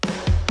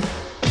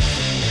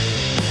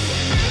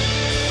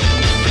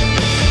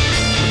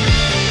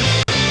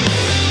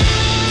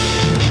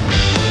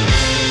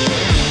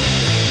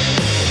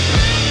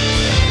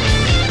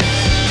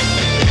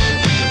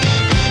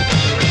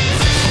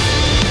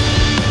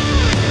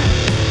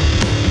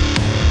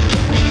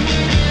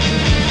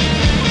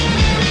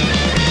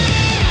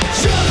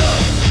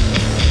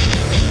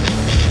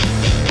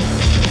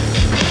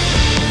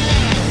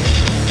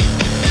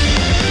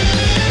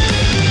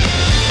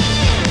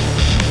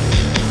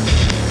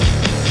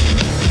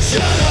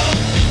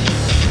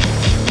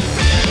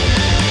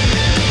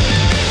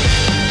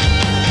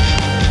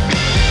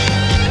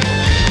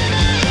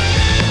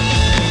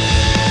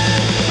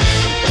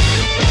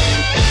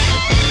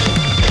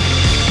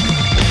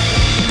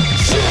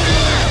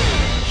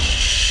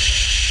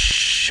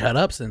Shut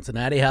up,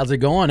 Cincinnati. How's it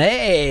going?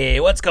 Hey,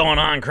 what's going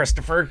on,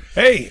 Christopher?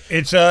 Hey,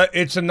 it's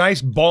a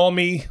nice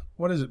balmy.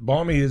 What is it?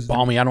 Balmy is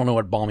balmy. I don't know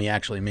what balmy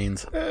actually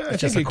means.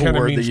 It's just a cool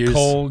word to use.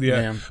 Cold,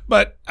 yeah.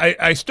 But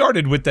I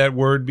started with that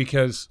word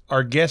because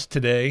our guest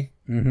today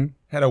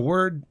had a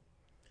word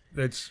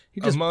that's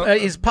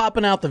he's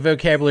popping out the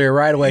vocabulary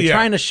right away,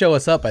 trying to show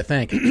us up. I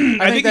think.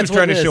 I think he was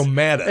trying to show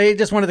mad. He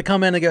just wanted to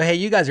come in and go, "Hey,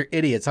 you guys are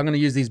idiots. I'm going to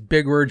use these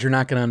big words you're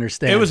not going to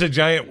understand." It was a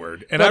giant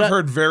word, and I've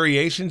heard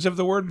variations of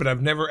the word, but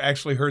I've never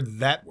actually heard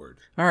that word.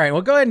 All right,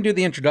 well, go ahead and do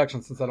the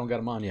introduction since I don't got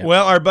him on yet.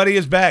 Well, our buddy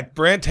is back.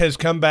 Brent has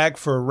come back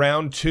for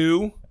round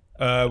 2.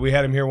 We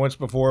had him here once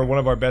before, one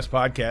of our best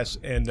podcasts,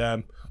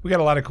 and we got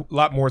a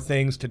lot more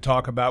things to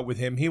talk about with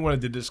him. He wanted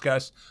to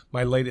discuss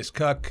my latest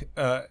cuck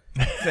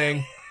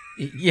thing.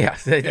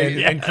 Yes,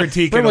 and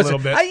critique it a little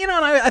bit.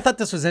 I thought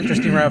this was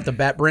interesting right off the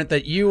bat, Brent,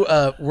 that you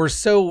were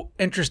so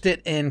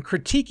interested in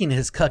critiquing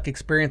his cuck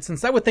experience,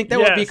 since I would think that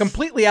would be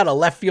completely out of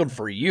left field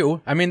for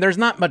you. I mean, there's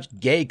not much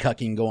gay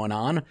cucking going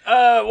on.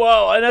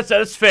 Well, and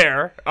that's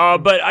fair.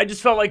 But I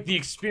just felt like the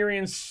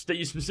experience that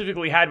you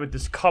specifically had with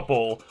this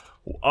couple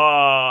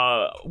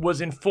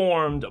was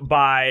informed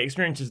by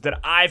experiences that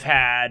I've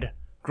had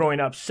growing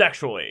up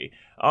sexually.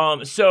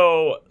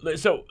 So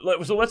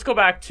let's go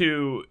back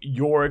to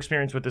your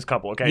experience with this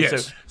couple, okay?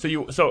 Yes.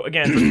 So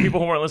again, for the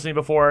people who weren't listening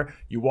before,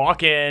 you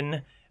walk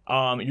in,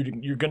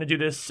 you're gonna do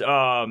this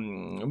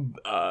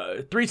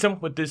threesome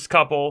with this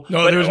couple.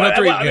 No, there's no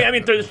three. I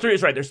mean, there's three.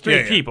 That's right. The's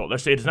three people.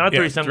 It's not a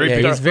threesome.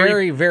 He's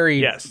very.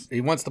 Yes.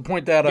 He wants to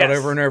point that out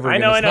over and over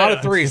again. I know. It's not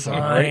a threesome,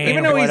 right?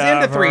 Even though he's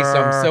into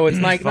threesomes, so it's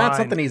not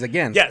something he's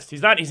against. Yes,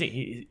 he's not.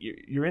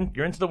 You're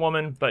into the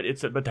woman, but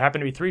there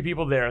happen to be 3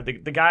 people there.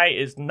 The guy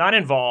is not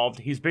involved.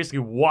 He's basically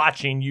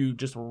watching you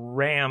just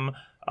ram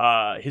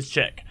his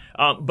chick.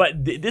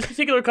 But this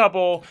particular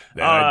couple,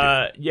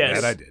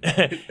 yes, that I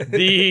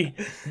did.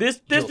 this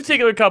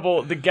particular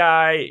couple, the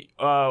guy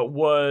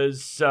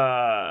was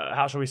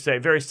how shall we say,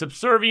 very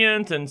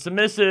subservient and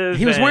submissive.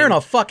 He was wearing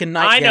a fucking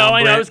nightgown. I know.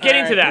 Brent. I was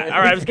getting to that. All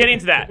right, I was getting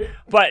to that.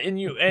 But and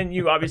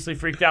you obviously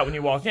freaked out when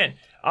you walked in,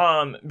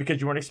 because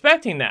you weren't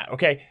expecting that.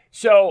 Okay,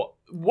 so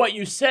what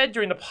you said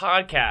during the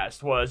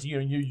podcast was,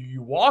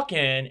 you walk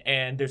in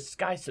and there's this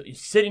guy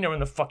sitting there in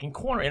the fucking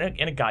corner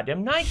in a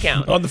goddamn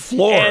nightgown on the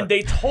floor, and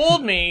they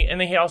told me, and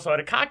then he also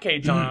had a cock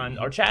cage on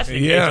or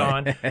chastity cage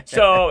on,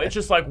 so it's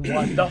just like,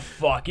 what the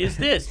fuck is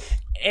this?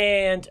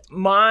 And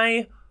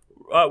my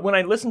when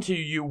I listened to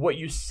you, what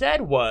you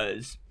said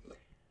was,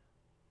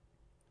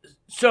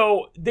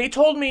 so they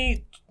told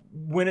me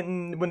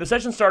when the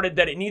session started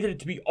that it needed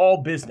to be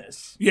all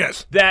business.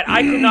 Yes, that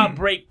I could not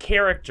break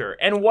character,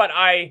 and what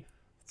I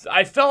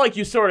felt like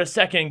you sort of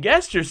second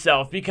guessed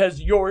yourself,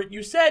 because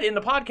you said in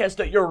the podcast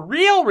that your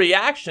real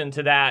reaction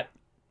to that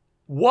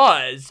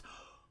was,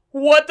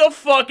 what the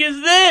fuck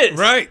is this?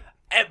 Right.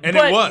 And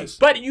it was.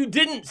 But you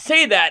didn't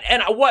say that.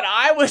 And what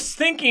I was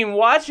thinking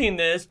watching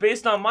this,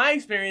 based on my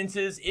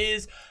experiences,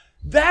 is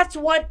that's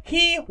what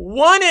he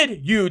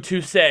wanted you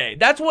to say.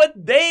 That's what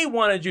they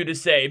wanted you to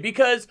say,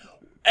 because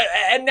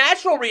a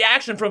natural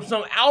reaction from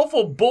some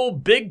alpha bull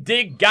big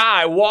dick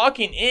guy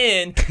walking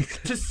in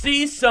to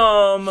see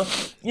some,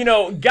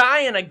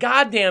 guy in a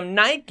goddamn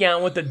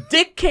nightgown with a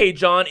dick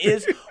cage on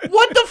is,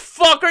 what the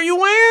fuck are you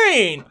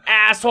wearing,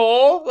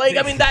 asshole? Like,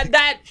 I mean,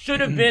 that should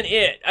have been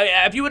it.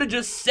 If you would have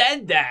just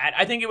said that,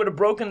 I think it would have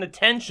broken the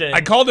tension. I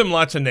called him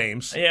lots of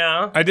names.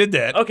 Yeah. I did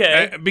that.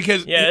 Okay.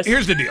 Because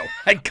here's the deal.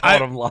 I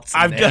called him lots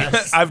of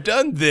names. I've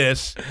done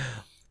this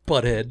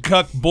butthead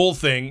cuck bull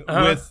thing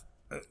with.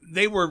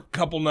 They were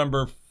couple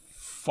number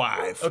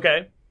 5.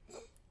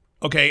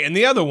 Okay, and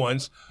the other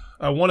ones,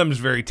 one of them is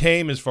very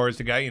tame as far as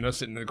the guy,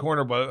 sitting in the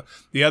corner, but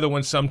the other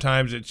one,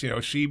 sometimes it's,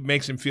 she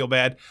makes him feel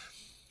bad.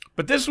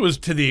 But this was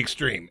to the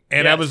extreme.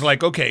 And I was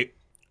like, okay,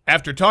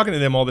 after talking to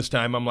them all this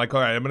time, I'm like,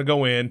 all right, I'm going to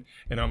go in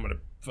and I'm going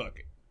to fuck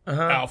it.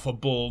 Alpha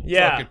bull,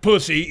 fucking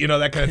pussy,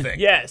 that kind of thing.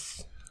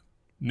 Yes.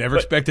 Never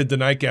expected the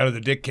nightgown of the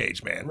dick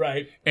cage, man.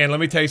 Right. And let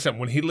me tell you something.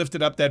 When he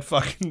lifted up that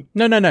fucking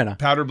no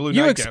powder blue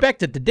you nightgown.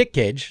 expected the dick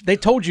cage. They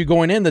told you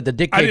going in that the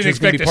dick cage was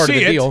going to be part of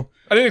the deal.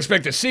 I didn't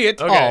expect to see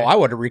it. Okay. Oh, I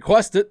would have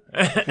requested.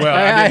 Well,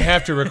 I didn't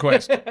have to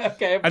request.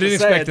 Okay, I didn't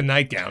expect the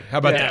nightgown. How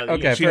about that?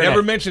 Okay, she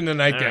never mentioned the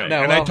nightgown. Right.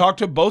 No, and I talked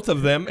to both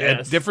of them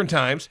at different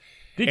times.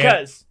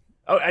 Because,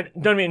 I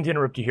don't mean to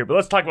interrupt you here, but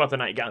let's talk about the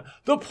nightgown.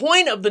 The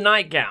point of the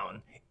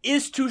nightgown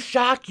is to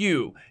shock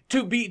you,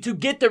 to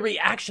get the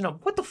reaction of,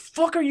 what the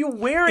fuck are you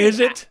wearing?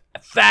 Is it?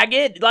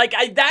 Faggot? Like,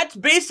 that's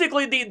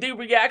basically the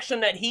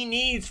reaction that he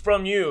needs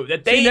from you,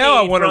 that they need from you. now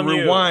I want to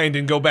rewind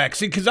and go back.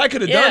 See, because I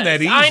could have done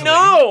that easily. I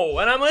know,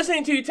 and I'm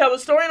listening to you tell the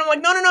story, and I'm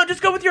like, no,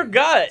 just go with your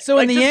gut. So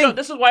in the end,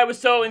 this is why I was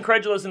so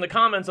incredulous in the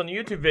comments on the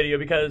YouTube video,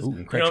 because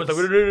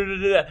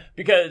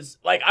because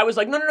like I was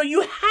like, no,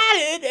 you had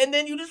it, and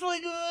then you just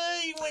like,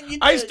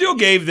 I still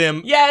gave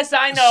them. Yes,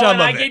 I know,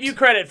 and I gave you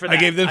credit for that. I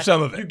gave them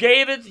some of it.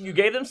 You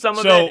gave them some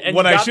of it. So and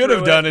what I should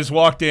have done is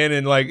walked in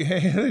and like,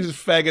 hey, there's a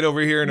faggot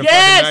over here in a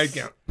fucking nightgown.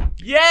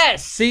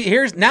 Yes. See,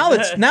 now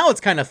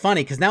it's kind of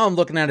funny because now I'm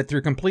looking at it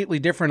through completely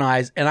different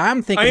eyes, and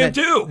I'm thinking I am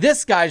too.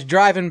 This guy's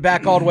driving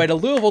back all the way to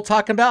Louisville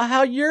talking about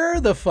how you're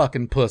the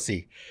fucking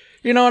pussy.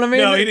 You know what I mean?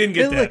 No, he didn't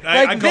get that.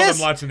 I called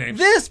him lots of names.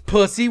 This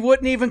pussy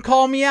wouldn't even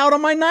call me out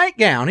on my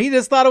nightgown. He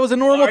just thought it was a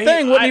normal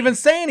thing. Wouldn't even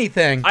say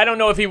anything. I don't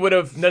know if he would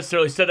have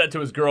necessarily said that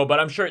to his girl, but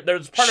I'm sure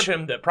there's part of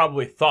him that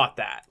probably thought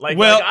that.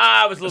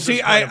 I was a little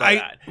disappointed by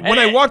that. When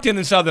I walked in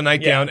and saw the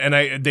nightgown,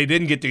 and they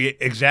didn't get the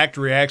exact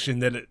reaction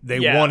that they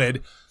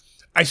wanted,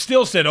 I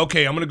still said,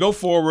 okay, I'm going to go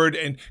forward,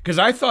 and because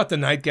I thought the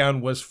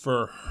nightgown was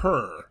for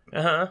her.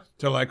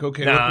 To look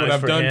what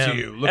I've done to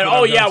you.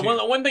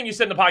 One thing you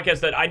said in the podcast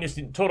that I just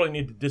totally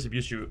need to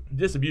disabuse you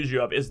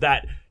of is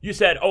that you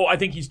said, I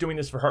think he's doing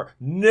this for her.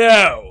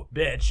 No,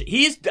 bitch.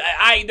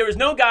 There was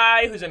no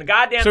guy who's in a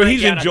goddamn nightgown.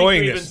 He's enjoying I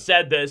think you even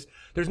said this.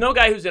 There's no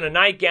guy who's in a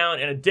nightgown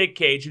and a dick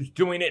cage who's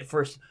doing it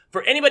for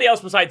anybody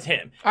else besides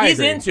him. He's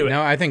into it.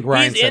 No, I think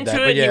Ryan said that. He's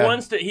into it. He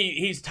wants to.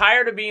 He's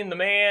tired of being the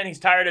man. He's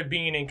tired of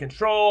being in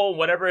control.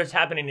 Whatever is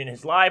happening in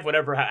his life,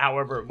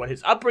 however, what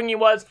his upbringing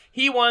was,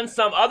 he wants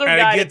some other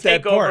guy to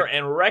take over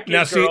and wreck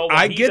his girl.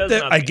 I get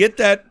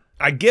that.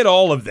 I get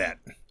all of that.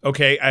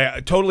 Okay,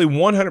 I totally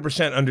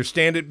 100%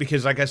 understand it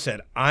because, like I said,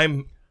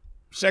 I'm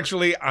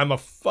a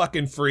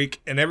fucking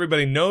freak, and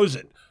everybody knows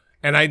it.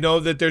 And I know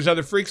that there's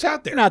other freaks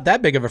out there. You're not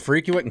that big of a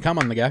freak. You wouldn't come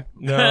on the guy.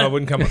 No, I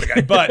wouldn't come on the guy.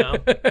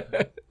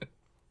 But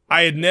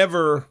I had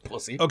never.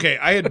 Pussy. Okay,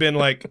 I had been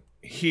like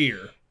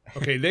here.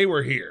 Okay, they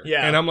were here.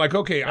 Yeah. And I'm like,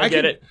 okay, I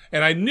get it.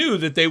 And I knew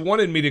that they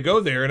wanted me to go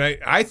there. And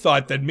I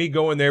thought that me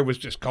going there was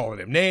just calling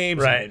them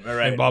names. Right.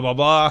 And blah, blah,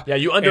 blah. Yeah,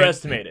 you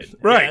underestimated.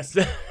 Right. Yes.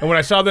 And when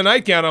I saw the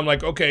nightgown, I'm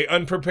like, okay,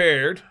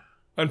 unprepared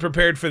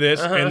for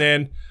this. And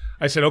then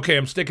I said, okay,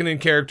 I'm sticking in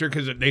character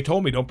because they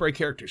told me don't break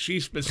character. She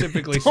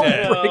specifically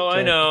said,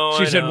 I know.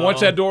 She said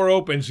once that door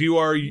opens, you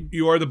are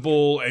the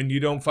bull, and you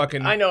don't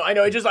fucking. I know.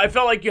 I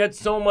felt like you had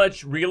so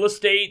much real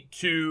estate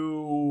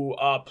to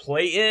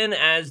play in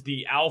as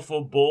the alpha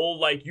bull.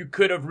 Like you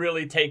could have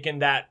really taken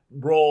that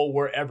role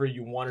wherever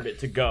you wanted it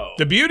to go.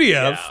 The beauty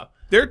of.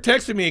 They're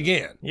texting me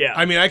again. Yeah.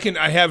 I mean,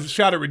 I have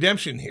shot at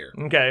redemption here.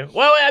 Okay.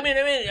 Well, I mean,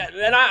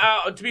 and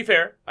I to be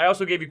fair, I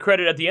also gave you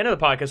credit at the end of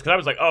the podcast because I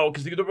was like,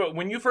 because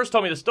when you first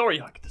told me the story,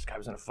 you're like, this guy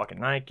was in a fucking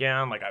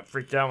nightgown. Like, I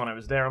freaked out when I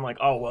was there. I'm like,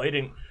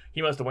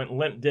 he must have went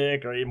limp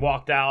dick or he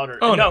walked out or.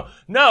 Oh,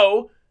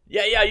 no.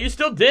 Yeah, you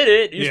still did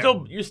it.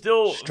 You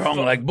still strong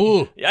like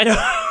bull. I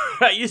know.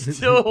 Right, you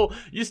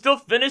still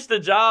finished the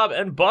job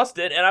and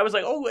busted, and I was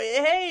like,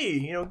 hey,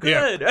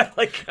 good. Yeah.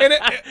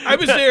 I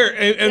was there,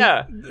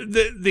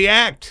 and the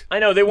act. I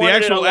know they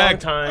wanted it a long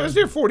time. I was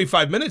there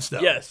 45 minutes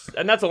though. Yes,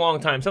 and that's a long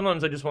time.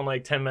 Sometimes I just want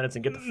like 10 minutes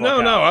and get the fuck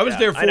out. No, I was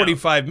there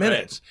 45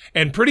 minutes,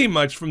 and pretty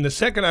much from the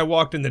second I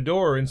walked in the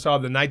door and saw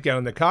the nightgown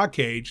and the cock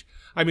cage.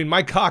 I mean,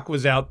 my cock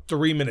was out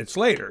 3 minutes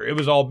later. It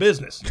was all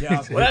business.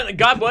 Yeah. Well,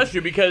 God bless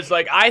you, because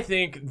I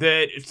think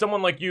that if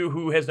someone like you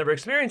who has never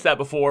experienced that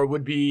before it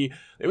would be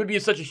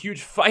such a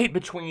huge fight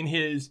between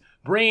his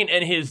brain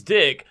and his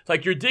dick. It's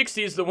like your dick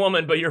sees the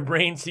woman, but your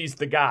brain sees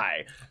the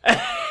guy.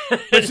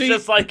 It's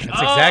just like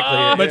that's exactly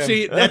it. But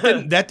see,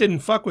 that didn't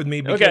fuck with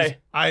me because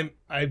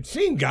I've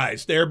seen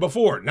guys there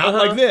before, not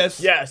like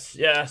this. Yes.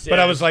 But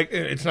I was like,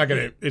 it's not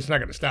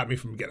gonna stop me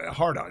from getting a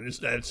hard on.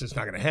 It's just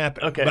not gonna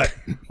happen. Okay. But,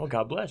 well,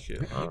 God bless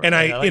you. And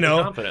I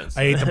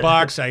ate the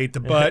box, I ate the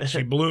butt.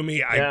 She blew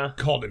me. I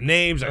called him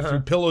names. I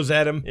threw pillows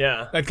at him.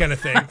 Yeah. That kind of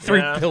thing.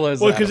 Threw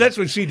pillows. Well, because that's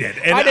what she did.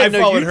 And I didn't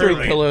know you threw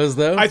her pillows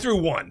though. I threw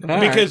one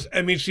because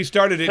I mean she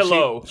started it.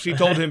 Pillow. She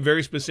told him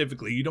very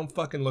specifically, "You don't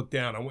fucking look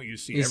down. I want you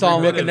to see." You saw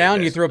him looking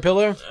down. You threw a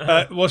pillow.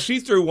 Well, she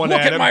threw one Look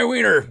at him. Look at my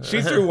wiener.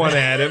 She threw one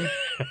at him.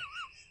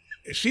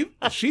 She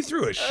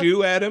threw a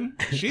shoe at him.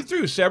 She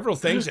threw several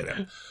things at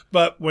him.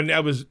 But when I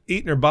was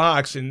eating her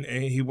box and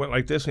he went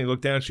like this and he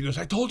looked down, she goes,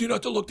 "I told you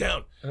not to look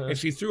down." And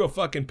she threw a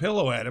fucking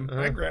pillow at him. And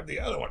I grabbed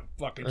the other one,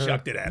 fucking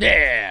chucked it at him.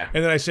 Yeah.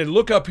 And then I said,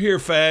 "Look up here,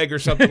 fag," or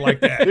something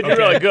like that. You're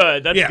really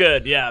good. That's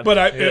good. Yeah.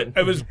 But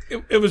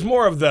it was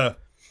more of the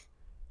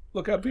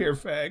 "look up here,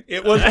 fag."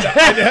 It was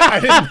I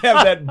didn't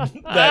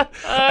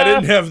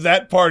have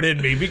that part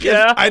in me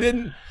because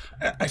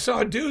I saw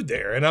a dude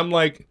there and I'm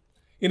like,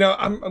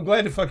 I'm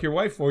glad to fuck your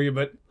wife for you,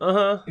 but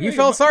you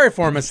felt sorry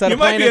for him instead of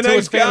playing into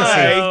his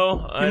fantasy.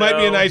 You might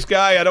be a nice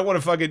guy. I don't want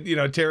to fucking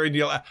tear and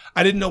deal.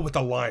 I didn't know what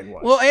the line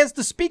was. Well, as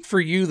to speak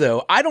for you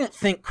though, I don't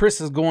think Chris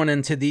is going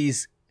into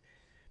these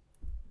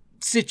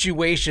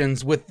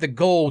situations with the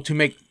goal to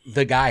make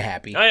the guy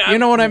happy. You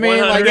know what I mean?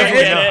 Like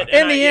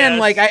in the end,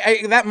 like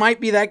I that might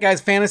be that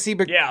guy's fantasy,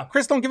 but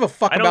Chris don't give a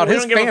fuck about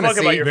his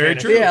fantasy. Very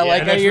true. Yeah,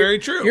 like that's very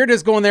true. You're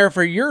just going there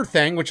for your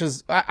thing, which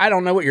is I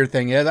don't know what your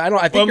thing is. I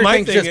think your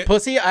thing's just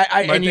pussy.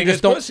 And you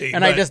just don't. Pussy,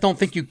 and I just don't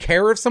think you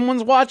care if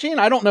someone's watching.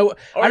 I don't know.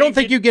 I don't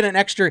think you get an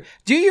extra.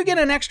 Do you get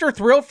an extra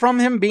thrill from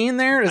him being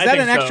there? Is that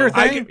an extra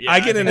thing?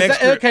 I get an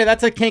extra. Okay,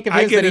 that's a kink of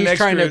his that he's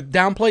trying to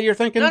downplay. You're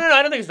thinking? No,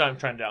 I don't think he's trying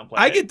to downplay.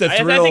 I get the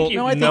thrill.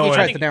 No, I think he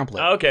tries to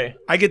downplay. Okay,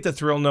 I get the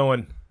thrill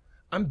knowing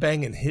I'm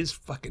banging his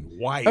fucking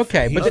wife.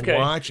 Okay, but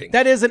watching.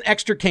 That is an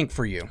extra kink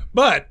for you.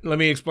 But let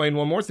me explain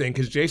one more thing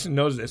because Jason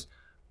knows this.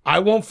 I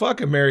won't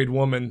fuck a married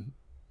woman.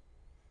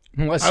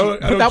 Unless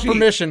without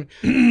permission.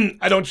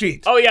 I don't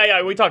cheat. Oh,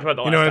 yeah. We talked about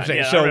the last time. You know what I'm saying?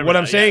 Yeah, so what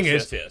I'm saying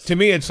is, yes. to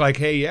me, it's like,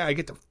 hey, I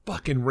get to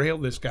fucking rail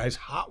this guy's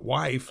hot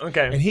wife.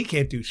 Okay. And he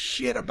can't do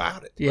shit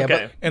about it. Yeah,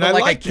 okay. but I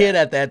like a kid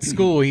at that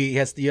school, you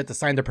have to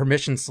sign the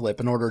permission slip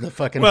in order to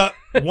fucking one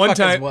fuck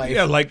time, his wife.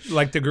 yeah,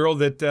 like the girl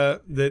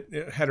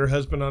that had her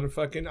husband on a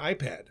fucking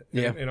iPad.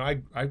 Yeah. And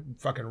I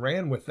fucking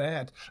ran with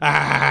that.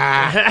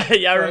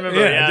 Yeah, I remember.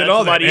 Yeah, did it's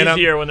all a lot that. And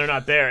easier when they're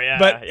not there. Yeah,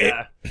 but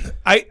yeah.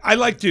 I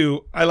like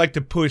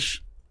to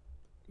push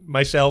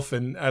myself,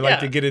 and I like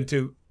to get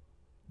into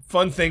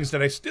fun things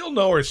that I still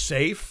know are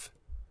safe.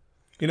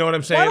 You know what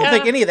I'm saying? Well, I don't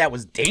think any of that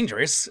was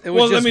dangerous. It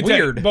was just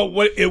weird. But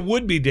what it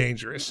would be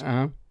dangerous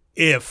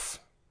if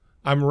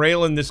I'm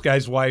railing this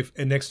guy's wife,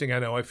 and next thing I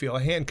know, I feel a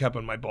handcuff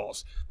on my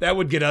balls. That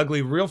would get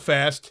ugly real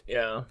fast.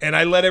 Yeah. And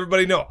I let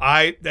everybody know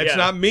that's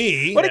not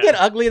me. Would it get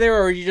ugly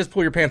there, or you just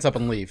pull your pants up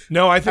and leave?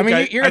 No, I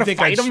think you're gonna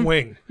fight him.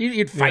 Swing.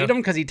 You'd fight him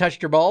because he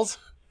touched your balls.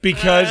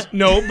 Because he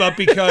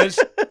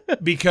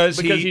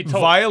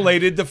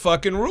violated the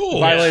fucking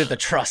rules. Violated the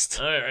trust.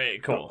 All right,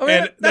 cool. I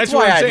mean, that's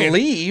why I'd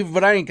leave,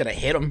 but I ain't gonna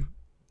hit him.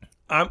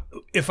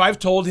 If I've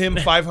told him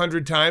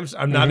 500 times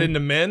I'm not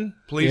into men,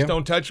 please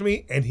don't touch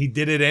me, and he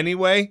did it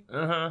anyway,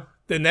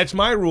 then that's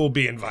my rule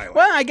being violent.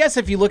 Well, I guess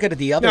if you look at it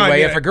the other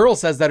way, if a girl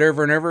says that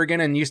over and over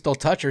again and you still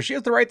touch her, she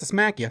has the right to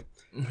smack you.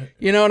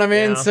 You know what I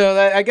mean? Yeah. So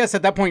I guess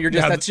at that point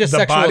that's just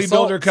sexual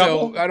assault.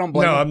 Couple, so I don't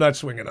blame him. I'm not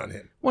swinging on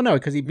him. Well, no,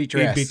 because he beat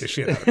your ass. He beat the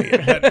shit out of me.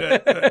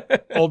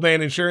 But, old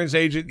man insurance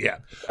agent, yeah.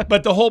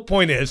 But the whole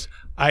point is,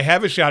 I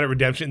have a shot at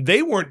redemption.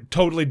 They weren't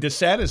totally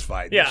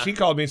dissatisfied. Yeah. She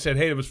called me and said,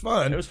 hey, it was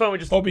fun. It was fun. We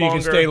just hoping you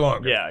can stay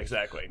longer. Yeah,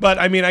 exactly. But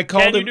I mean, I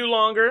called him. Can you do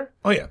longer?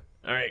 Oh, yeah.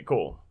 All right,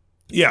 cool.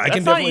 Yeah, I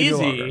can definitely do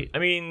longer. That's not easy. I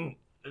mean,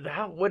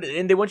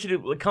 and they want you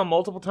to come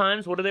multiple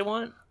times? What do they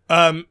want?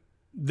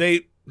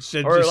 They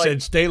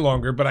said stay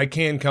longer, but I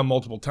can come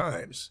multiple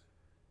times.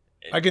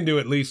 I can do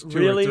at least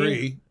 2 or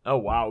 3. Oh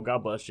wow,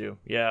 God bless you.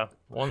 Yeah.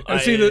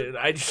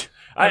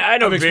 I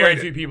know very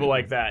few people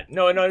like that.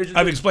 No,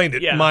 I've explained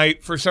it. Yeah.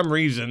 For some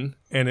reason,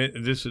 and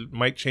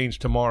might change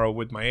tomorrow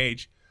with my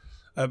age,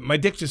 my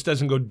dick just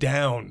doesn't go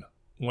down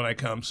when I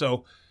come.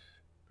 So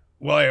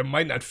while I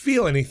might not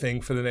feel anything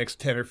for the next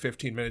 10 or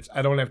 15 minutes,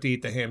 I don't have to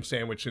eat the ham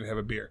sandwich and have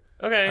a beer.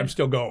 Okay. I'm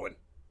still going.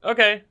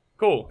 Okay.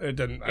 Cool. I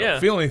don't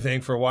feel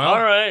anything for a while.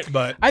 All right.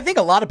 But I think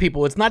a lot of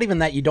people, it's not even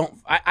that you don't,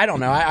 I don't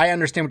know. I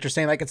understand what you're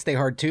saying. I could stay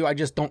hard too. I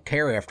just don't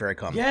care after I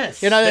come. Yes.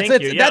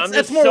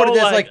 That's more what it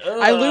is. Like,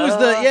 I lose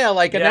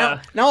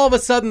now all of a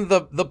sudden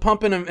the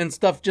pumping and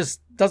stuff just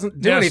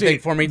doesn't do anything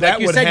for me. Like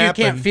you said, you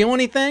can't feel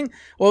anything.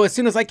 Well, as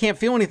soon as I can't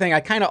feel anything,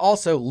 I kind of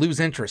also lose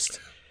interest.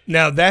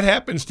 Now that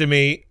happens to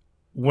me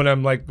when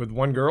I'm like with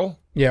one girl.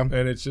 Yeah.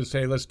 And it's just,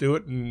 hey, let's do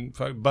it. And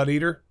fuck, butt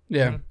eater.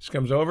 Yeah. She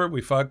comes over,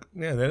 we fuck.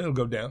 Yeah, then it'll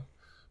go down.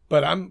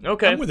 But I'm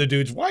with a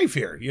dude's wife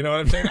here. You know what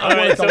I'm saying? All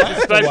right, so it's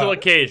a special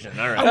occasion.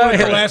 All right. I want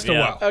it to last a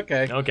while.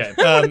 Okay.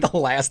 To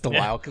last a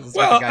while.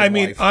 Well, I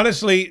mean,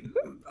 honestly,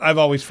 I've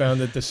always found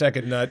that the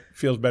second nut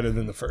feels better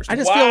than the first. I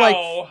just feel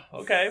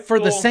like for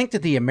the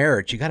sanctity of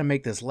marriage, you got to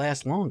make this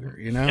last longer.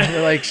 You know,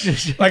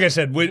 like I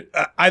said,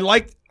 I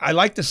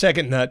like the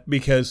second nut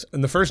because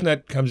the first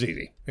nut comes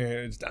easy and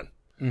it's done.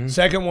 Mm-hmm.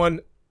 Second one,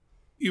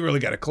 you really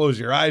got to close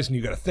your eyes and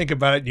you got to think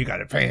about it. And you got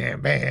to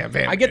bam, bam,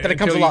 bam. I get that it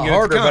comes a lot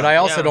harder, but I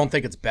also don't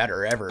think it's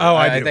better ever. Oh,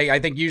 I do. I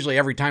think usually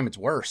every time it's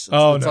worse.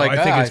 I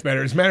think it's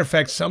better. As a matter of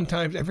fact,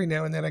 sometimes every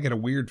now and then I get a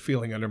weird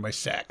feeling under my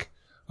sack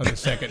on the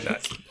second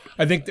nut.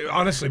 I think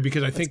honestly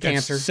because I think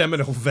that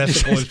seminal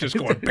vesicle is just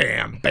going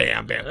bam,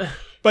 bam, bam.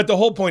 But the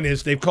whole point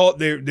is they've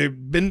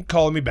been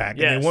calling me back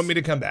and they want me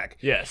to come back.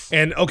 Yes.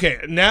 And okay,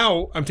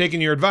 now I'm taking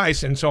your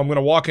advice, and so I'm going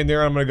to walk in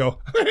there and I'm going to go,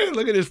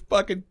 look at this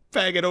fucking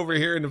faggot over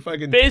here in the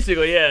fucking.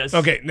 Basically, yes.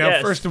 Okay,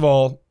 now first of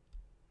all,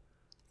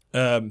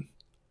 isn't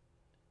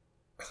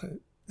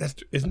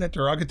that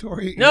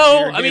derogatory?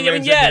 No, I mean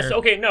yes. There.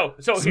 Okay, no.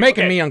 So it's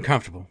making me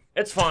uncomfortable.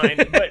 It's fine,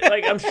 but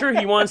like I'm sure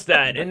he wants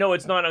that, and no,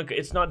 it's not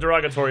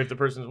derogatory if the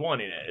person's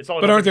wanting it. It's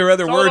all. But aren't there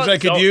other words I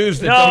could use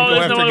that don't go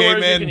after gay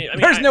men?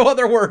 There's no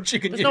other words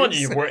you can use. No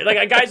like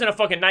a guy's in a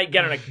fucking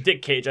nightgown and a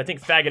dick cage. I think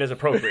faggot is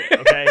appropriate.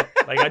 Okay,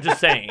 like I'm just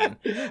saying. I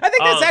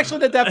think that's actually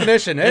the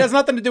definition. It has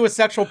nothing to do with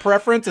sexual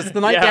preference. It's the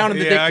nightgown and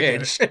the dick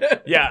cage.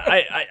 Yeah,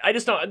 I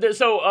just don't.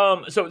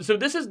 So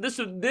this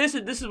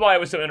is why I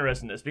was so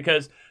interested in this,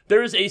 because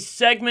there is a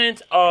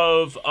segment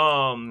of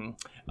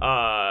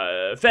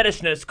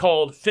fetishness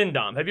called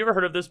Findom. Have you ever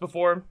heard of this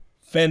before?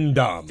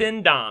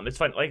 Findom.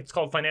 It's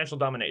called financial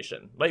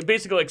domination. Like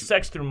basically like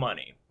sex through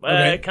money.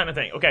 Kind of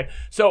thing. Okay.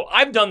 So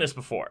I've done this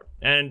before.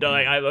 And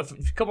a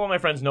couple of my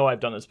friends know I've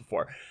done this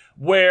before.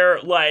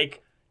 Where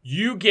like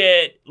you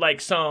get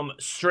like some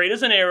straight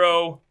as an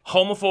arrow,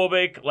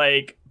 homophobic,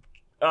 like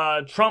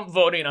Trump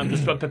voting. I'm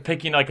just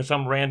picking like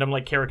some random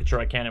like caricature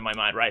I can in my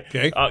mind, right?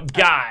 Okay.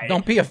 Guy.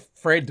 Don't be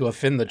afraid to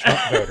offend the Trump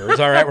voters.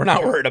 All right, we're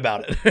not worried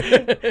about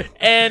it.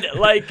 And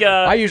like,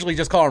 I usually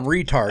just call them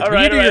retards. All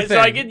right.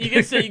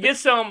 So you get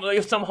some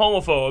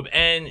homophobe,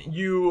 and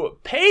you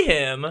pay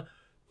him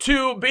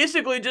to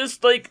basically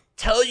just like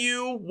tell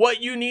you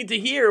what you need to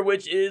hear,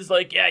 which is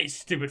like, yeah, you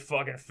stupid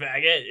fucking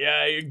faggot.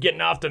 Yeah, you're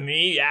getting off to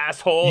me,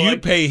 asshole. You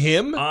like, pay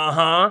him?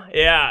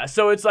 Yeah.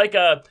 So it's like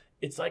a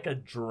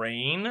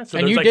drain. So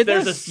and there's you like did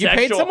there's this? a sexual. You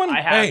paid someone?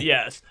 I have, hey,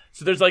 yes.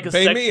 So there's like a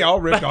pay me,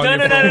 I'll rip on you.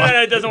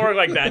 No, it doesn't work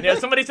like that. Yeah,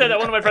 somebody said that.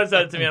 One of my friends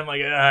said it to me. I'm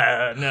like,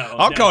 no.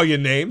 I'll call you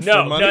names.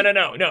 No, for money.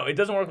 no. It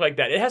doesn't work like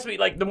that. It has to be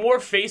like the more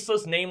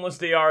faceless, nameless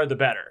they are, the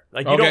better.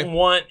 Like you don't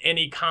want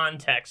any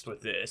context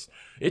with this.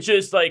 It's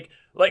just like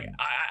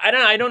I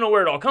don't know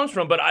where it all comes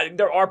from, but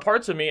there are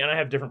parts of me, and I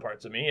have different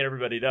parts of me, and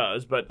everybody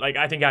does. But like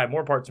I think I have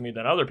more parts of me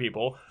than other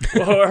people,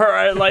 who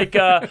are like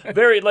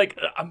very like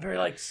I'm very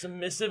like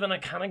submissive, and I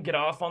kind of get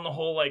off on the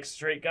whole like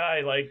straight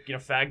guy like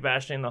fag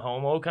bashing the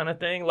homo kind of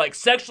thing. Like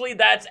sexually,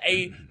 that's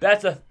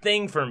a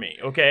thing for me,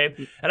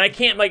 okay? And I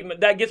can't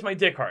like that gets my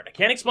dick hard. I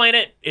can't explain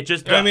it. It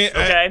just does. I mean,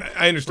 okay,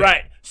 I understand.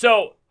 Right.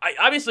 So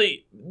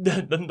obviously,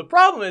 the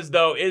problem is,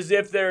 though, is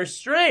if they're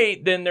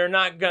straight, then they're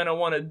not going to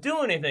want to do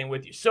anything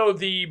with you. So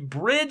the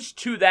bridge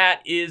to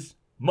that is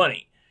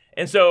money.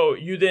 And so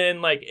you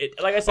then, like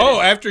I said... Oh,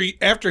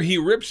 after he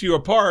rips you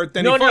apart,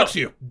 then he fucks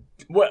you.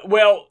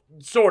 Well,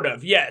 sort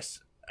of,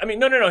 yes. I mean,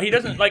 no. He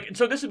doesn't, like...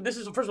 So this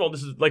is first of all,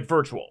 this is, like,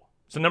 virtual.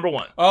 So number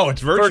one. Oh,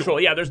 it's virtual.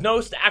 Yeah, there's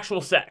no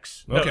actual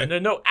sex. Okay.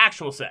 There's no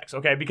actual sex,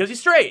 okay? Because he's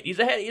straight. He's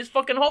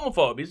fucking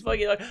homophobe. He's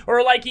fucking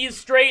or like he's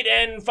straight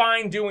and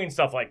fine doing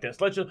stuff like this.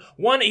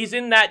 He's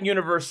in that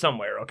universe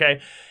somewhere,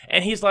 okay?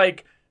 And he's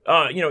like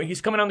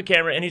he's coming on the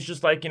camera and he's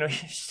just like, you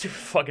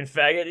fucking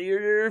faggot.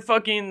 You're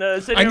fucking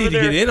sitting I need over to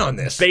there get in on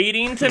this.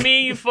 Baiting to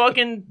me, you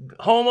fucking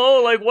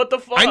homo. Like, what the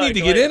fuck? I need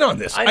to get in on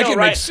this. I can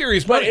make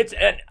serious money.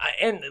 But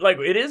and like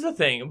it is a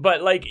thing.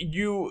 But like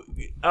you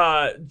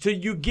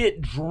get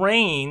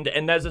drained,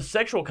 and there's a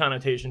sexual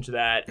connotation to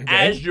that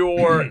as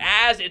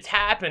it's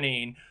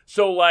happening.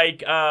 So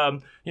like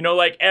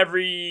like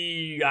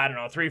every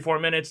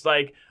 3-4 minutes,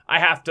 like I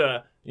have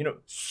to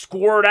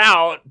squirt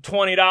out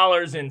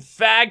 $20 in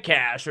fag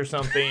cash or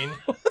something.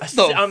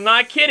 I'm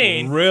not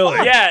kidding. Really?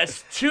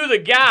 Yes, to the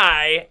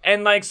guy,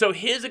 and like so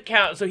his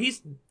account. So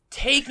he's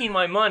taking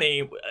my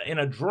money in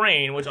a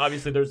drain, which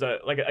obviously there's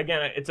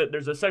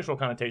there's a sexual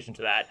connotation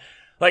to that,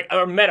 like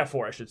a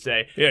metaphor, I should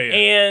say. Yeah.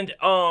 And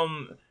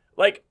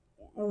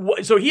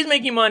so he's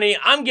making money.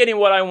 I'm getting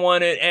what I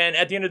wanted, and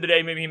at the end of the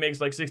day, maybe he makes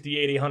like $60,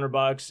 $80,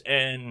 $100,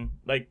 and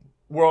like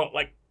we're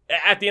like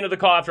at the end of the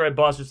call after I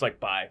bust, it's like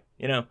bye,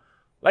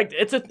 Like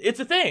it's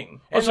a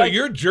thing. And so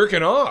you're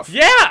jerking off.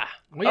 Yeah.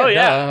 Well,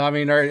 yeah. I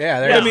mean,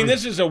 I mean,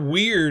 this is a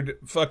weird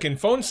fucking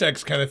phone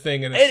sex kind of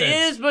thing in a sense. It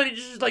is, but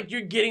it's just like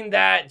you're getting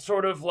that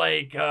sort of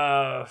like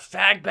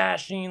fag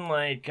bashing,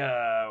 like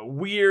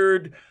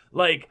weird,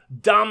 like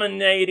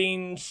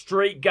dominating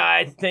straight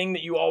guy thing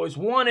that you always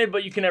wanted,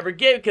 but you can never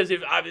get because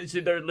if obviously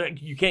they're like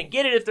you can't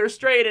get it if they're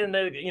straight, and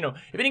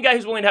if any guy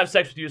who's willing to have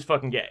sex with you is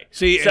fucking gay.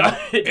 See, so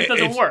it just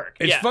doesn't work.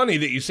 It's funny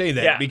that you say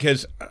that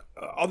because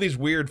all these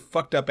weird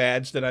fucked up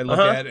ads that I look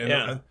at,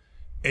 and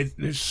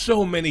there's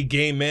so many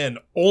gay men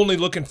only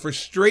looking for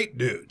straight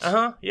dudes.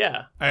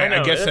 Yeah.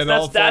 I guess that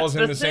all falls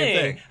in the same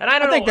thing. And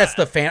I think that's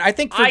the fan. I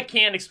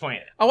can't explain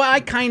it. Oh, I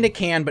kind of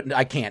can, but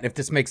I can't, if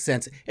this makes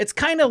sense. It's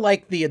kind of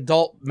like the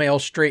adult male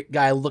straight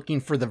guy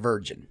looking for the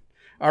virgin.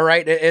 All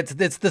right, it's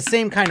the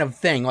same kind of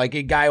thing. Like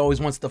a guy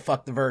always wants to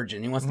fuck the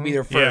virgin. He wants to be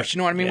there first. You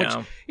know what I mean?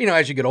 Yeah. Which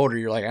as you get older,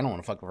 you're like, I don't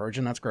want to fuck a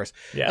virgin. That's gross.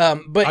 Yeah.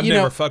 But I've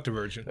never fucked a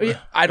virgin.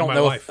 I don't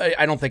know.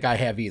 I don't think I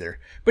have either.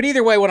 But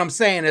either way, what I'm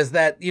saying is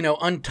that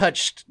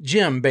untouched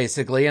Jim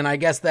basically, and I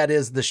guess that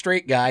is the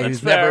straight guy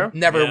who's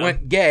never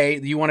went gay.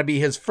 You want to be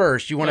his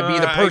first. You want to be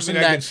the person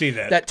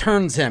that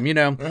turns him.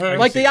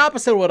 Like the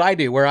opposite of what I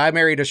do, where I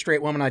married a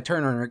straight woman, I'm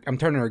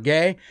turning her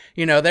gay.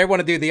 They want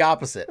to do the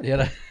opposite.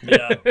 Yeah.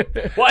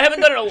 Well, I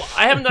haven't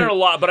done it a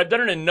lot, but I've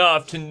done it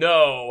enough to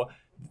know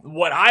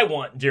what I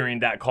want during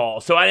that call.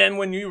 So, and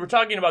when you were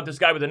talking about this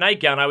guy with the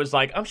nightgown, I was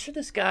like, I'm sure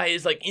this guy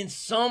is like in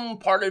some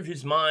part of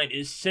his mind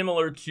is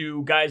similar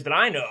to guys that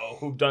I know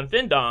who've done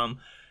Findom.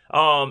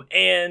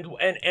 And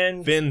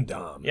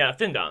Findom. Yeah,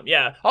 Findom.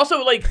 Yeah.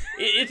 Also, like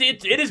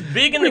it is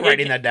big in the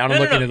writing that down and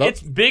looking it up. It's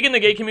big in the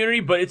gay community,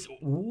 but it's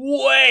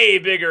way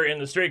bigger in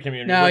the straight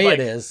community. No, it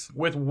is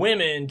with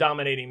women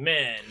dominating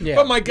men. Yeah.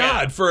 But my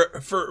God, for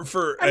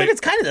I mean,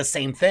 it's kind of the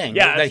same thing.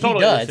 Yeah, that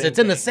totally he does. It's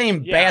in the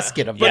same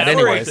basket of that,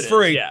 anyways.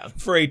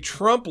 For a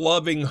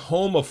Trump-loving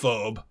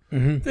homophobe,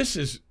 this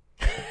is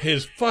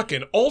his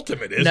fucking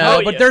ultimate, isn't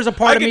it? But there's a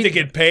part of me to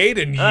get paid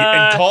and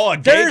call a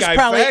gay guy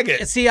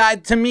faggot. See,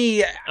 to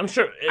me, I'm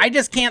sure I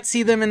just can't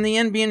see them in the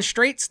end being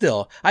straight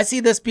still. I see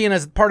this being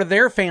as part of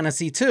their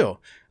fantasy too.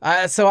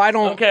 So I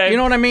don't, you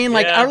know what I mean?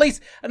 Like, at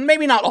least,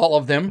 maybe not all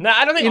of them. No,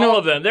 I don't think all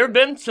of them. There have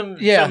been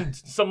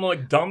some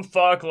like dumb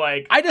fuck,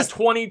 like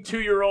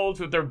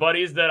 22-year-olds with their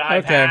buddies that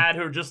I've had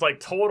who are just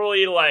like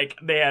totally like,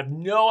 they have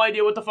no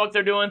idea what the fuck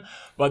they're doing,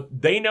 but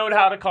they know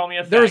how to call me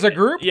a faggot. There's a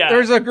group? Yeah.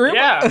 There's a group?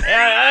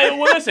 Yeah.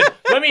 Well, listen,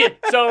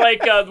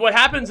 what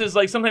happens is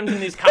like sometimes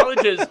in these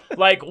colleges,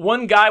 like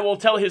one guy will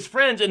tell his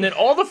friends, and then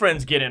all the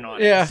friends get in on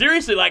it. Yeah.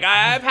 Seriously, like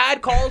I've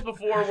had calls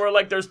before where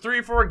like there's 3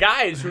 or 4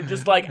 guys who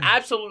just like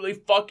absolutely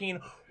fucking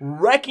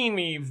wrecking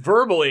me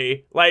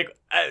verbally, like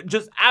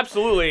just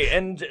absolutely,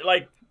 and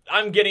like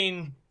I'm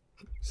getting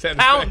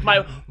pounded.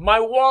 My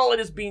wallet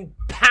is being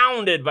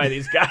pounded by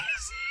these guys.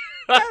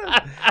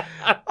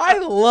 I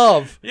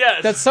love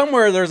that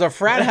somewhere there's a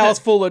frat house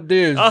full of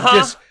dudes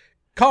just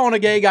calling a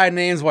gay guy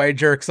names while he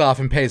jerks off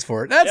and pays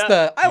for it. That's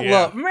I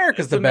love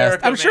America's the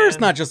best. I'm sure it's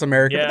not just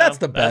America, but that's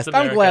the best.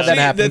 I'm glad that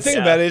happens. The thing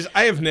about it is,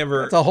 I have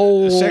never it's a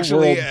whole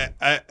sexually,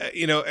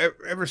 world.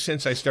 ever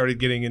since I started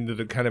getting into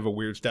the kind of a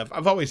weird stuff.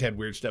 I've always had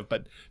weird stuff,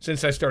 but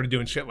since I started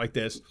doing shit like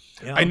this,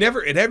 it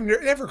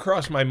never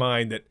crossed my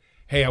mind that,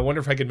 hey, I wonder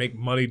if I could make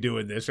money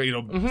doing this, or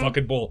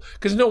fucking bull,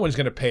 because no one's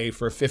gonna pay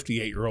for a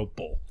 58-year-old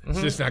bull.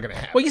 It's just not gonna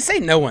happen. Well, you say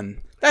no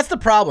one. That's the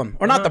problem,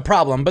 or not the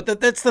problem, but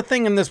that's the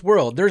thing in this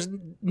world. There's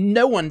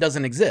no one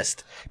doesn't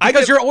exist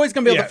because you're always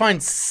going to be able to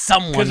find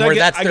someone where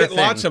that's their thing. I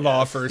get lots of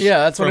offers. Yeah,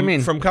 that's what I mean.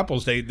 From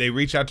couples, they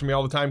reach out to me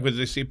all the time because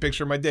they see a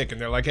picture of my dick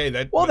and they're like, "Hey,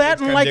 that." Well, that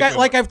and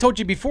like I've told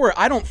you before,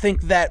 I don't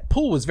think that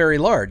pool was very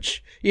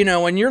large.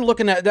 When you're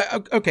looking at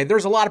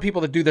there's a lot of people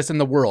that do this in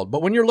the world,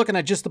 but when you're looking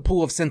at just the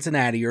pool of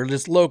Cincinnati or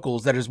just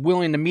locals that is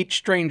willing to meet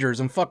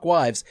strangers and fuck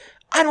wives,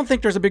 I don't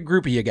think there's a big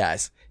group of you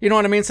guys. You know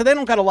what I mean? So they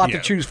don't got a lot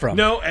to choose from.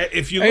 No,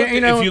 if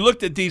you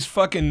looked at these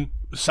fucking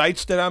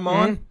sites that I'm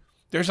on,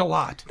 there's a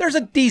lot. There's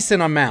a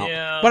decent amount.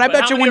 Yeah, but I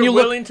bet you when you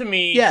look, willing to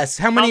meet, yes,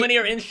 how many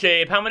are in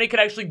shape? How many could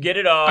actually get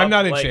it off? I'm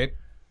not in shape.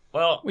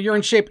 Well, you're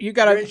in shape.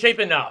 You're in shape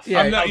enough.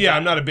 Yeah,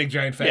 I'm not a big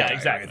giant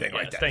fat guy or anything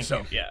like that. Thank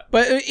you. Yeah.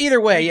 But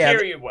either way, you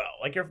carry it well.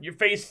 Like your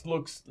face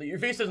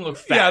doesn't look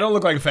fat. Yeah, I don't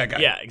look like a fat guy.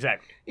 Yeah,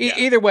 exactly.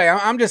 Either way,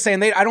 I'm just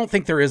saying I don't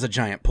think there is a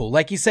giant pool.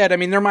 Like you said, I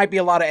mean, there might be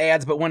a lot of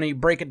ads, but when you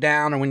break it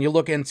down and when you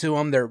look into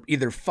them, they're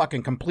either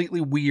fucking completely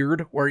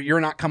weird or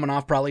you're not coming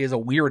off probably as a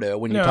weirdo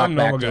when you talk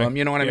back to them.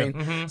 You know what I mean?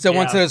 Mm-hmm. So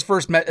once those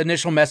first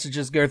initial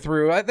messages go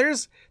through,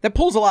 that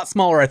pool's a lot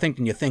smaller, I think,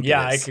 than you think it is.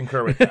 Yeah, I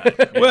concur with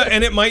that. Well,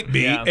 and it might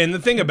be. Yeah. And the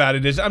thing about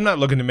it is, I'm not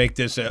looking to make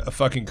this a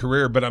fucking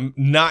career, but I'm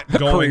not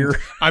going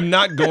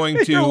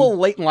to. You're a little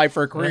late in life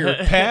for a career.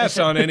 Pass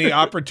on any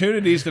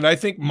opportunities that I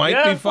think might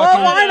be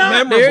fucking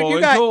memorable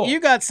and cool.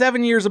 You got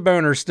 7 years of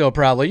boners still,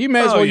 probably. You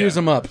may as well use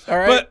them up. All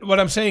right. But what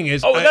I'm saying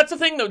is, that's the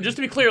thing, though. Just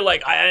to be clear,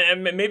 like,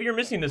 maybe you're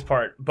missing this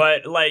part,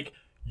 but like,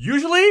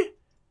 usually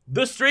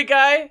the straight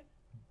guy,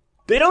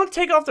 they don't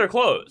take off their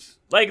clothes.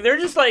 Like,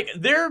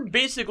 they're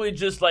basically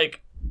just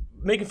like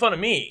making fun of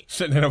me.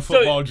 Sitting in a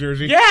football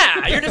jersey.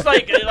 Yeah, you're just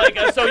like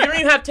so you don't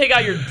even have to take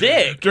out your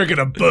dick. Drinking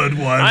a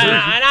Budweiser.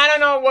 I don't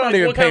know what, not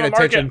even what paying kind of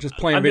attention, just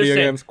playing video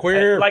games.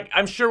 Queer.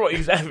 I'm sure what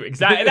exactly.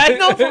 That's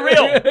no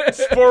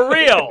for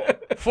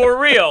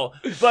real.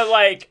 But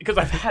like, because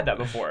I've had that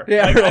before.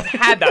 Yeah, like, I've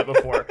had that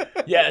before.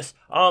 Yes.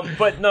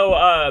 But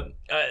no.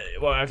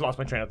 Well, I've lost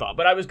my train of thought.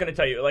 But I was going to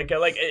tell you, like,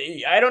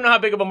 I don't know how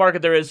big of a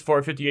market there is for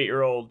a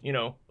 58-year-old,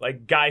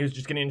 like guy who's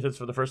just getting into this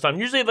for the first time.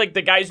 Usually, like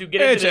the guys who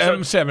get into this,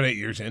 I'm 7-8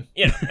 years in.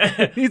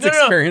 Yeah, he's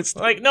experienced.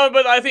 No. Like, no,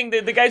 but I think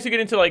the guys who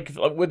get into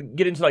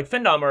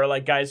Findom are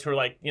like guys who are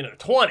like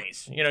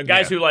 20s.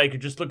 Guys who like are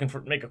just looking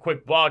for make a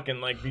quick buck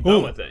and like be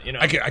done with it.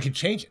 I can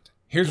change it.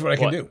 Here's what I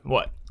can do.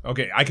 What?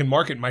 Okay, I can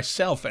market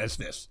myself as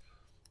this.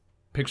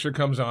 Picture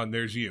comes on.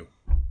 There's you.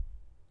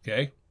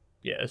 Okay.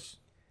 Yes.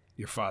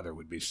 Your father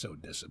would be so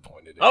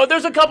disappointed. Oh,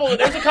 there's a couple.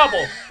 There are a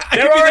couple.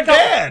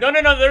 Dad. No.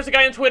 There's a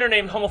guy on Twitter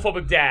named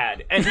Homophobic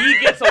Dad, and he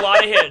gets a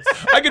lot of hits.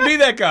 I could be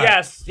that guy.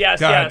 Yes.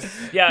 God,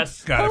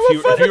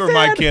 if you were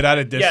my kid, I'd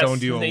have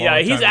disowned you a long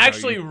time ago. He's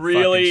actually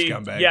really.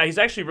 Yeah, he's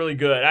actually really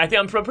good.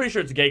 I'm pretty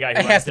sure it's a gay guy.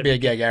 It has to be a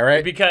gay guy,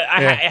 right? Because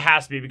it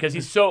has to be because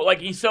he's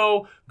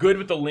so good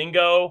with the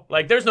lingo.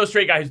 Like, there's no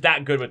straight guy who's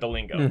that good with the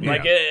lingo. Mm-hmm.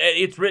 Like,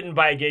 it's written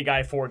by a gay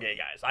guy for gay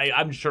guys.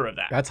 I'm sure of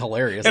that. That's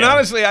hilarious. And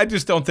honestly, I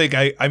just don't think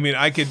I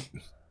could.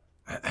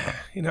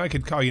 I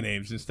could call you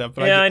names and stuff,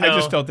 but I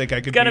just don't think I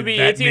could be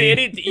that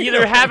mean.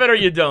 Either have it or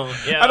you don't.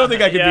 Yeah. I don't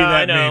think I could be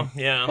that mean.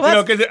 Yeah.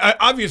 Because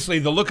obviously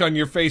the look on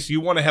your face,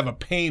 you want to have a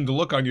pained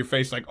look on your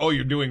face, like, oh,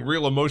 you're doing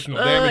real emotional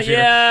damage here.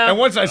 And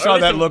once I saw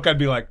that look, I'd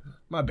be like,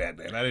 my bad,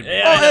 man. I didn't.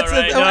 Yeah,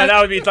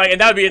 that would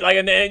be like,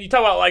 and you talk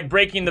about like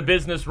breaking the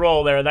business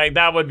role there. Like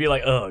that would be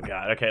like, oh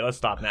god, okay, let's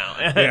stop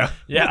now.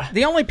 Yeah.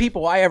 The only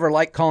people I ever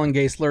like calling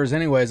gay slurs,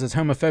 anyways, is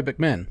homophobic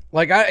men.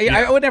 Like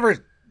I would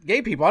never.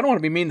 Gay people, I don't want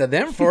to be mean to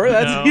them for it.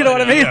 That's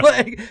what I mean. Yeah.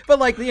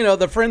 But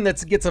the friend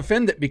that gets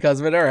offended because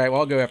of it. All right, well,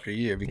 I'll go after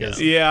you because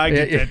I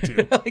get that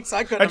too.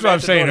 So that's what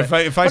I'm saying. If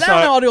I saw, I don't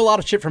know, I'll do a lot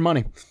of shit for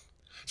money.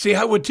 See,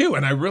 I would too,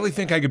 and I really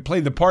think I could play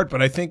the part.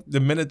 But I think the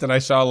minute that I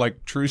saw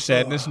like true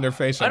sadness in their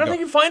face, I don't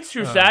think you find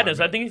true sadness.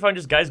 I think you find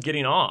just guys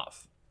getting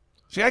off.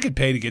 See, I could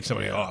pay to get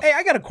somebody off. Hey,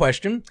 I got a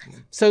question.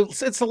 So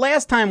it's the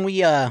last time we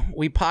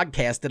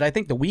podcasted. I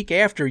think the week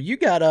after you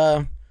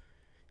got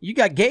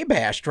gay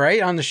bashed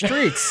right on the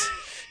streets.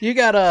 You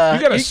got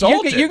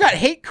assaulted. You got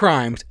hate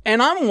crimed,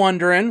 and I'm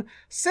wondering,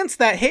 since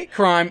that hate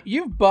crime,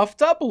 you've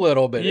buffed up a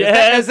little bit.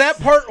 Yes. Is that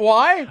part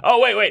why? Oh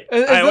wait.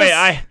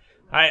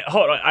 I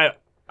hold on.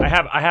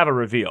 I have a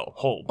reveal.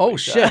 Hold. Oh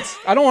shit!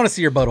 I don't want to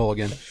see your butthole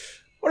again.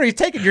 What are you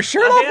taking your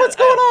shirt off? What's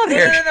going on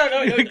here?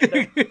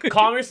 No.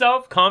 Calm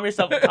yourself.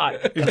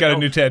 God. He's got a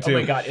new tattoo. Oh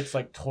my God, it's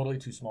like totally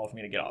too small for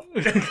me to get off.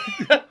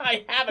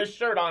 I have a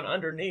shirt on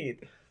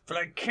underneath, but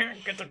I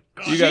can't get the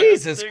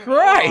Jesus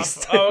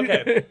Christ. Oh,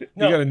 okay.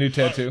 No, you got a new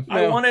tattoo?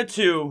 I wanted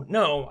to.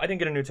 No, I didn't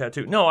get a new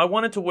tattoo. No, I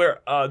wanted to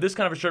wear this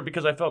kind of a shirt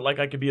because I felt like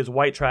I could be as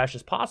white trash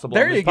as possible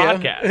on this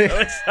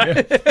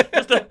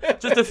podcast. So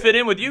just to fit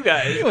in with you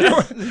guys.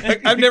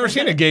 I've never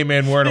seen a gay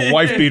man wearing a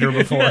wife beater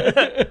before.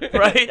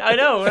 Right? I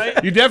know,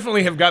 right? You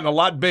definitely have gotten a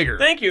lot bigger.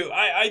 Thank you.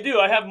 I do.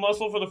 I have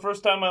muscle for the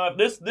first time in my life.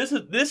 This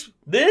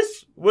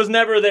was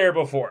never there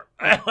before.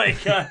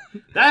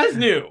 That is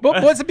new.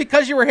 But was it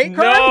because you were hate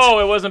crimes? No,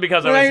 it wasn't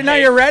because I was. Now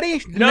you're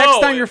ready. No, next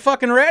time you're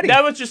fucking ready.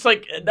 That was just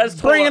like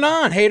bring it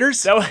on,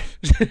 haters. Tell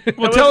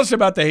us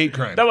about the hate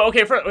crime.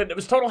 It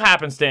was total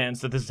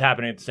happenstance that this is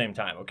happening at the same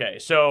time. Okay,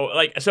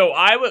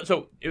 I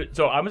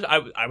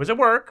was at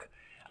work.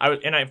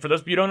 For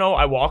those of you who don't know,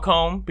 I walk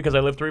home because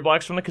I live 3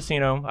 blocks from the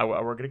casino. I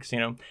work at a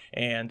casino,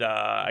 and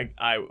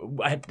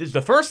this is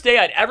the first day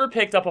I'd ever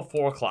picked up a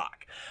 4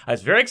 o'clock. I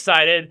was very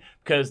excited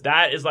because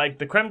that is like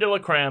the creme de la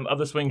creme of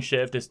the swing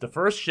shift. It's the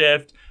first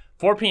shift,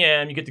 4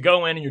 p.m. You get to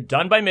go in and you're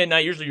done by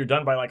midnight. Usually you're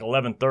done by like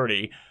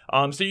 11:30.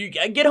 So you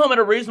get home at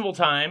a reasonable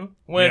time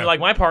when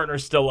like my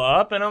partner's still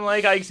up, and I'm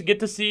like I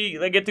get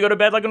to go to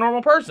bed like a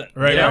normal person.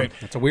 Right, right.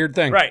 That's a weird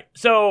thing. Right.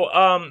 So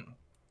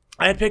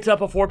I had picked up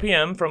a 4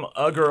 p.m. from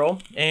a girl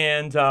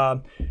and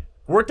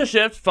worked the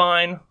shift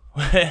fine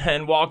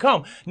and walk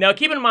home. Now,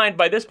 keep in mind,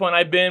 by this point,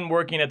 I've been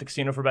working at the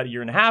casino for about 1.5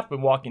 years,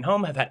 been walking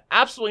home, have had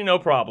absolutely no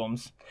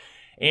problems,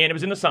 and it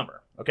was in the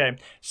summer, okay?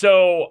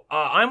 So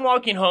I'm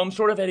walking home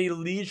sort of at a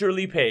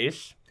leisurely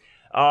pace.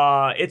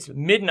 It's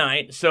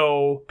midnight,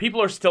 so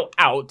people are still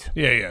out.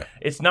 Yeah.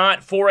 It's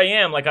not 4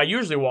 a.m. like I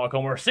usually walk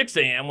home, or 6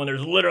 a.m. when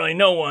there's literally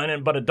no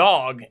one but a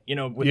dog,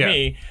 with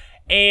me.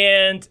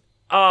 And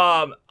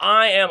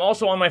I am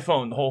also on my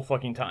phone the whole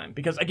fucking time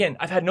because, again,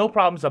 I've had no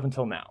problems up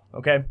until now,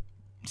 okay?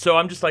 So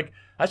I'm just like,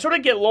 I sort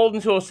of get lulled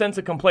into a sense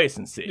of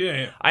complacency.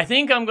 Yeah. I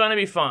think I'm going to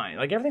be fine.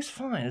 Like, everything's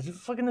fine. It's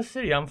fucking the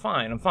city. I'm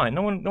fine.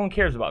 No one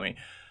cares about me.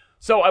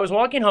 So I was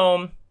walking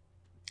home,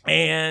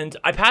 and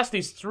I passed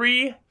these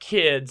 3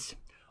 kids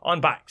on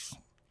bikes.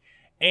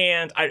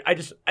 And I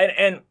just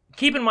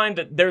keep in mind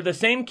that they're the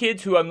same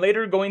kids who I'm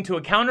later going to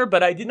encounter,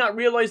 but I did not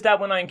realize that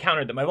when I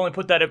encountered them. I've only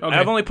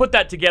put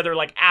that together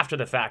like after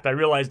the fact. I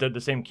realized they're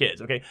the same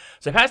kids. Okay,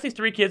 so I passed these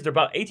 3 kids. They're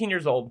about 18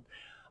 years old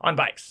on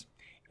bikes,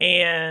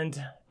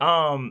 and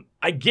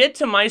I get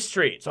to my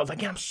street. So I was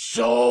like, I'm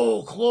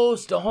so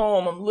close to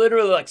home. I'm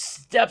literally like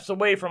steps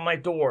away from my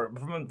door,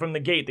 from the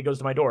gate that goes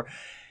to my door,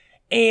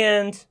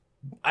 and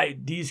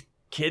these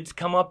kids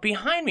come up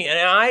behind me, and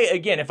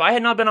if I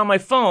had not been on my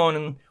phone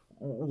and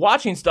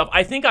watching stuff,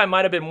 I think I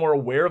might have been more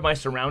aware of my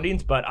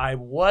surroundings, but I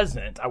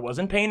wasn't. I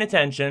wasn't paying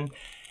attention.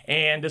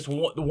 And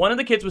one of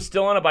the kids was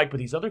still on a bike, but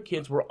these other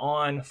kids were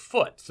on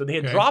foot. So they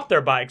had dropped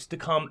their bikes to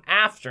come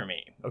after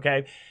me,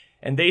 okay?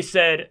 And they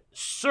said,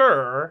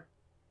 "Sir,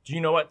 do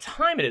you know what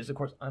time it is?" Of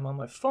course, I'm on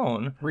my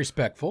phone.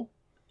 Respectful.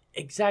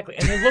 Exactly.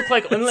 And they look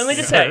like, let me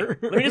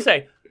just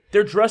say,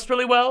 they're dressed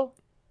really well.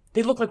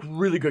 They look like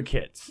really good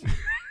kids.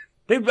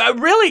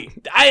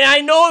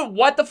 I know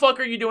what the fuck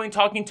are you doing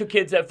talking to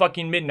kids at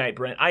fucking midnight,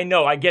 Brent. I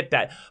know, I get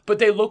that. But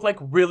they look like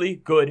really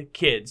good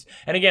kids.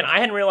 And again, I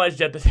hadn't realized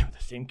yet that they were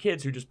the same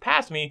kids who just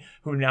passed me,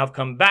 who now have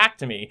come back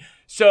to me.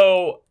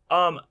 So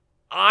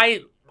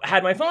I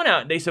had my phone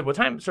out. They said, "What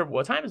time, sir,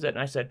 what time is it?" And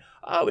I said,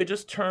 "Oh, it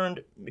just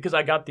turned," because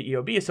I got the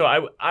EOB. So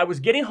I was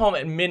getting home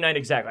at midnight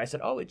exactly. I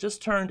said, "Oh, it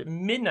just turned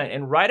midnight."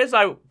 And right as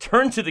I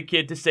turned to the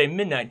kid to say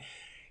midnight,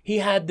 he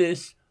had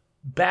this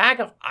bag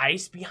of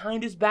ice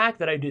behind his back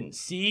that I didn't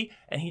see,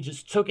 and he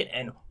just took it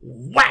and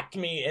whacked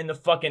me in the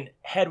fucking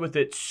head with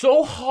it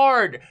so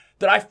hard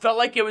that I felt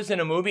like it was in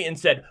a movie and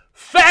said,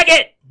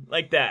 "Faggot!"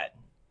 like that.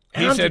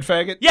 He said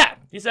faggot? Yeah,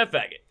 he said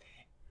faggot.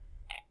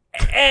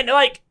 And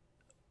like,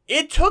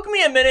 it took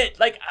me a minute,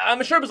 like,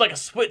 I'm sure it was like a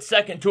split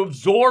second to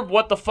absorb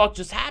what the fuck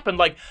just happened.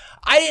 Like,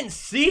 I didn't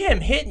see him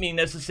hit me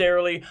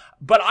necessarily,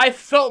 but I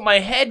felt my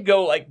head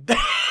go like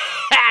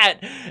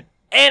that.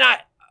 And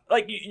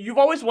like, you've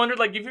always wondered,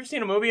 like, if you've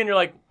seen a movie and you're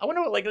like, I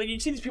wonder what, like you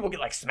see these people get,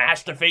 like,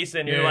 smashed their face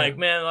in, and you're like,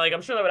 man, like,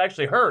 I'm sure that would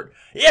actually hurt.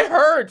 It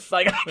hurts.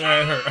 Like,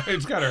 yeah, it hurt.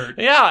 It's gotta hurt.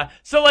 Yeah.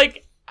 So,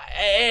 like,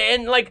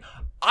 and, like,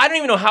 I don't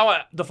even know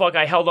how the fuck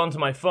I held onto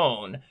my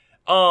phone.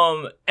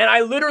 And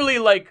I literally,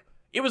 like,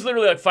 it was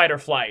literally, like, fight or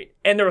flight.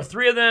 And there were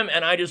 3 of them,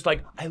 and I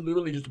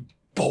literally just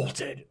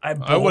bolted.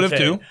 I would have,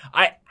 too.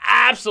 I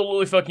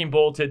absolutely fucking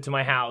bolted to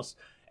my house.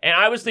 And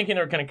I was thinking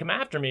they were going to come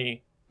after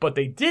me, but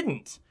they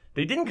didn't.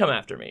 They didn't come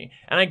after me,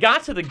 and I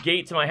got to the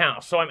gate to my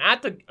house. So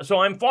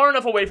I'm far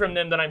enough away from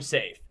them that I'm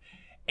safe,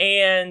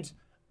 and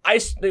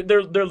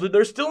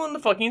they're still in the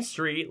fucking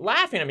street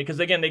laughing at me because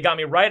again they got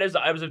me right as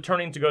I was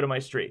turning to go to my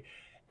street,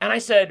 and I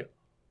said,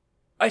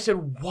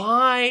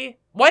 why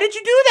did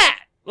you do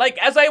that? Like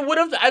as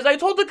I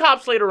told the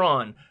cops later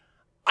on,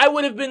 I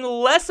would have been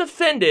less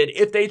offended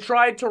if they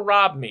tried to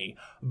rob me,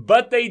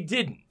 but they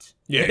didn't.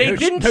 Yeah, they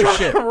didn't try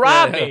to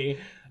rob me.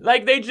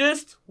 Like, they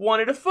just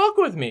wanted to fuck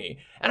with me.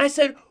 And I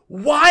said,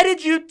 why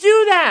did you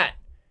do that?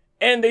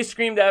 And they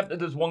screamed after,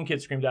 this one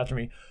kid screamed after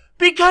me,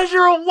 because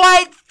you're a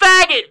white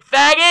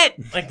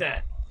faggot! Like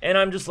that. And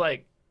I'm just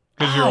like,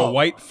 because you're a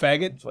white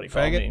faggot? That's what he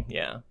called me.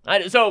 Yeah.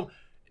 So,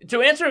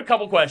 to answer a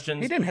couple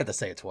questions. He didn't have to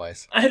say it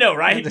twice. I know,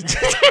 right?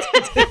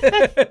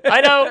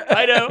 I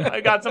know.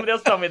 I got somebody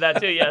else tell me that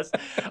too, yes.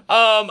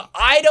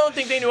 I don't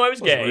think they knew I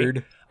was gay.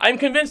 Rude. I'm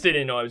convinced they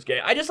didn't know I was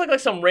gay. I just look like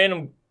some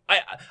random...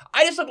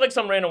 I just look like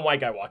some random white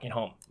guy walking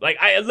home. Like,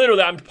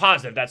 I'm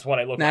positive that's what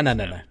I look like.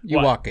 No. You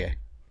walk gay.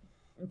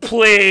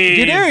 Please.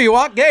 You do. You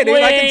walk gay, dude.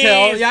 Please. I can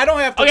tell. Yeah, I don't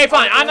have to. Okay,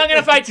 fine. I'm not going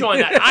to fight you on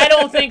that. I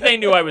don't think they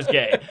knew I was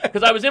gay.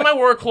 Because I was in my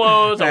work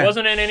clothes. I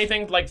wasn't in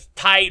anything, like,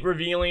 tight,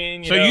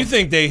 revealing. So you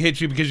think they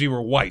hit you because you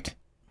were white?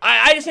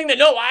 I just think that,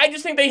 no, I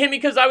just think they hit me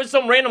because I was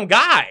some random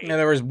guy. Yeah,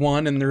 there was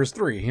one and there was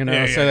three, you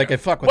know, so they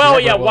could fuck with Well,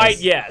 yeah, white,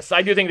 yes.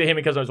 I do think they hit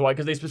me because I was white,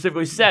 because they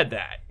specifically said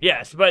that.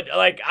 Yes, but,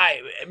 like,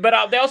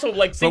 they also,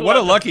 like... But what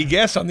a lucky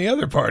guess on the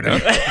other part, huh?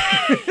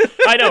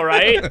 I know,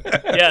 right?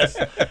 Yes.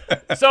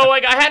 So,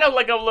 like, I had, a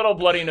little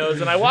bloody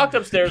nose, and I walked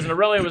upstairs, and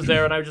Aurelia was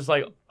there, and I was just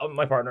like,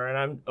 my partner,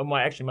 and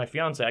actually, my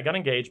fiancé. I got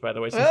engaged, by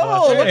the way. Since the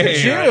last look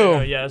at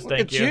you. Yes, look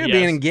thank at you. you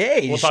being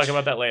engaged. We'll talk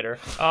about that later.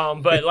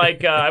 But,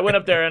 like, I went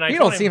up there, and You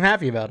don't seem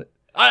happy about it.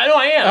 I know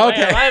I am.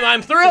 Okay.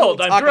 I'm thrilled.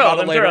 We'll I'm thrilled. talk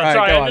about it later. Sorry.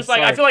 Right, I'm just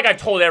like, I feel like I've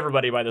told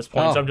everybody by this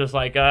point. Oh. So I'm just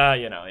like,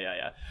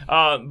 yeah.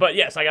 But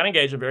yes, I got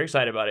engaged. I'm very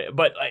excited about it.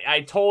 But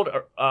I told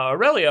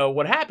Aurelio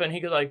what happened. He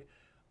goes like,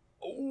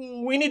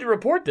 we need to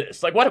report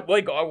this. Like, what?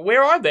 Like,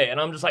 where are they? And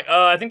I'm just like,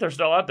 I think they're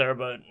still out there,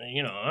 but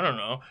I don't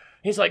know.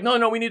 He's like,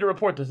 no, we need to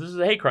report this. This is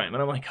a hate crime.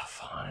 And I'm like, oh,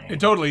 fine. It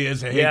totally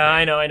is a hate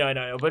crime. Yeah, I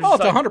know. But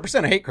it's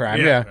 100% a hate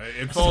crime, yeah.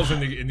 It falls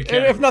in the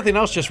category. If nothing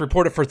else, just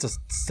report it for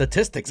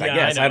statistics, I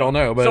guess. I don't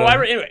know. But, so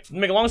anyway, to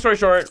make a long story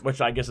short, which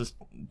I guess is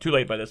too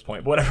late by this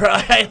point, but whatever.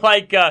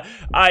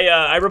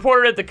 I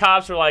reported it. The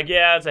cops were like,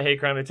 yeah, it's a hate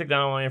crime. They took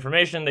down all my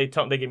information. They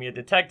gave me a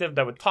detective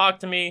that would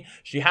talk to me.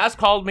 She has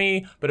called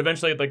me, but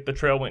eventually, like, the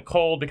trail went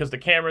cold because the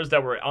cameras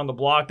that were on the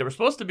block that were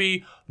supposed to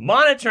be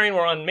monitoring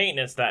were on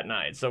maintenance that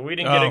night. So they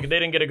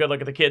didn't get a good look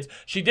at the kids.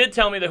 She did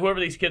tell me that whoever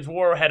these kids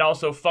were had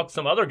also fucked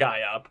some other guy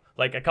up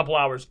like a couple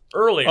hours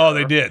earlier. Oh,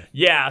 they did?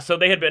 Yeah, so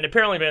they had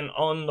apparently been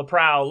on the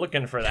prowl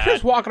looking for that.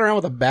 Just walking around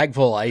with a bag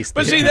full of ice.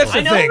 But see, that's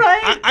the thing.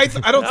 Right? I don't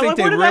think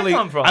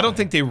I don't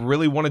think they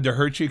really wanted to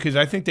hurt you, because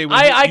I think they would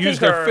use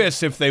their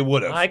fists if they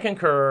would have. I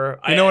concur.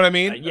 You know what I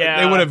mean?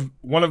 Yeah. They would have.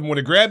 One of them would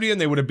have grabbed you, and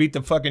they would have beat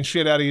the fucking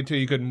shit out of you until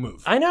you couldn't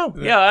move. I know.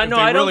 Yeah, I know.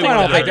 I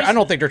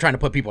don't think they're trying to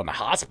put people in the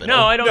hospital.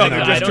 No, I don't.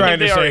 They're just trying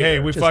to say, hey,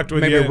 we fucked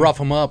with you. Maybe rough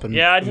them up and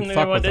I didn't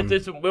fuck with them.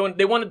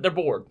 They wanted. They're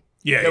bored.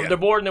 Yeah, they're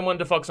bored and they wanted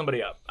to fuck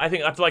somebody up. I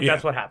feel like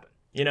that's what happened.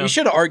 You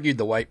should have argued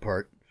the white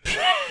part.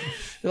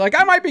 You're like,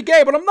 I might be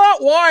gay, but I'm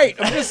not white.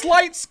 I'm just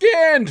light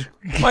skinned.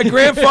 My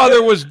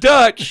grandfather was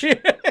Dutch.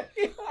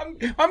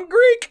 I'm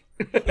Greek.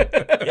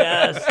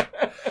 Yes.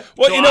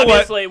 Well, so you know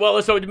what?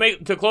 Well, so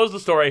to close the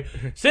story,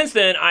 since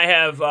then I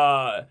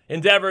have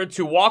endeavored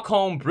to walk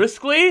home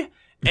briskly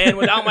and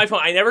without my phone.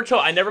 I never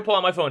pull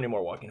out my phone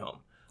anymore walking home.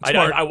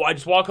 I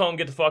just walk home,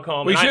 get the fuck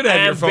home. We should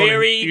have your phone.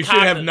 You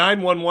should have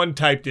 911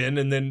 typed in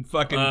and then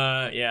fucking.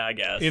 Yeah, I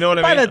guess. You know what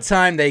I mean? By the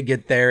time they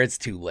get there, it's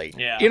too late.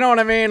 Yeah. You know what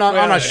I mean?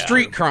 On a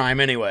street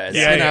crime, anyways.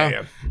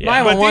 Yeah.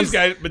 But these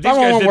guys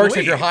works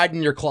leave. if you're hiding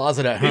in your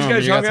closet at home. These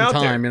guys you got hung some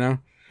out time, there. you know?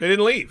 They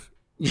didn't leave.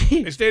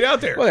 They stayed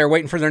out there. Well, they're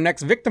waiting for their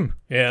next victim.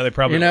 Yeah, they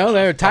probably.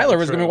 Tyler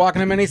was going to be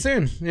walking him any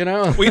soon. You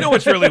know. Well, you know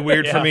what's really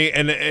weird for me,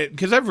 and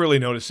because I've really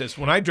noticed this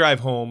when I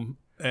drive home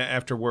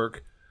after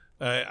work,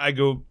 I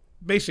go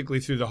basically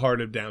through the heart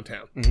of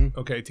downtown,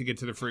 okay, to get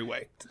to the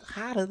freeway.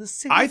 Heart of the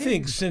city. I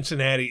think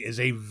Cincinnati is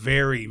a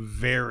very,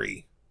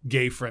 very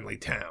gay-friendly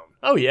town.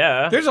 Oh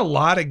yeah, there's a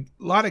lot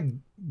of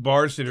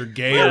bars that are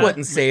gay. I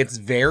wouldn't say it's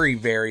very,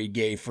 very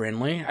gay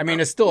friendly. I mean,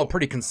 it's still a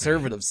pretty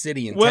conservative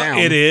city and town. Well,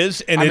 it is,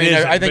 and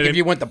I think if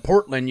you went to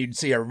Portland, you'd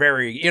see a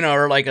very,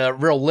 or like a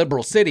real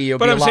liberal city.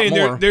 But I'm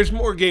saying there's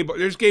more gay.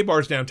 There's gay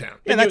bars downtown.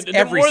 Yeah, that's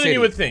every city. Than you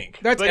would think.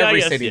 That's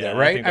every city, though,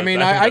 right? I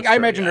mean, I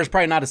imagine there's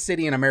probably not a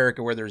city in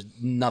America where there's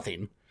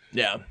nothing.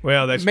 Yeah.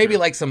 Well, that's maybe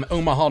true. like some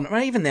Omaha.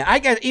 Not even that. I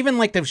guess even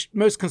like the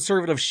most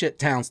conservative shit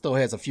town still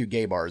has a few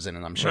gay bars in it.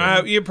 I'm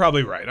sure. You're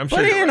probably right. I'm sure.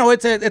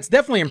 But it's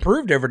definitely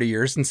improved over the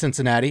years in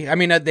Cincinnati. I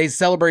mean, they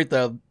celebrate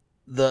the.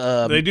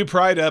 They do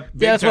Pride up.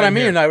 Yeah, that's what I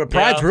mean.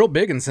 Pride's real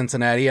big in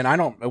Cincinnati, and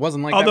it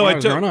wasn't like that when I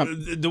was growing up.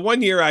 The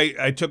one year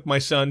I took my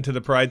son to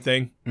the Pride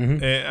thing,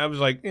 and I was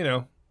like,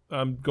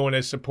 I'm going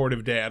as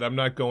supportive dad. I'm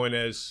not going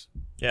as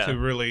to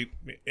really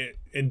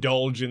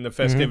indulge in the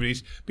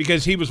festivities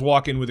because he was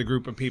walking with a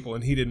group of people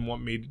and he didn't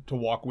want me to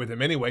walk with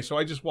him anyway. So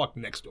I just walked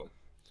next to him.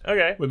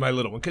 Okay. With my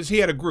little one, because he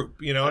had a group,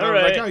 and I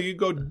was like, "Oh, you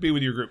go be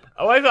with your group."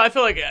 Oh, I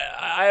feel like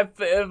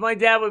if my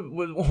dad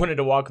wanted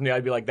to walk with me,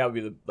 I'd be like, that would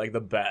be the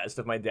best.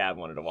 If my dad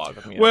wanted to walk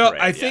with me, well,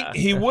 I think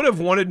he would have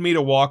wanted me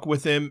to walk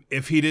with him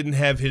if he didn't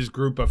have his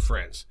group of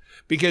friends,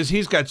 because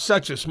he's got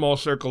such a small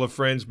circle of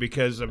friends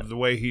because of the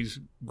way he's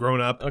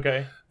grown up.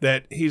 Okay.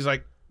 That he's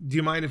like, "Do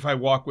you mind if I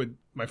walk with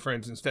my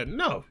friends instead?"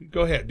 No,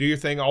 go ahead, do your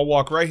thing. I'll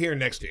walk right here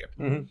next to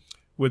you.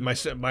 with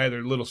my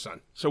other little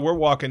son. So we're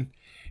walking,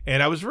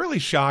 and I was really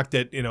shocked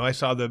that, I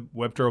saw the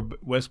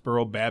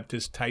Westboro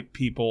Baptist type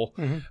people.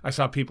 Mm-hmm. I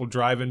saw people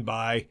driving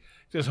by,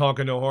 just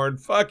honking the horn.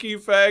 Fuck you,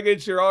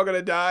 faggots! You're all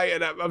gonna die.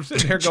 And I'm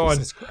sitting there going,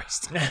 Jesus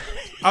Christ.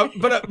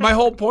 But my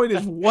whole point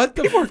is, what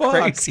the fuck?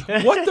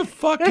 What the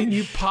fuck can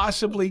you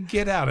possibly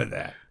get out of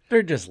that?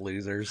 They're just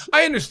losers.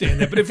 I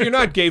understand that, but if you're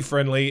not gay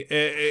friendly,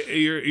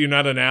 you're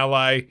not an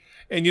ally,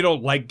 and you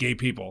don't like gay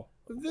people,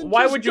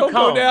 why would you come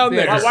go down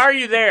there? Why are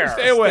you there?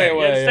 Stay away.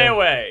 Stay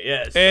away.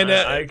 Yes, and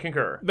I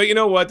concur. But you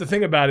know what? The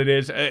thing about it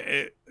is,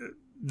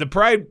 the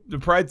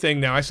pride thing.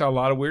 Now I saw a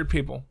lot of weird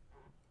people.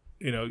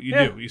 You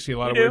do. You see a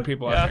lot of weird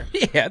people out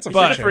there. Yeah, it's a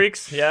bunch of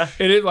freaks. Yeah,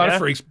 it is a lot of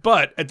freaks.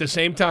 But at the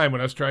same time,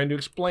 when I was trying to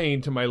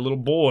explain to my little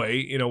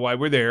boy, why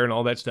we're there and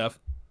all that stuff,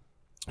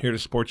 here to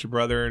support your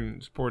brother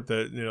and support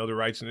the the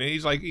rights, and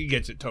he's like, he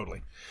gets it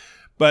totally.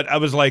 But I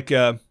was like,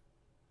 it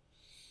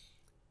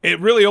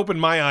really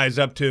opened my eyes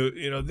up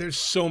to there's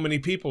so many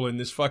people in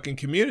this fucking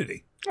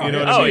community. What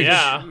I mean?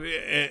 Yeah.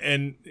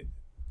 And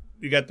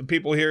you got the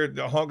people here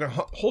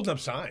holding up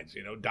signs.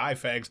 Die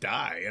fags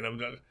die, and I'm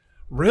just,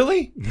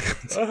 really?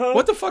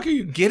 What the fuck are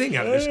you getting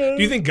out of this?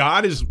 Do you think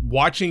God is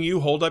watching you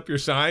hold up your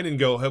sign and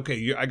go,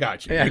 okay, I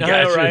got you. Yeah, I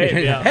got you.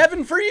 Right? Yeah.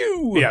 Heaven for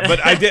you. Yeah,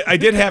 but I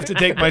did have to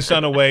take my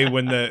son away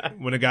when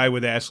a guy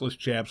with assless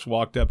chaps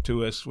walked up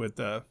to us with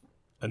a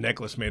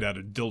necklace made out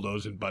of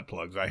dildos and butt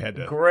plugs. I had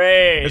to.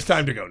 Great. It's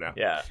time to go now.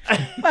 Yeah.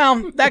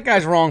 Well, that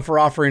guy's wrong for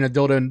offering a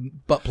dildo and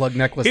butt plug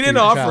necklace. He didn't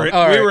offer it.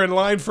 We were in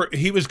line for.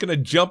 He was going to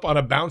jump on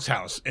a bounce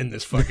house in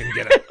this fucking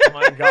getup. Oh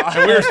my God.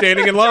 And we were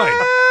standing in line.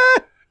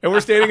 And we're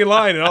standing in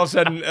line, and all of a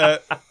sudden,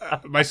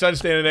 my son's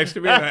standing next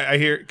to me, and I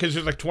hear, because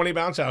there's like 20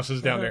 bounce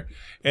houses down there,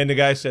 and the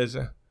guy says,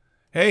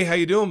 hey, how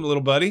you doing,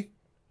 little buddy?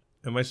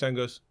 And my son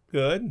goes,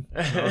 good.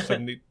 And all of a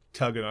sudden, he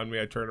tugging on me.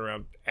 I turn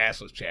around,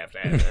 assless chaps,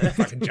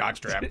 fucking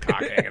jockstrap,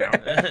 cock hanging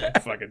out,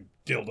 fucking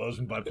dildos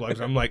and butt plugs.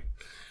 I'm like,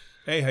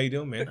 hey, how you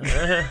doing, man?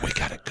 We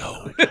gotta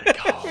go.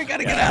 We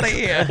gotta get out of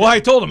here. Well,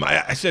 I told him,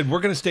 I said, we're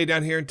going to stay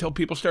down here until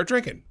people start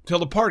drinking, until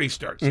the party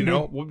starts,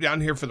 We'll be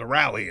down here for the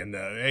rally and,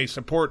 hey,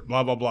 support,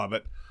 blah, blah, blah.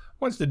 But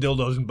once the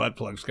dildos and butt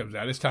plugs comes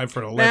out, it's time for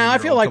an 11-year-old. Now, I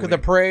feel like with the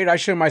parade, I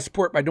show my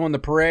support by doing the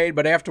parade,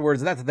 but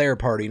afterwards, that's their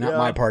party, not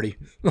my party.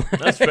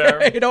 That's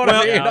fair. You know what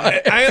I mean?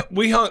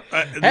 We hung,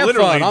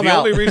 literally, the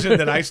only reason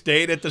that I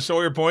stayed at the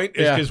Sawyer Point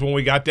is because when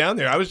we got down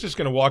there, I was just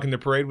going to walk in the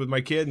parade with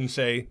my kid and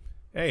say,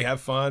 hey, have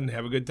fun,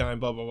 have a good time,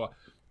 blah, blah, blah.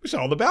 We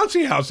saw all the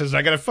bouncy houses.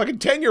 I got a fucking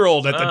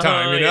 10-year-old at the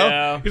time,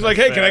 Yeah, he's like,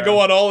 hey, can I go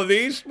on all of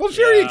these? Well,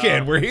 sure you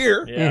can. We're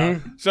here. Yeah.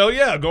 So,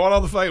 go on all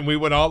the fucking. We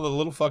went all the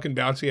little fucking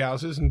bouncy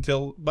houses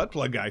until butt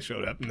plug guy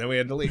showed up, and then we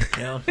had to leave.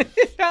 Yeah.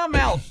 I'm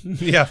out.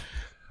 Yeah.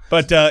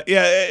 But,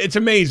 it's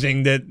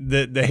amazing that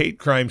the hate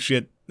crime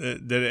shit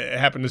that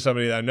happened to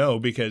somebody that I know,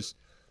 because,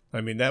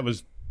 I mean, that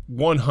was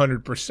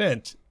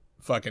 100%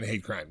 fucking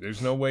hate crime. There's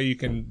no way you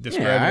can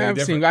describe it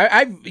different.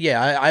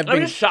 I've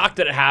been just shocked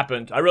that it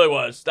happened. I really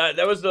was. That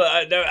was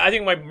I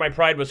think my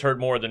pride was hurt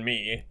more than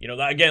me.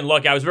 Again,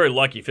 lucky. I was very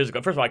lucky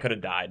physically. First of all, I could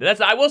have died.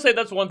 I will say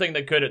that's one thing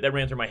that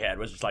ran through my head,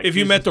 was just like, if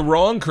you met the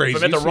wrong crazies.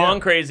 If I met the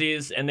wrong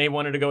crazies and they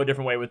wanted to go a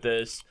different way with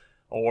this,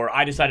 or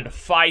I decided to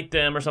fight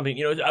them or something,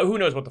 who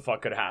knows what the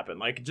fuck could happen.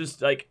 Like,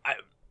 just like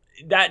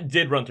that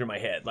did run through my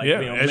head. Like,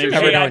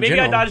 maybe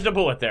I dodged a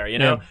bullet there,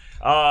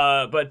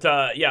 But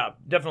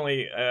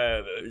definitely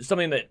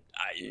something that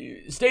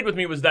stayed with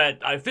me was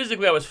that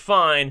physically I was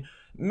fine.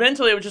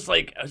 Mentally, I was just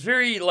like, I was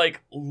very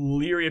like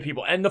leery of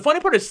people. And the funny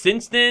part is,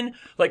 since then,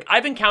 like,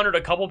 I've encountered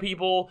a couple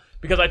people,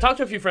 because I talked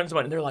to a few friends of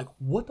mine, and they're like,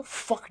 what the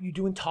fuck are you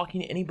doing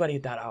talking to anybody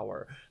at that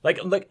hour?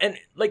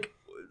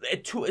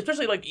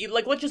 Especially like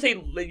let's just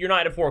say you're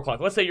not at 4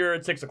 o'clock. Let's say you're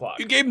at 6 o'clock.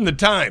 You gave them the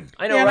time.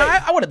 I know,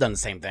 right? I would have done the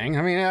same thing.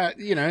 I mean,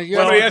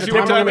 somebody asked you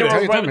what time it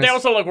is. But they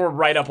also were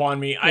right up on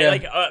me.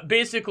 Yeah.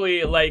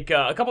 Basically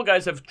a couple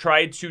guys have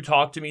tried to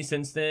talk to me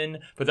since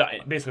then, but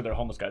basically they're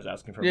homeless guys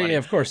asking for money. Yeah,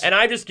 of course. And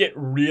I just get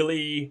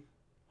really.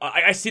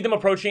 I see them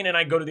approaching, and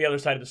I go to the other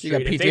side of the street. You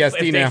got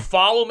PTSD now. If they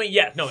follow me,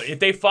 if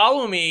they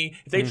follow me,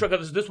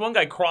 this one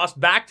guy crossed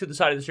back to the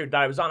side of the street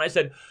that I was on. I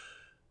said,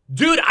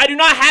 dude, I do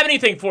not have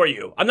anything for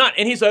you. I'm not.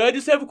 And he's like, I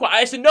just have a question.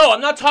 I said, no,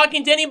 I'm not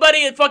talking to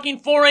anybody at fucking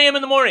 4 a.m.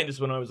 in the morning. This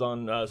is when I was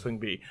on Swing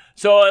B.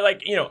 So, I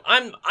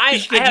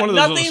have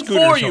nothing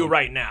for you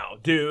right now,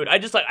 dude.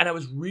 And I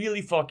was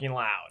really fucking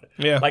loud.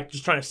 Yeah. Like,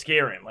 just trying to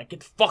scare him. Like,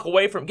 get the fuck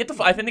away from him.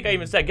 I think I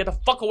even said, get the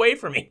fuck away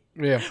from me.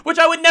 Yeah. Which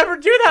I would never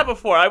do that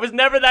before. I was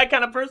never that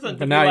kind of person.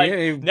 But now,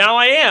 now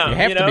I am. You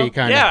have to be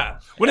kind of. Yeah.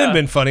 Wouldn't it have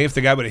been funny if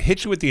the guy would have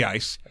hit you with the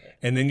ice,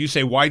 and then you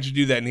say, why'd you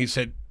do that? And he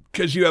said,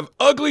 because you have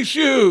ugly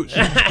shoes.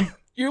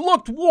 You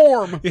looked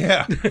warm.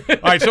 Yeah. All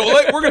right, so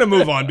we're going to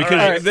move on,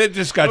 because that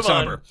just got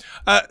somber.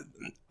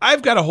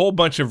 I've got a whole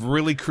bunch of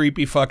really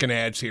creepy fucking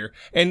ads here,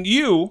 and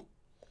you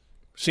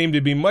seem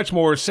to be much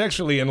more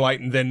sexually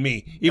enlightened than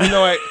me, even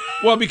though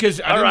because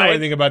I don't know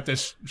anything about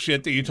this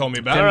shit that you told me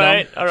about. All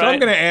right. So I'm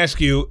going to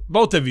ask you,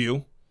 both of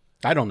you,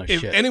 I don't know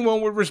if shit. anyone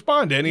would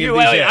respond to any of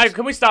these ads.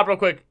 Can we stop real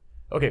quick?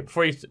 Okay,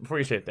 before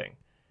you say a thing.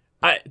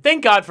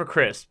 Thank God for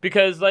Chris,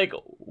 because like,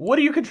 what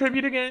do you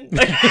contribute again?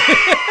 Like,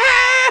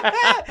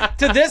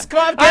 to this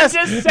podcast, I'm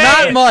just saying,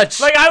 not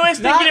much. Like I was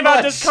thinking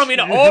about this coming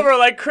over.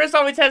 Like Chris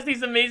always has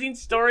these amazing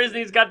stories, and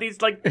he's got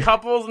these like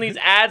couples and these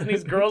ads and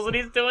these girls that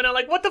he's doing. I'm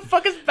like, what the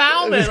fuck is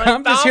Bauman? Like,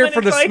 I'm just here for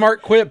the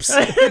smart quips.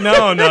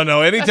 No.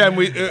 Anytime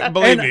we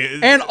believe me,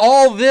 and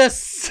all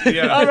this.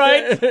 Yeah. All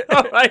right.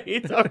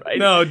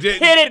 No,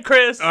 hit it,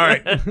 Chris. All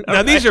right.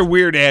 Now these are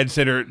weird ads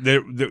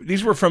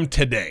these were from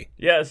today.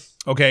 Yes.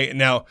 Okay.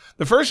 Now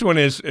the first one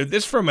is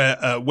this from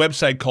a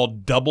website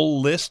called Double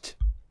List.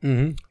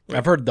 Mm-hmm.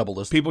 I've heard Double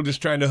List. People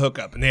just trying to hook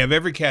up, and they have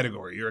every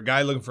category. You're a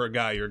guy looking for a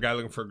guy. You're a guy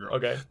looking for a girl.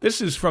 Okay. This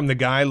is from the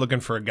guy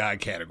looking for a guy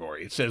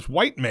category. It says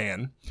white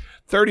man,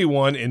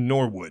 31 in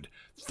Norwood,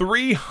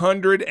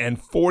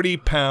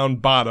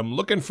 340-pound bottom,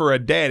 looking for a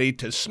daddy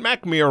to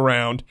smack me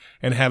around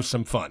and have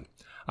some fun.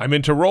 I'm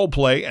into role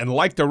play and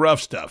like the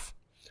rough stuff.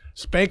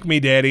 Spank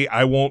me, daddy.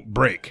 I won't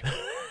break.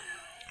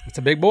 It's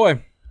a big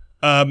boy.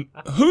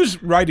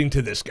 Who's writing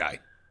to this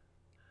guy?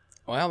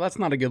 Well, that's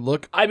not a good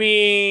look. I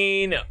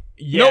mean,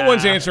 yeah. No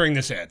one's answering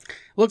this ad.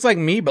 Looks like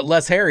me, but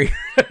less hairy.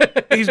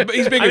 He's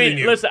bigger than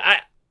you. Listen,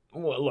 I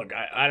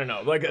don't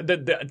know. Like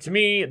to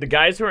me, the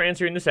guys who are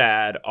answering this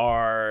ad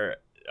are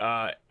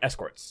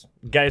escorts.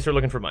 Guys who are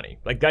looking for money.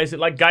 Like guys who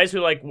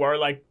were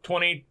like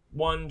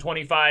 21,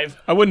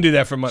 25. I wouldn't do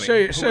that for money.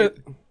 Sure.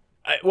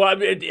 I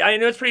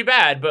know it's pretty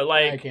bad, but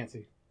like I can't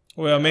see.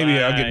 Well, maybe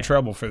I'll get in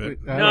trouble for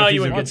that. No,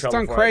 you wouldn't get in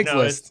trouble. It's on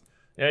Craigslist.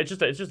 It's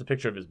just a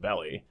picture of his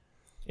belly.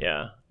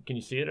 Yeah. Can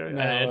you see it?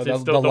 No, it's the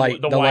still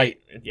light. The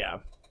white. Yeah.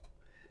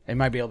 They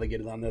might be able to get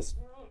it on this.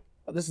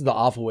 This is the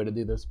awful way to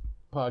do this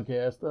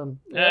podcast.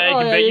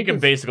 You can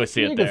basically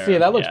see it there. You can see it.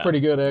 That looks pretty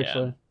good,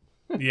 actually.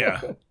 Yeah.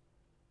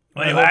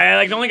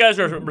 Like the only guys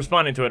who are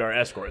responding to it are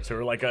escorts who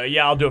are like,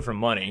 yeah, I'll do it for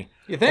money.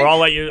 You think? Or I'll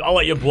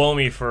let you blow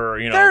me for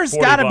There's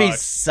got to $40. be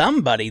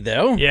somebody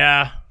though.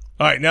 Yeah.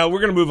 All right, now we're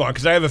gonna move on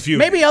because I have a few.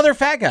 Maybe other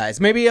fat guys.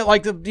 Maybe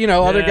like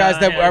other guys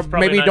that are,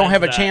 maybe don't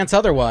have a chance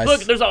otherwise.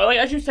 Look, there's like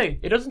as you say,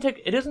 it doesn't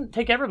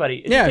take everybody.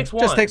 It just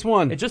takes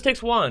one. It just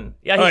takes one.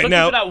 Yeah, he's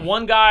looking for that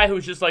one guy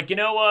who's just like, you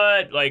know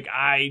what? Like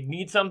I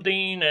need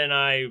something, and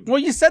I. Well,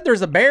 you said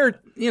there's a bear.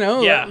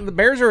 Yeah. The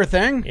bears are a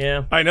thing. Yeah.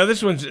 All right, now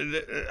this one's.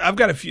 I've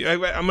got a few.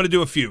 I'm gonna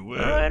do a few. All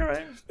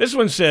right. This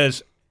one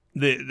says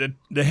the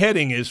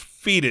heading is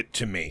 "Feed It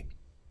to Me."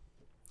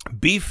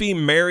 Beefy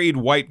married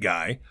white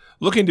guy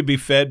looking to be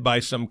fed by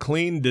some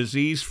clean,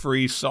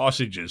 disease-free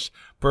sausages,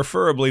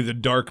 preferably the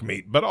dark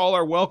meat, but all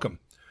are welcome.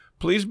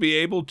 Please be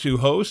able to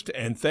host,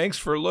 and thanks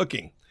for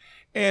looking.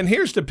 And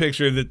here's the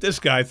picture that this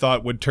guy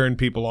thought would turn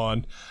people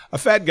on. A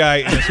fat guy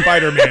in a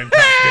Spider-Man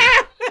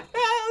costume.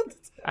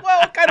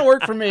 Well, it kind of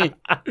worked for me.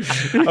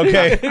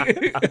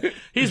 Okay.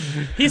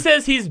 He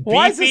says he's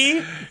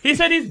beefy. He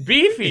said he's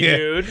beefy,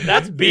 dude.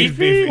 That's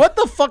beefy. What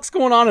the fuck's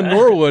going on in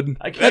Norwood?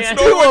 That's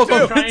two of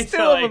them. It's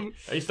two of them.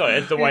 It's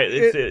the white.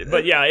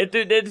 But yeah,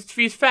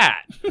 he's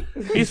fat.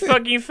 He's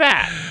fucking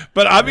fat.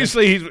 But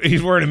obviously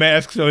he's wearing a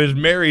mask, so his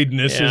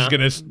marriedness is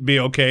going to be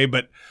okay.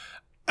 But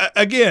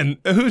again,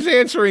 who's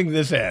answering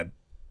this ad?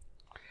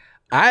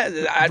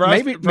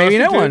 Maybe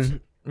no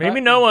one.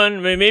 Maybe no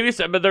one. Maybe,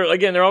 but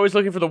they're always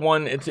looking for the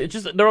one. It's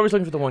just they're always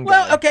looking for the one guy.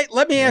 Well, okay.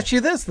 Let me ask you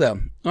this though,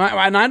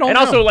 and I don't. And know.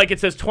 also, like it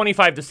says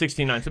 25 to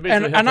 69, so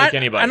basically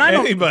anybody.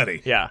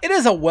 Anybody. Yeah. It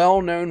is a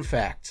well-known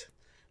fact.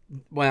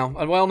 Well,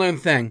 a well-known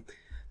thing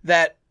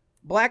that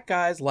black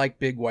guys like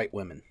big white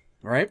women.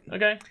 Right?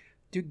 Okay.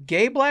 Do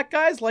gay black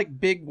guys like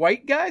big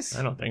white guys?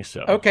 I don't think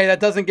so. Okay, that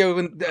doesn't go.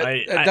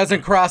 It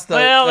doesn't cross the.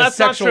 Well, the that's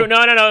sexual...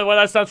 not true. No. Well,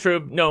 that's not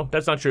true. No,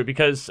 that's not true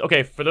because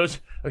for those.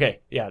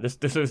 Okay, yeah. This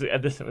is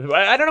this.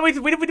 I don't know.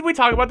 We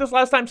talked about this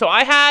last time. So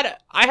I had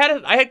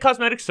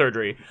cosmetic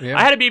surgery. Yeah.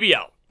 I had a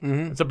BBL.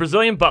 Mm-hmm. It's a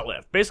Brazilian butt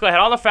lift. Basically, I had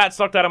all the fat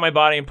sucked out of my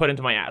body and put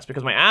into my ass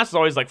because my ass is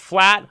always like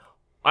flat.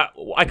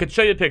 I could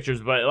show you the pictures,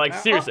 but like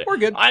seriously, we're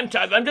good. I'm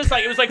just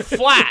like it was like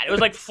flat. It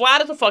was like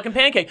flat as a fucking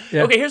pancake.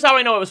 Yeah. Okay, here's how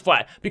I know it was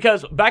flat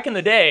because back in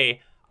the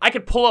day, I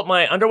could pull up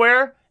my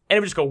underwear and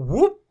it would just go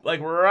whoop like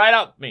right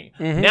up me.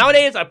 Mm-hmm.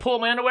 Nowadays, I pull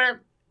up my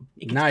underwear.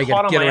 Now you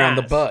gotta get around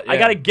the butt. Yeah. I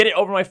gotta get it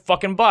over my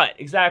fucking butt.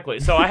 Exactly.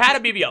 So I had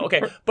a BBL.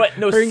 Okay, but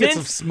no. Or you get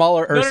some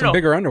smaller or some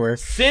bigger underwear.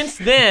 Since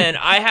then,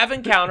 I have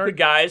encountered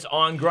guys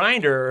on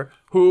Grindr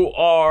who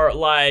are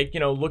like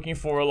looking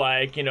for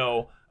like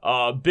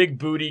big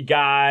booty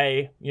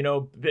guy, you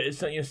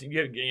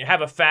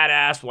have a fat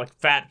ass, like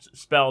fat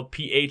spelled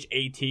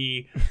PHAT,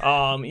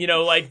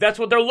 like that's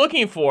what they're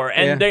looking for,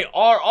 and they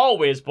are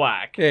always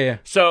black. Yeah.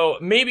 So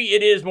maybe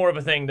it is more of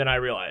a thing than I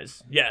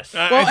realize. Yes.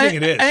 I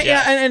think it is.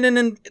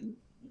 And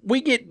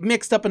we get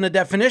mixed up in the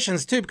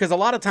definitions too, because a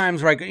lot of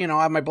times, like, I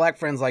have my black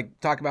friends like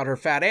talk about her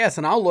fat ass,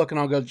 and I'll look and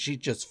I'll go, she's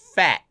just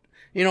fat.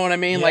 You know what I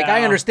mean? Yeah. Like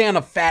I understand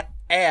a fat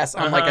ass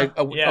on like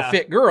a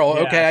fit girl.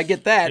 Yes. Okay, I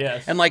get that.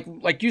 Yes. And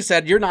like you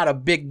said, you're not a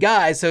big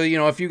guy, so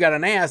if you got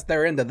an ass,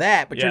 they're into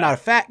that, but you're not a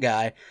fat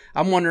guy.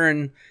 I'm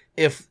wondering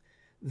if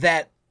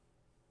that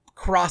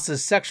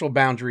crosses sexual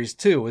boundaries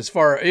too, as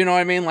far, you know what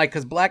I mean? Like,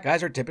 because black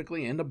guys are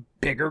typically into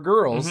bigger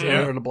girls,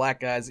 and the black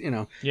guys,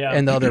 and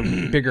the other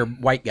bigger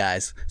white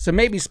guys. So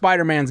maybe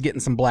Spider-Man's getting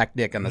some black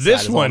dick on the side.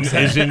 This one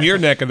is in your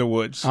neck of the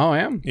woods. Oh,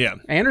 yeah? Yeah.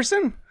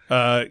 Anderson?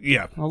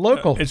 Yeah. A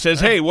local. It says,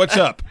 hey, what's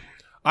up?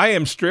 I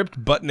am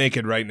stripped butt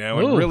naked right now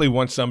and really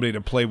want somebody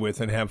to play with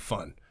and have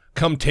fun.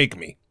 Come take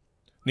me.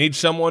 Need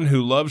someone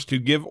who loves to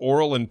give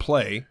oral and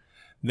play,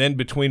 then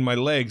between my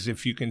legs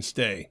if you can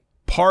stay.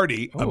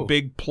 Party, a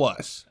big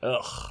plus.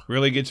 Ugh.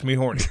 Really gets me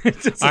horny.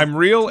 I'm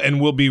real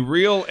and will be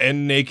real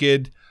and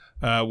naked.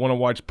 Want to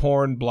watch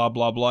porn, blah,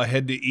 blah, blah.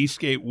 Head to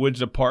Eastgate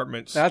Woods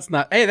Apartments.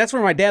 Hey, that's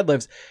where my dad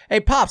lives.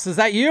 Hey, Pops, is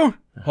that you?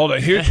 Hold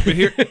on.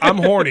 Here, I'm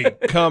horny.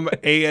 Come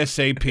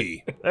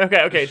ASAP.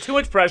 Okay. Too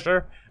much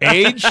pressure.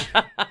 Age,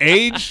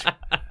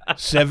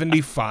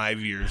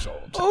 75 years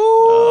old.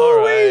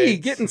 Oh, right.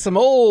 Getting some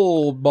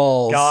old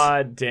balls.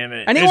 God damn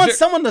it. And he wants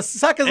someone to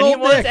suck his old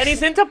dick. And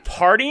he's into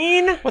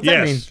partying? What's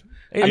that mean?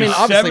 I mean, He's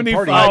obviously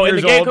 75 partying. Oh, in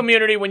the gay old.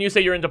 community, when you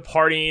say you're into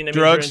partying, that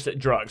Drugs. means you're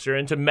into drugs. You're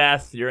into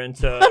meth. You're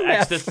into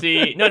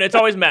ecstasy. No, it's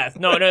always meth.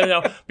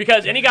 No.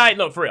 Because any guy,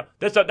 no, for real.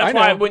 That's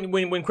why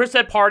when Chris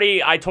said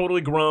party, I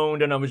totally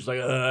groaned and I was just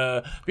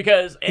like,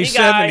 because any He's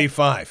guy.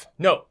 75.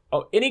 No,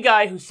 any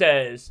guy who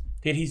says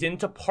that he's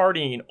into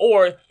partying,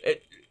 or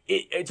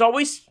it's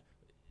always.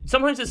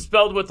 Sometimes it's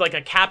spelled with like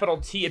a capital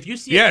T. If you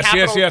see a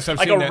capital, I've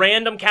like seen a that.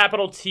 random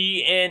capital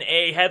T in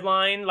a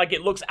headline, like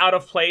it looks out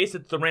of place,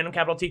 it's the random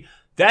capital T.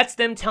 That's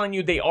them telling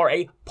you they are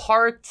a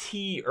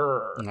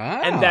partier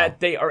and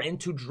that they are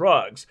into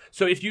drugs.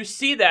 So if you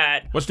see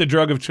that, What's the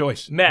drug of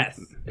choice? meth.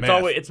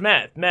 It's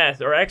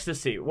meth or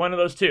ecstasy. One of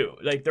those two.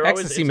 Like they're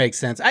Ecstasy always makes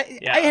sense. I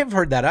have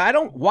heard that. I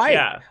don't. Why?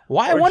 Yeah.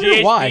 Why? I Or wonder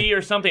GHB why.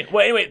 or something.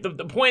 Well, anyway,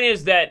 the point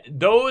is that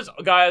those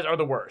guys are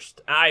the worst.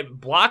 I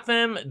block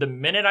them the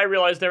minute I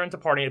realize they're into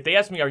partying. If they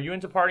ask me, "Are you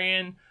into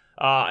partying?"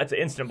 It's an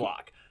instant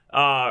block.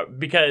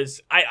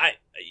 Because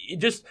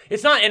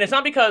it's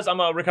not because I'm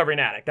a recovering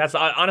addict. That's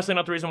honestly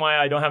not the reason why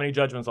I don't have any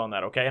judgments on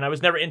that. Okay, and I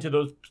was never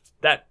into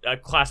that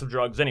class of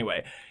drugs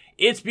anyway.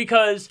 It's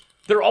because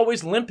they're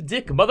always limp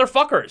dick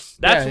motherfuckers.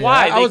 That's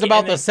why. I was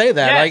about to say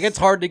that. Yes. Like, it's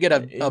hard to get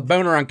a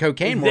boner on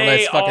cocaine more or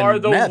less fucking They are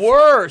the meth.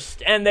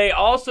 worst, and they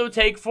also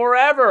take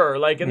forever.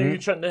 Like, and then you're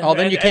trying to.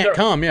 Then you can't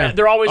come. Yeah.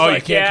 They're always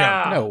like, you can't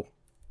come. No.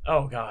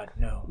 Oh God,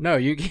 no. No,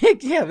 you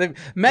can't. Yeah, the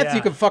meth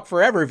you can fuck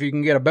forever if you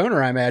can get a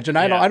boner. I imagine.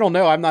 I don't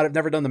know. I've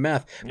never done the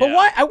meth. But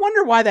why? I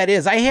wonder why that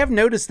is. I have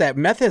noticed that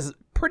meth is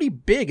pretty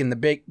big in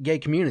the gay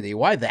community.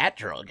 Why that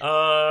drug?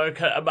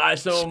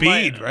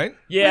 Speed, right?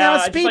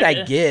 Yeah, speed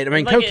I get. I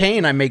mean,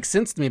 cocaine makes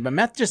sense to me, but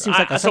meth just seems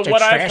like such a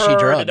trashy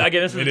drug.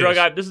 Again, this is a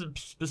drug. This is a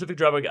specific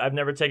drug I've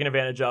never taken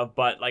advantage of,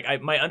 but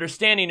like my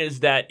understanding is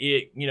that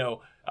it,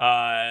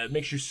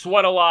 makes you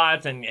sweat a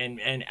lot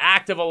and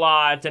active a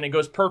lot, and it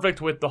goes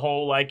perfect with the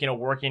whole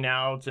working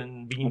out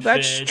and being fit.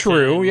 That's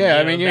true. And,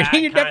 I mean, you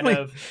definitely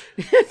kind of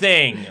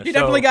thing. You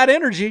definitely got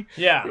energy.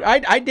 Yeah,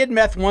 I did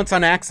meth once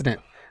on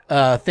accident.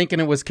 Thinking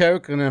it was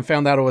Coke, and then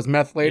found out it was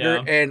meth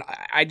later. Yeah. And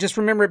I just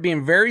remember it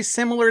being very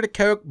similar to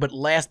Coke, but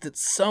lasted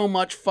so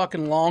much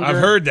fucking longer. I've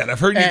heard that. I've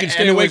heard you can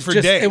stay awake for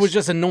days. It was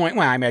just annoying.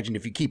 Well, I imagine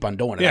if you keep on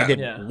doing it. Yeah. I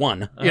did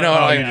one.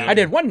 Yeah. I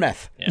did one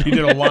meth. You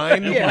did a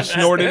line? You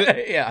snorted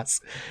it? Yes.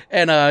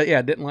 And,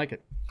 didn't like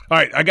it. All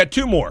right, I got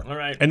two more. All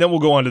right. And then we'll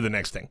go on to the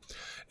next thing.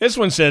 This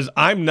one says,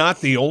 I'm not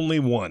the only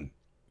one.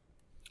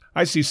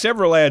 I see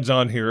several ads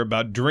on here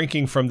about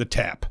drinking from the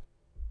tap.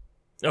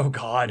 Oh,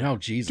 God. Oh,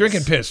 Jesus.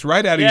 Drinking piss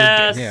right out of your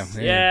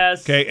dick.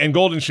 Yes. Okay, and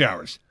golden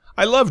showers.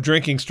 I love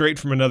drinking straight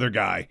from another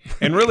guy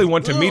and really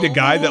want to meet a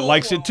guy that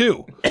likes it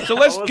too. So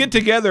let's get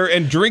together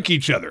and drink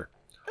each other.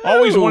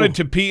 Always wanted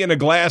to pee in a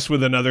glass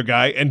with another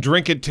guy and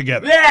drink it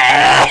together.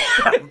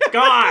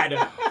 God,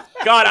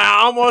 I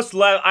almost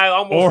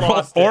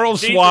lost it. Oral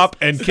Jesus, swap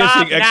and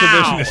stop kissing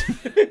now.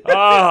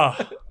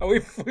 exhibitionist.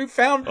 We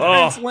found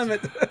Prince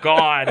Limit.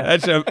 God.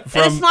 That's And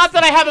it's not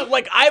that I haven't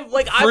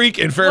Freak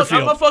in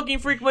Fairfield. I'm a fucking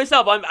freak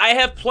myself. I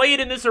have played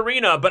in this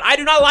arena, but I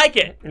do not like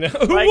it. Who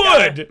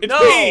would? It's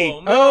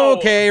pee. No.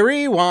 Okay,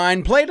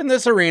 rewind. Played in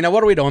this arena.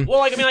 What are we doing?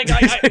 Well,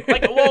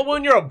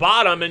 when you're a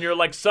bottom and you're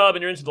like sub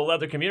and you're into the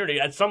leather community,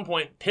 at some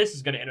point piss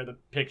is going to enter the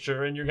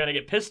picture and you're going to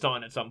get pissed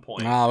on at some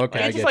point. Oh,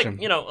 okay, It's I just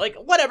get you.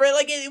 Whatever.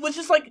 Like it was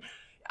just like.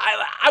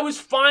 I was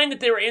fine that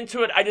they were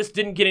into it. I just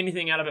didn't get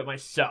anything out of it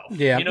myself.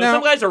 Yeah.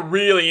 Some guys are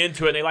really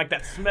into it and they like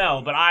that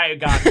smell, but I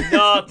got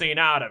nothing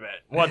out of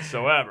it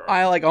whatsoever.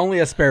 I like only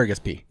asparagus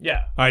pee.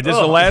 Yeah. All right, this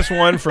is the last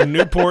one from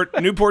Newport,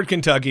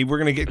 Kentucky. We're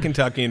going to get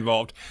Kentucky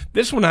involved.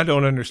 This one I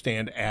don't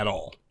understand at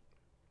all.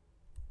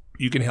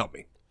 You can help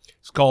me.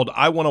 It's called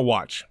I Want to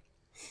Watch.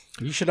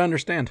 You should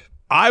understand.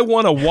 I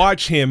want to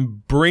watch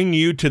him bring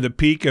you to the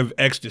peak of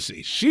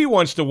ecstasy. She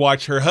wants to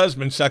watch her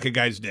husband suck a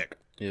guy's dick.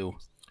 Ew.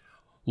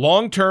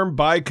 Long-term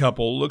bi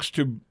couple looks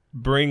to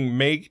bring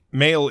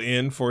male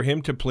in for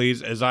him to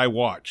please as I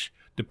watch,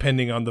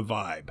 depending on the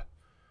vibe.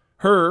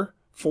 Her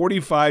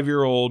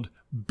 45-year-old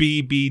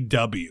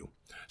BBW.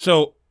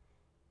 So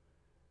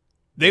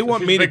they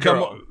want me to come.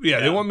 girl.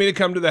 They want me to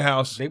come to the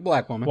house. Big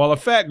black woman. While a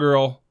fat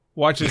girl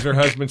watches her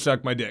husband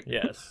suck my dick.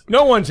 Yes.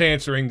 No one's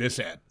answering this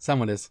ad.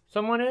 Someone is.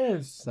 Someone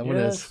is.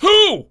 Yes.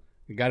 Who?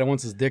 The guy that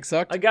wants his dick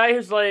sucked? A guy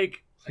who's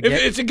like... If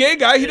it's a gay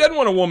guy, he doesn't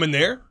want a woman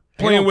there.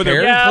 Playing with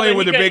her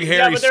big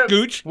hairy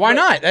scooch. Why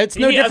not? It's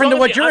no different than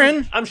what you're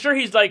in. I'm sure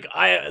he's like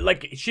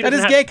she. That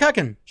is gay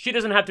cucking. She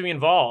doesn't have to be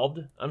involved.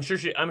 I'm sure.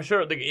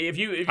 Like, if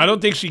you I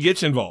don't think she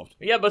gets involved.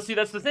 Yeah, but see,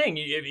 that's the thing.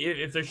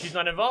 If she's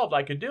not involved,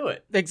 I could do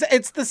it.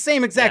 It's the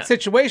same exact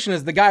situation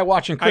as the guy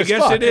watching Chris. I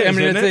guess fuck. it is. I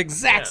mean, it's the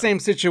exact same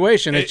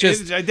situation.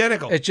 It's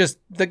identical. It's just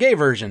the gay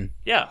version.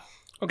 Yeah.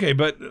 Okay,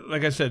 but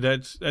like I said,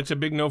 that's a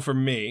big no for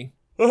me.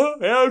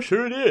 Yeah, I'm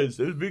sure it is.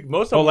 It was big.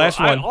 Most of them. Last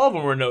one. All of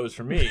them were no's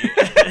for me.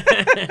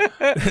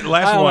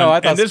 Last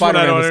one. And this one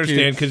I don't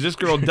understand because this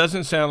girl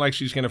doesn't sound like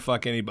she's going to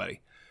fuck anybody.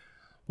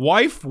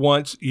 Wife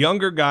wants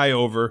younger guy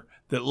over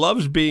that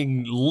loves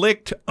being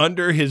licked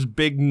under his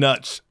big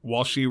nuts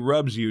while she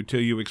rubs you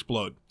till you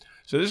explode.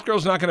 So this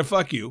girl's not going to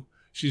fuck you.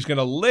 She's going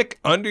to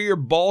lick under your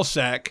ball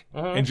sack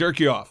and jerk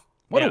you off.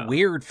 What a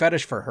weird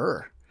fetish for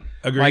her.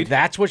 Agreed. Like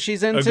that's what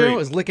she's into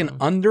is licking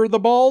under the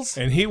balls.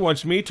 And he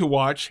wants me to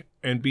watch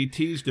and be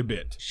teased a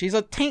bit. She's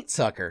a taint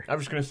sucker. I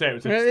was going to say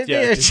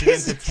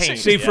she's a taint.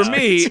 See, for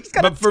me,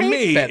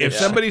 if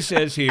somebody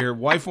says here,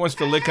 wife wants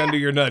to lick under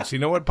your nuts, you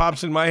know what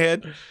pops in my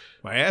head?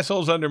 My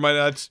asshole's under my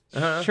nuts.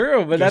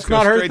 True, but that's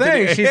not her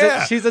thing.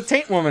 She's a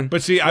taint woman.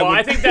 But see,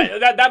 I think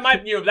that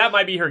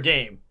might be her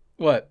game.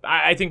 What?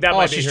 I think that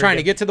might be she's trying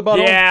to get to the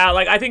butthole? Yeah,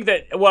 like I think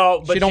that,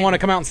 but she don't want to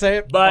come out and say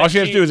it? But all she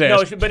has to do is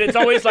ask. No, but it's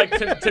always like,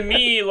 to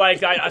me,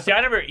 like, I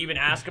never even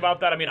ask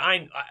about that. I mean,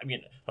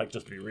 like,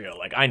 just to be real,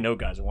 like, I know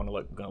guys are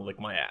gonna lick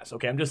my ass,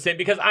 okay? I'm just saying,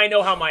 because I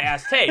know how my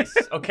ass tastes,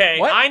 okay?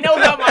 What? I know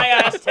how my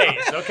ass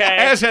tastes, okay?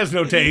 Ass has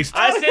no taste.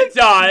 Yes, it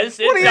does.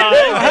 It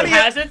does. It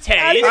has a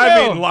taste.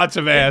 I've eaten lots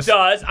of ass. It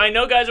does. I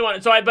know guys are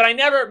wanting, but I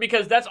never,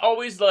 because that's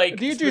always like...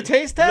 Do you do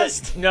taste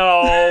test?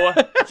 No.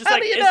 Just How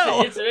like, do you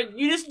know?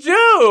 you just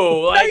do.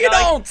 Like, no, you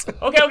don't.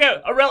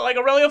 Okay.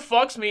 Aurelia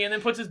fucks me and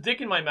then puts his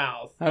dick in my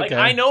mouth. Okay. Like,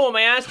 I know what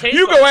my ass tastes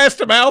You like. go ass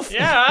to mouth?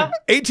 Yeah.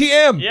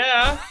 ATM.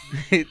 Yeah.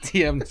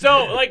 ATM.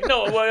 So, like,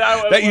 no.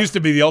 That used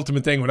to be the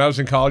ultimate thing when I was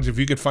in college. If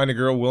you could find a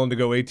girl willing to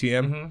go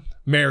ATM,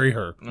 marry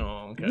her.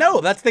 Oh, okay. No,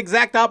 that's the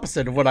exact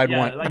opposite of what I'd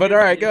want. Like, but all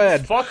right, go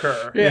ahead. Fuck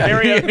her. Yeah.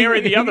 Marry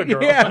the other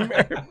girl. Yeah,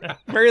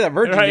 marry that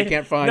virgin you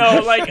can't find.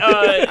 No, like,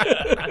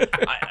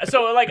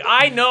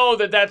 I know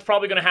that's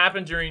probably going to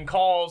happen during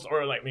calls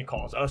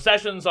or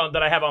sessions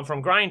that I have on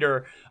from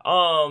Grindr.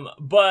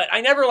 But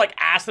I never like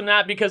ask them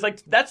that because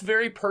like that's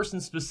very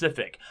person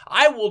specific.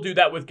 I will do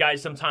that with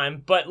guys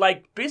sometime, but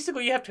like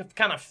basically you have to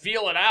kind of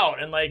feel it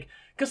out and like.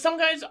 Because some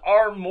guys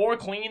are more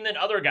clean than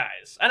other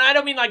guys. And I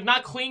don't mean, like,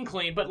 not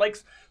clean, but, like,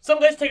 some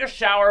guys take a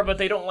shower, but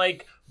they don't,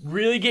 like,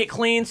 really get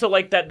clean. So,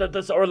 like,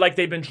 or, like,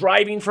 they've been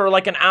driving for,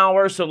 like, an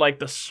hour. So, like,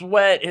 the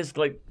sweat is,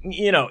 like,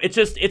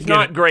 it's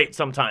not great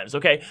sometimes,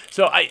 okay?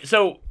 So,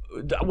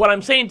 what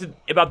I'm saying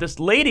about this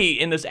lady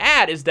in this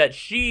ad is that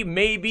she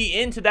may be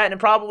into that, and it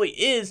probably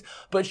is,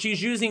 but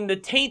she's using the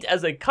taint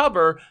as a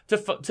cover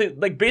to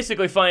like,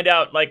 basically find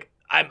out, like,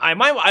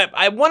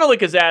 I want to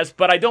lick his ass,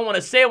 but I don't want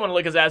to say I want to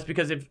lick his ass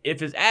because if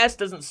his ass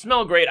doesn't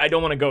smell great, I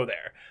don't want to go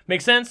there.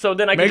 Make sense? So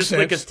then I can just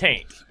lick his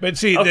taint. But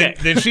see,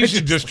 then she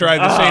should just try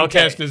the same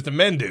test as the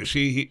men do.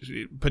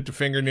 She put the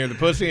finger near the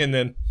pussy and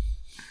then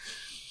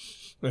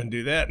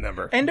do that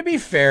number. And to be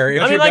fair,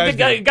 I mean, like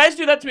guys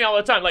do that to me all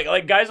the time.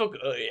 Like guys will.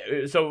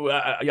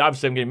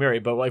 Obviously I'm getting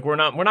married, but like we're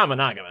not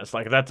monogamous.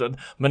 Like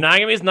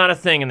monogamy is not a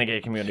thing in the gay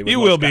community.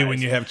 You will be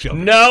when you have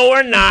children. No,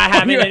 we're not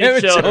having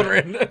any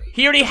children.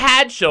 He already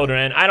had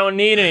children. I don't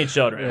need any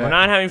children. Yeah. We're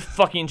not having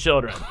fucking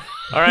children.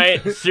 All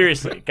right,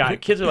 seriously,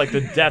 God, kids are like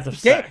the death of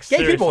sex.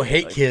 Gay people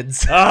hate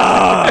kids.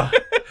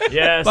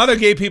 Yes. A lot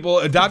of gay people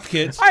adopt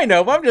kids. I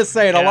know, but I'm just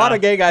saying, a lot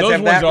of gay guys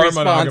have that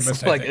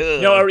response. Like,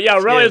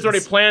 Aurelia's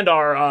already planned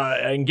our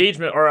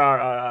engagement or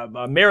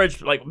our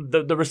marriage, like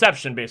the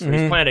reception, basically.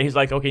 He's planned it. He's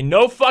like, okay,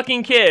 no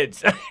fucking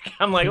kids.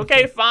 I'm like,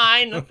 okay,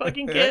 fine, no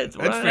fucking kids.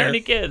 We're not having any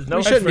kids.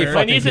 No,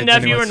 my niece and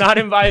nephew are not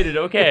invited.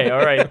 Okay,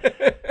 all right.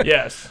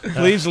 Yes.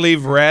 Please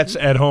leave rats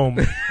at home.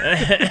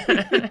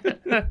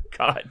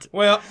 God.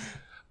 Well,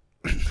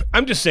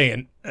 I'm just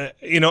saying,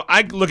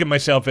 I look at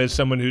myself as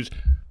someone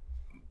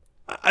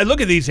I look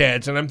at these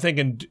ads and I'm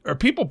thinking, are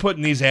people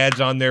putting these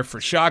ads on there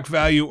for shock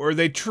value or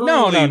they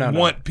truly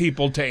want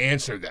people to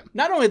answer them?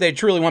 Not only they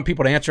truly want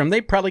people to answer them, they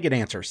probably get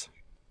answers.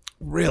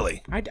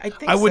 Really? I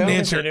think I wouldn't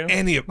answer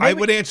any of them. I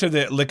would answer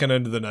the licking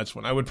under the nuts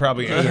one. I would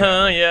probably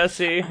answer yeah,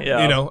 see?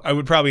 Yeah. I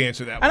would probably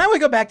answer that one. And I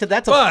would go back to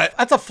that's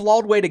a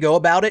flawed way to go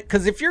about it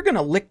because if you're going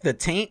to lick the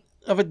taint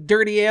of a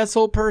dirty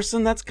asshole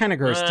person, that's kind of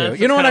gross too.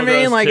 You know what I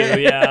mean? Like,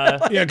 yeah,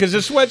 because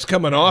the sweat's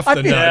coming off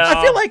the nuts.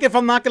 I feel like if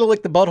I'm not going to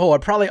lick the butthole, I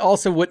probably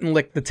also wouldn't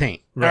lick the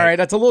taint. Right. All right,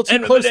 that's a little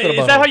too close to the butthole.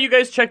 Is that how you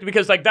guys checked?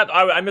 Because like that,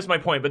 I missed my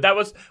point. But that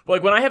was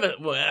like when I have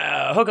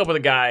a hookup with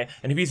a guy,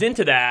 and if he's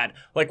into that,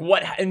 like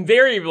what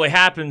invariably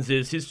happens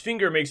is his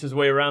finger makes his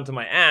way around to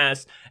my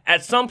ass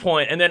at some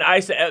point, and then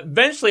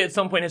eventually at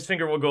some point his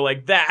finger will go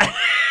like that.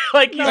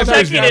 Like he's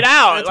checking it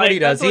out. That's what he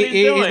does.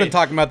 He's been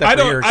talking about that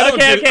for years.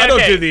 I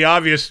don't do the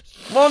obvious.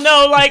 Well,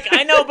 no, like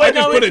I know, but I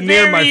just put it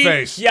near my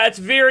face. Yeah, it's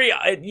very.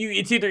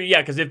 It's either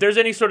because if there's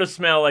any sort of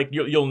smell, like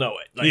you'll know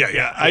it. Like,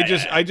 yeah. I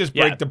just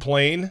break the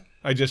plane.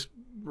 I just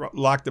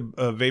lock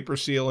the vapor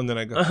seal, and then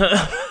I go.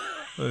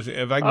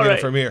 If I can get it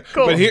from here.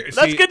 Cool. But here,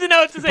 that's good to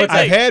know. It's the same thing.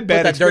 I've had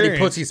bad that dirty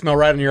pussy smell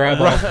right in your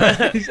eyeball.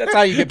 That's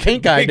how you get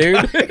pink eye,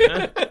 dude.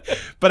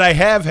 But I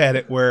have had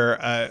it where,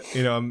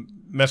 I'm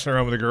messing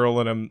around with a girl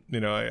and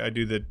I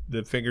do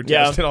the finger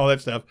test and all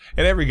that stuff.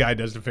 And every guy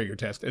does the finger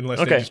test unless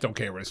they just don't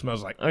care what it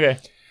smells like. Okay.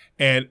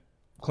 And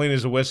clean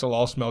as a whistle,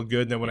 all smelled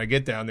good. And then when I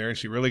get down there and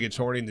she really gets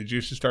horny and the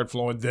juices start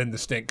flowing, then the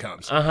stink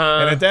comes.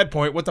 And at that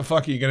point, what the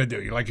fuck are you going to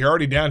do? You're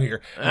already down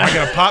here. Am I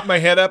going to pop my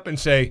head up and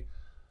say,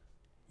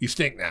 you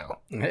stink now?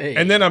 Hey.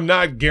 And then I'm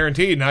not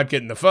guaranteed not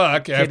getting the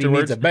fuck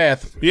afterwards. Needs a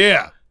bath.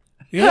 Yeah,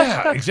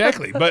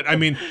 exactly. But I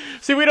mean,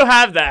 see, we don't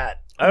have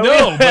that.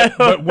 No,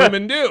 but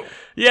women do.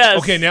 Yes.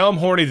 Okay, now I'm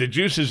horny. The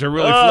juices are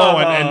really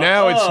flowing, and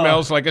now it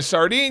smells like a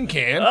sardine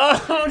can.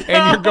 Oh, no.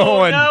 And you're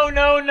going,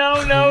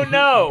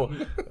 no.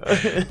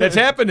 That's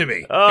happened to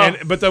me.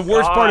 But the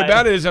worst part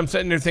about it is I'm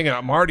sitting there thinking,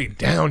 I'm already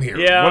down here.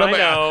 Yeah, I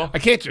know. I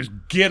can't just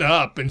get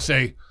up and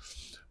say,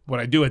 what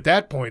I do at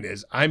that point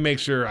is I make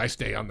sure I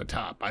stay on the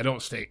top. I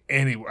don't stay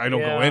anywhere. I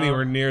don't go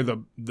anywhere near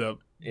the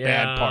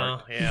bad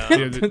part. Yeah.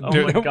 Oh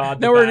my God.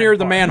 Nowhere near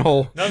the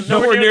manhole.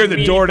 Nowhere near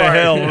the door to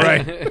hell,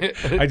 right?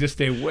 I just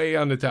stay way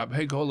on the top.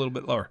 Hey, go a little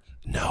bit lower.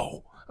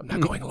 No, I'm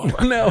not going lower.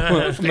 No,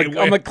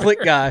 I'm a click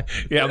guy.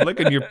 Yeah, I'm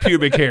licking your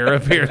pubic hair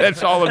up here.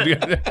 That's all of you.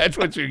 That's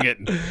what you're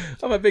getting.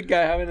 I'm a big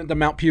guy. I'm into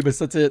Mount Pubis.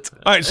 That's it.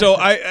 All right, so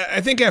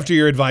I think after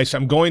your advice,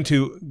 I'm going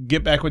to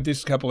get back with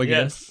this couple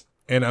again. Yes.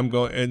 And I'm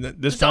going, and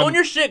this Just time, own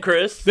your shit,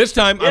 Chris. This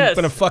time, I'm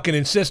going to fucking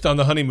insist on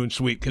the honeymoon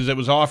suite because it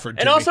was offered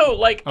to me. And also,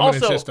 like, I'm going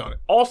to insist on it.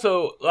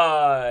 Also,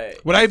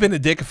 would I have been a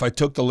dick if I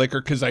took the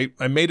liquor because I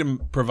made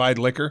him provide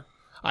liquor?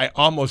 I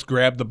almost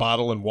grabbed the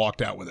bottle and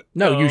walked out with it.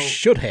 No, you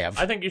should have.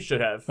 I think you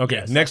should have. Okay,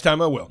 yes. next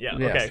time I will. Yeah.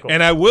 Yes. Okay. Cool.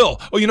 And I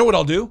will. Oh, you know what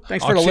I'll do?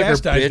 Thanks for the liquor,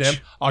 bitch. Them.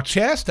 I'll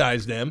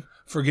chastise them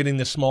for getting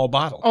the small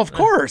bottle. Of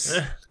course.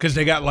 Because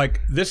they got like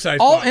this size.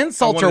 All bottle.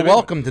 insults are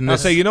welcomed in this. I'll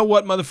say, you know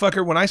what,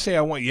 motherfucker? When I say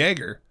I want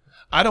Jaeger,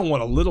 I don't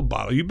want a little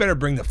bottle. You better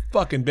bring the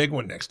fucking big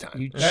one next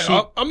time.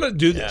 I'm going to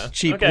do this.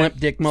 Cheap limp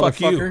dick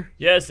motherfucker.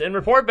 Yes, and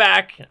report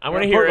back. I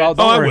want to hear it. I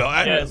will.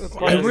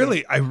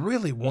 I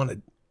really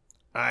wanted.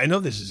 I know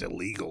this is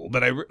illegal,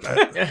 but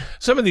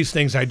some of these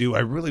things I do, I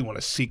really want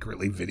to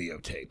secretly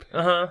videotape.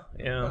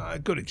 Yeah.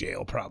 I'd go to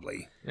jail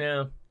probably.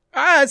 Yeah.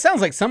 It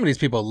sounds like some of these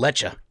people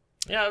let you.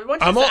 Yeah, why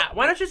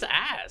don't you just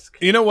ask?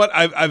 You know what?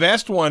 I've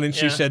asked one, and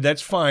she said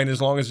that's fine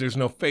as long as there's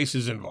no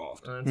faces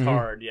involved. It's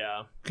hard,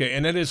 yeah. Okay,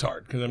 and it is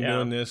hard because I'm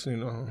doing this, you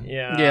know.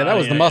 Yeah, that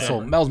was the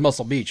muscle. That was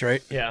Muscle Beach,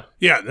 right? Yeah.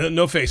 Yeah,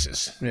 no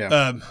faces.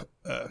 Yeah.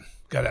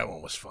 God, that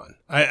one was fun.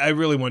 I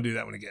really want to do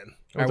that one again.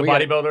 With the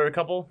bodybuilder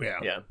couple? Yeah.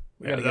 Yeah.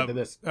 We got to get to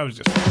this. That was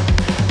just...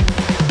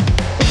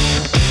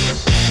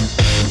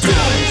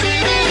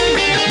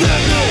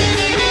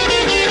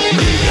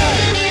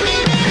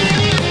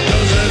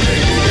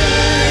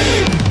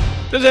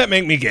 Does that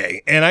make me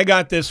gay? And I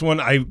got this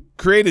one. I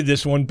created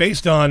this one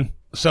based on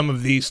some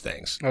of these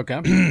things.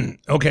 Okay.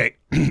 Okay.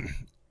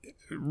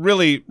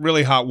 Really,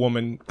 really hot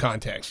woman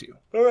contacts you.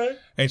 All right.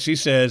 And she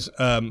says,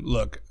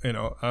 look,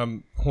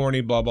 I'm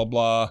horny, blah, blah,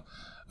 blah.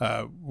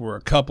 We're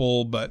a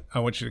couple, but I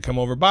want you to come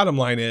over. Bottom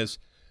line is,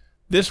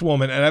 this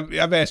woman, and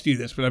I've asked you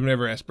this, but I've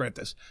never asked Brent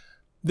this.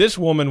 This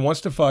woman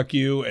wants to fuck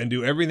you and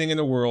do everything in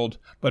the world,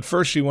 but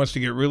first she wants to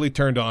get really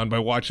turned on by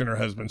watching her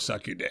husband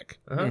suck your dick.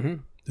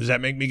 Does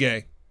that make me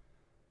gay?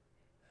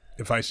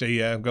 If I say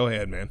yeah, go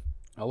ahead, man.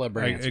 I'll let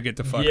Brent get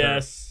the fuck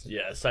Yes,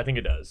 I think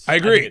it does. I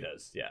agree. I think it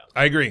does, yeah.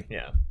 I agree.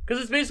 Yeah.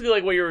 Because it's basically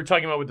like what you were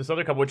talking about with this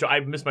other couple, which I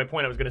missed my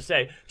point I was going to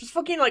say. Just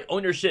fucking like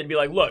own your shit and be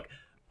like, look,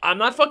 I'm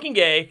not fucking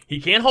gay.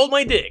 He can't hold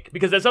my dick.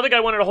 Because this other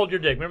guy wanted to hold your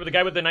dick. Remember the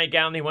guy with the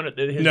nightgown? She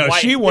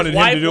wanted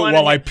him to do it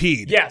while I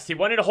peed. Yes, he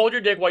wanted to hold your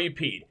dick while you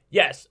peed.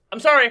 Yes. I'm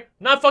sorry.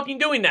 Not fucking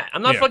doing that.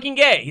 I'm not fucking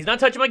gay. He's not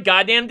touching my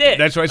goddamn dick.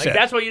 That's what I said.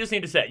 That's what you just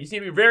need to say. You just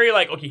need to be very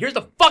like, okay, here's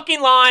the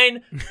fucking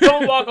line.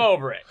 Don't walk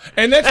over it.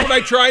 And that's what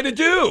I try to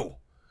do.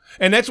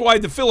 And that's why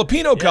the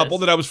Filipino couple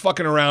that I was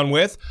fucking around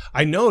with,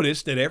 I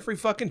noticed that every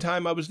fucking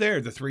time I was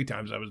there, the 3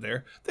 times I was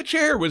there, the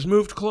chair was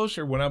moved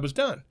closer when I was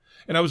done.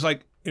 And I was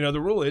like,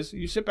 the rule is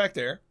you sit back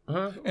there,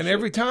 and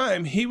every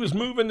time he was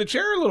moving the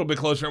chair a little bit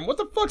closer. And what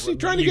the fuck's he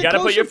trying to get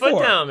closer for? You got to put your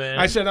foot down, man.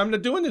 I said, I'm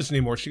not doing this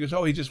anymore. She goes,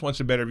 he just wants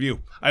a better view.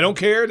 I don't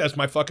care. That's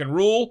my fucking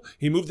rule.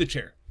 He moved the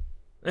chair.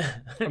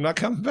 I'm not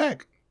coming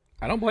back.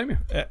 I don't blame you.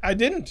 I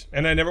didn't,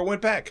 and I never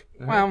went back.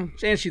 Well,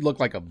 and she looked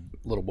like a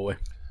little boy.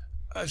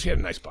 She had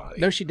a nice body.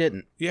 No, she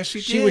didn't. Yes, she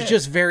did. She was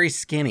just very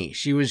skinny.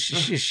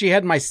 She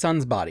had my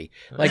son's body.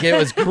 Like, it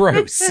was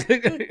gross.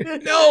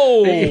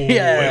 No,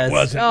 yes. it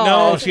wasn't. Oh,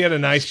 no, she had a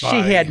nice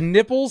body. She had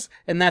nipples,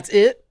 and that's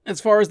it.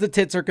 as far as the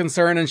tits are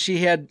concerned, and she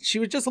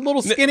was just a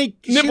little skinny.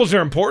 Nipples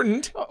are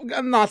important.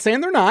 I'm not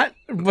saying they're not,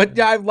 but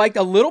I'd like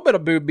a little bit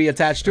of boob be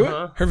attached to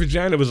it. Her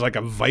vagina was like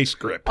a vice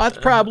grip. That's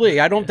probably.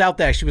 I don't doubt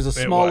that. She was a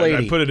small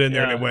lady. I put it in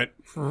there and it went.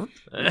 And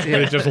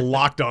it just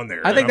locked on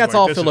there. I think that's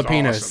all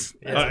Filipinos.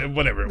 Awesome.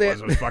 Whatever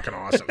it was fucking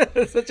awesome.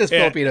 It's just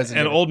Filipinos.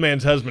 And old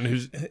man's husband,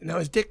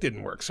 his dick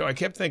didn't work. So I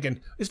kept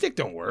thinking, his dick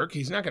don't work.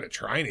 He's not going to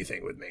try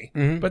anything with me.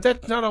 Mm-hmm. But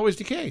that's not always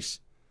the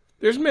case.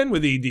 There's men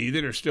with ED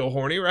that are still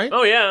horny, right?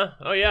 Oh yeah.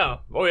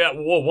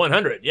 Well,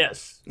 100.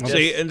 Yes.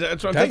 See, and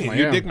that's what I'm thinking.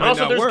 Your dick might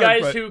also, not there's work,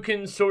 guys who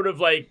can sort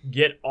of like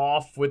get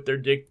off with their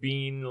dick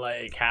being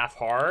like half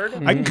hard.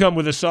 I can come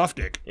with a soft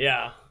dick.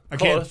 Yeah.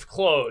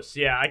 Close.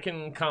 Yeah, I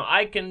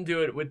can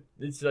do it with,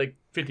 it's like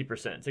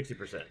 50%,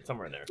 60%,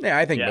 somewhere in there. Yeah,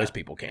 I think most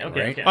people can,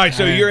 right? All right,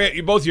 so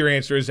both your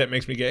answer is that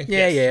makes me gay?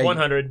 Yeah.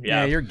 100,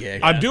 yeah. You're gay.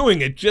 I'm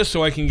doing it just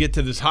so I can get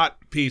to this hot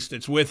piece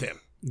that's with him.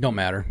 Don't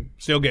matter.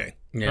 Still gay.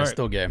 Yeah,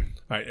 still gay. All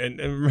right, and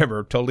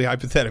remember, totally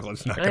hypothetical.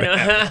 It's not going to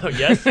happen.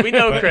 Yes, we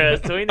know, Chris.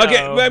 We know.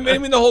 Okay, but I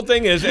mean, the whole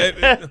thing is,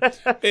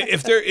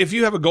 if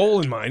you have a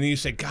goal in mind and you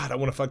say, God, I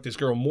want to fuck this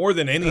girl more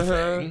than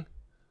anything,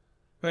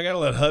 I gotta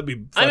let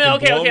hubby.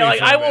 Okay. Like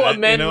I will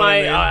amend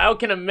I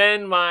can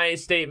amend my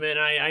statement.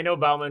 I know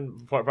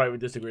Bauman probably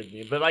would disagree with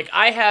me, but like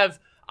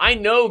I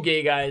know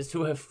gay guys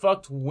who have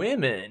fucked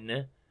women,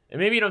 and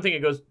maybe you don't think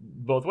it goes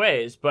both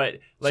ways, but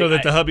like, so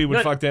that the hubby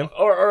would fuck them,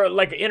 or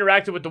like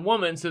interacted with the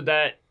woman so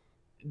that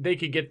they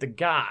could get the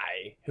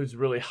guy who's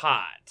really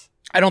hot.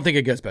 I don't think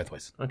it goes both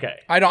ways. Okay.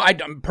 I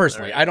don't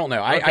personally. Right. I don't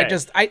know. Okay.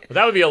 But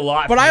that would be a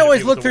lot. But I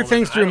always look through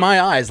things through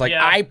my eyes. Like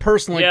I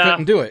personally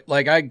couldn't do it.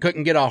 Like I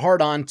couldn't get a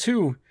hard on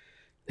to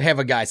have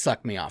a guy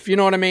suck me off. You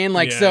know what I mean?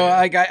 Like so.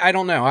 Like I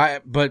don't know.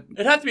 But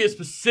it has to be a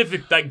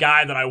specific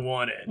guy that I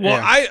wanted.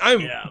 Well,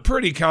 I'm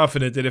pretty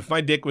confident that if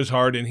my dick was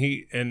hard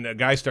and a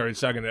guy started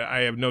sucking it,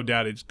 I have no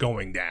doubt it's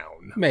going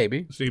down.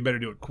 Maybe. So you better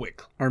do it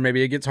quick. Or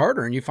maybe it gets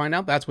harder and you find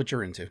out that's what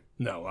you're into.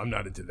 No, I'm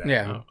not into that.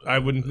 Yeah. No. I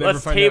wouldn't.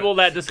 Let's table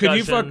that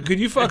discussion. Could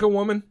you fuck a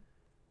woman?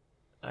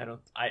 I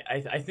don't.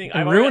 I think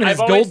I've ruined his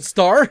gold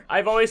star.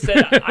 I've always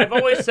said.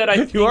 I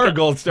think you are a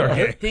gold star.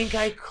 I think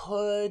I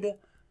could,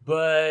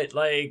 but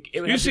like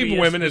it would. You see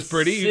women as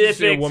pretty. You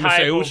see a woman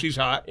say, "Oh, she's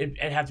hot." It'd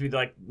have to be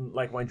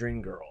like my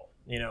dream girl.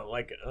 You know,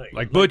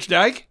 like Butch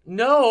Dyke.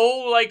 No.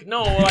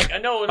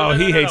 Oh,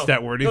 he hates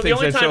that word. He thinks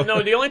that's so.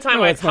 No, the only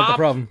time I top. Not the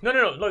problem.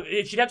 No. Look,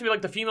 she'd have to be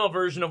like the female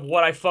version of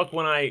what I fuck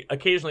when I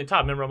occasionally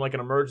top. Remember, I'm like an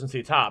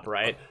emergency top,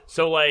 right?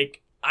 So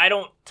like. I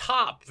don't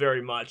top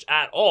very much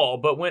at all,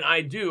 but when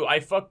I do, I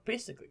fuck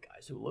basically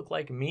guys who look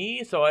like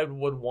me. So I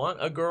would want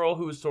a girl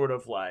who's sort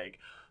of like,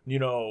 you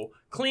know,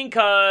 clean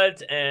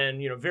cut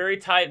and, you know, very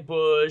tight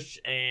bush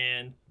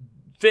and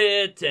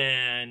fit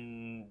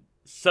and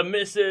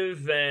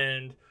submissive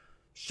and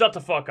shut the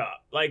fuck up.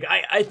 Like,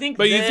 I think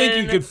But you think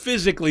you could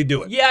physically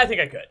do it? Yeah, I think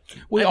I could.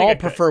 We all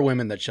prefer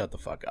women that shut the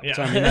fuck up. Yeah.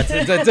 So, I mean,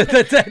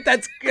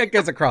 that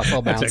goes across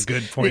all bounds. That's a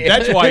good point.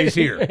 That's why he's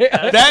here.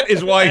 That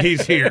is why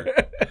he's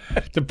here.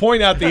 To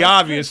point out the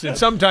obvious that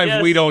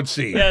sometimes we don't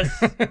see.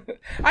 Yes.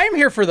 I am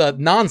here for the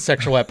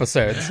non-sexual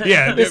episodes.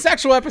 Yeah. The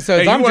sexual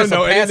episodes, I'm just a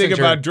passenger. You want to know anything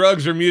about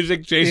drugs or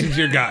music, Jason's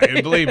your guy.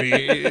 And believe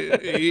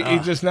me,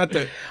 he's just not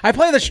the... I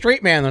play the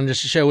straight man on this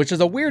show, which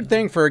is a weird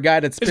thing for a guy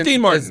that's spent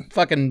his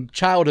fucking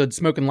childhood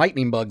smoking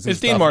lightning bugs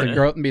and stuff to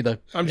grow up and be the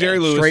I'm Jerry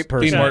Lewis. Straight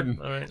person. Dean Martin.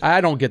 Right.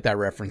 I don't get that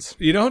reference.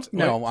 You don't?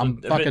 No, I'm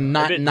fucking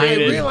not 90.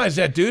 I realize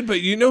that, dude,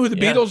 but you know who the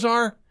Beatles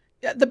are?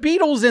 Yeah, the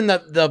Beatles and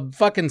the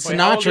fucking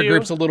Sinatra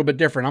group's a little bit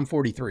different. I'm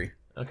 43.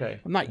 Okay.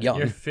 I'm not young.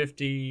 You're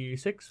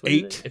 56?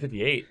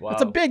 58. Wow.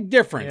 It's a big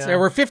difference. Yeah.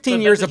 We're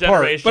 15 years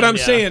apart. But I'm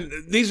saying,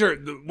 these are,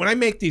 when I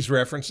make these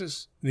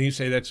references, and you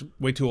say that's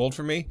way too old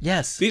for me.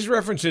 Yes. These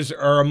references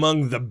are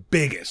among the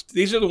biggest.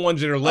 These are the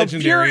ones that are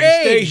legendary. Of your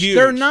age, stay huge.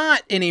 They're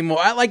not anymore.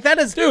 Like that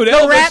is, dude, the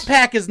Elvis, Rat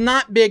Pack is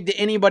not big to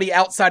anybody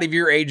outside of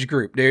your age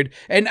group, dude.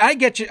 And I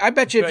get you. I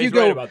bet you if you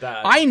go, right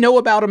I know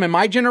about them in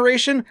my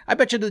generation. I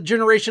bet you the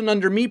generation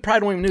under me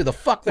probably don't even know the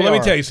fuck they are. Let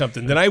me tell you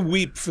something. Then I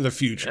weep for the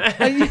future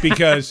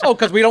because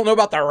because we don't know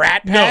about the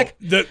Rat Pack.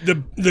 No,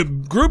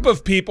 the group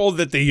of people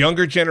that the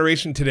younger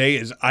generation today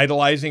is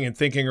idolizing and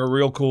thinking are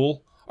real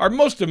cool are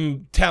most of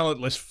them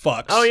talentless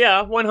fucks. Oh,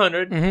 yeah,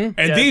 100. Mm-hmm.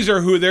 And these are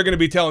who they're going to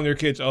be telling their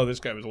kids, oh, this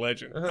guy was a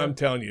legend. I'm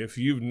telling you, if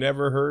you've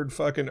never heard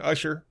fucking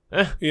Usher,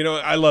 you know,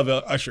 I love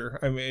Usher.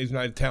 I mean, he's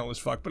not a talentless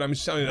fuck, but I'm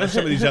just telling you,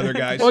 some of these other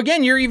guys. Well,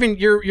 again,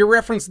 your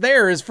reference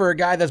there is for a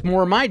guy that's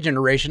more my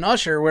generation,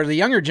 Usher, where the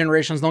younger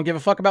generations don't give a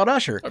fuck about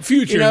Usher.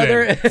 Future, you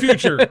know,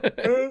 Future.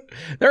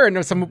 There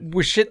are some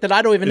shit that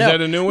I don't even know. Is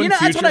that a new one? You know,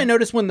 Future? That's what I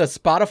noticed when the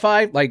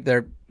Spotify, like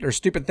their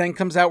stupid thing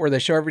comes out where they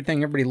show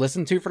everything everybody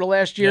listened to for the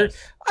last year.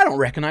 Yes. I don't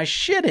recognize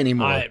shit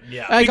anymore. Like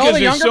because all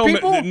the younger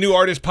people, the new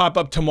artists pop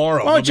up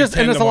tomorrow. Well, there's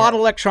a lot of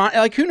electronic.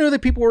 Like, who knew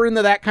that people were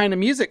into that kind of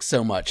music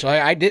so much?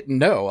 I didn't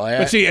know.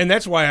 But see, and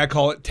that's why I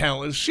call it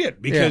talentless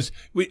shit. Because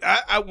when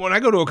I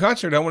go to a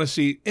concert, I want to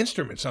see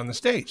instruments on the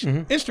stage.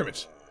 Mm-hmm.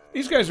 Instruments.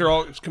 These guys are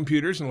all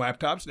computers and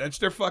laptops. That's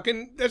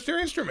their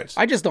instruments.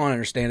 I just don't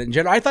understand it in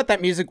general. I thought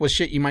that music was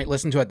shit you might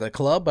listen to at the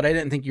club, but I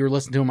didn't think you were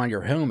listening to them on your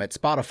home at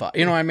Spotify.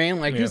 You know what I mean?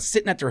 Like, who's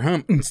sitting at their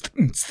home?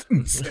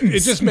 It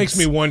just makes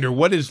me wonder,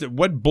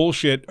 what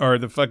bullshit are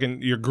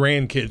your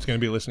grandkids going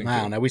to be listening to?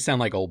 I don't know. We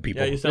sound like old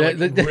people. Yeah, you sound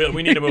like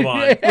we need to move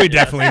on. We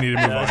definitely need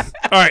to move on.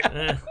 All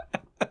right.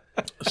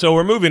 So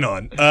we're moving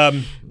on.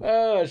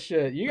 Oh,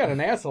 shit. You got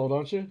an asshole,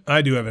 don't you?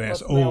 I do have an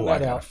asshole. Oh, I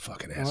got a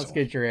fucking asshole. Let's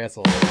get your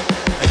asshole.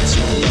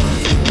 Asshole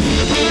of the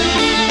week.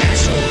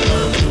 Asshole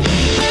of the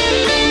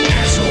week.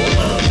 Asshole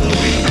of the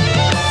week.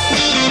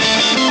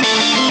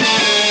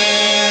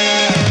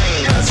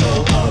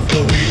 Asshole of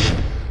the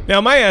week. Now,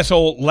 my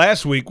asshole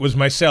last week was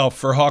myself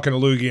for hawking a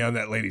loogie on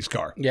that lady's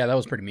car. Yeah, that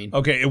was pretty mean.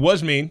 Okay, it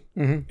was mean.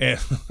 And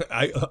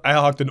I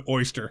hawked an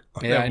oyster.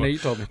 Yeah, I know you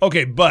told me.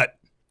 Okay, but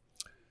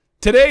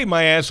today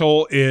my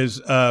asshole is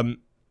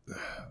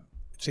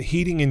it's a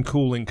heating and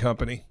cooling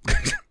company.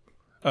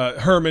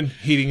 Herman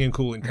Heating and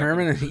Cooling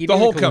Company. Herman Heating the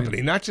whole and Cooling.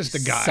 Company, not just the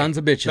guy. Sons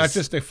of bitches. Not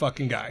just a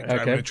fucking guy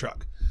driving a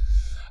truck.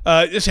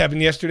 This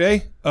happened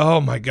yesterday.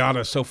 Oh my God, I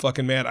was so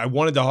fucking mad. I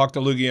wanted to hawk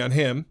the loogie on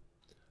him.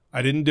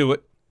 I didn't do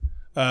it.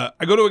 I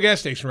go to a gas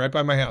station right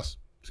by my house.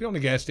 It's the only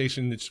gas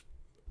station that's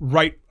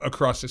right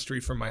across the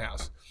street from my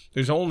house.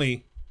 There's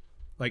only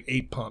like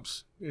 8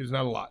 pumps. There's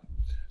not a lot.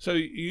 So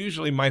you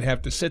usually might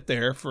have to sit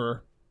there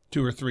for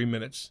 2 or 3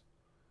 minutes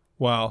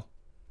while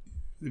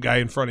the guy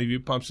in front of you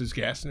pumps his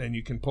gas, and then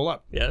you can pull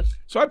up. Yes.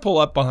 So I pull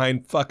up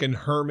behind fucking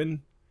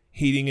Herman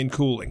Heating and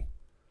Cooling.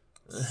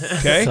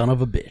 Okay? Son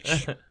of a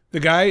bitch. The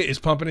guy is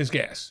pumping his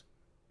gas.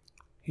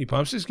 He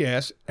pumps his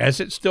gas.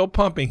 As it's still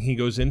pumping, he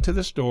goes into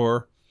the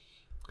store,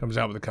 comes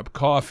out with a cup of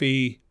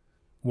coffee,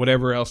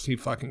 whatever else he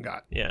fucking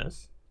got.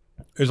 Yes.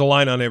 There's a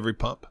line on every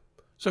pump.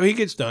 So he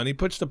gets done. He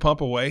puts the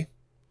pump away.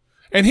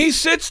 And he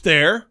sits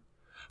there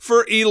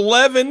for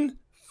 11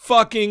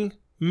 fucking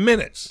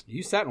minutes.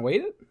 You sat and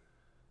waited?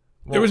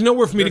 There was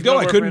nowhere for me to go.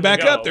 I couldn't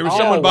back up. There was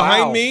someone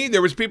behind me.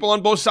 There was people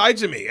on both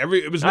sides of me.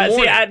 It was the morning.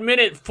 See, at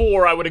minute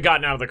 4, I would have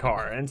gotten out of the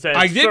car and said,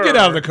 I did get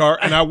out of the car,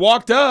 and I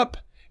walked up,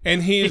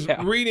 and he's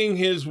reading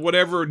his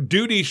whatever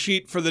duty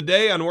sheet for the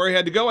day on where he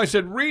had to go. I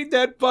said, read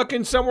that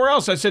fucking somewhere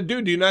else. I said,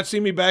 dude, do you not see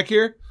me back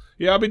here?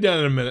 Yeah, I'll be done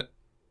in a minute.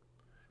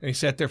 And he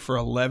sat there for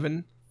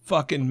 11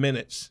 fucking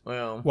minutes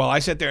while I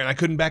sat there, and I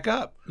couldn't back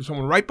up. There's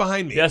someone right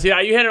behind me. Yeah, see,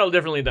 you handled it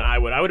differently than I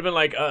would. I would have been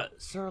like,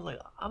 sir, like,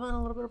 I'm in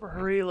a little bit of a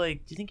hurry.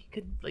 Like, do you think you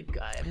could, like,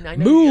 I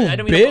know move,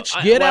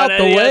 bitch, get out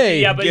the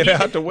way. Yeah, but get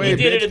out the way, he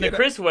did bitch, it in the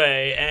Chris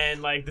way,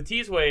 and, like, the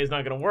T's way is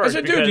not going to work. I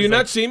said, dude, do you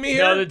not see me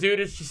here? No, the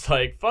dude is just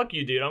like, fuck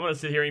you, dude. I'm going to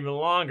sit here even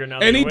longer now.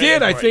 And he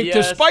did, I think,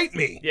 to spite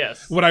me.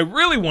 Yes. What I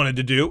really wanted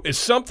to do is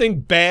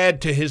something bad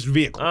to his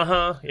vehicle.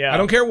 Yeah. I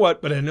don't care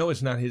what, but I know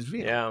it's not his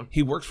vehicle. Yeah.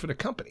 He works for the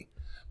company.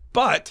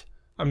 But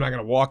I'm not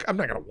gonna walk up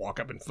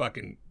and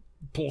fucking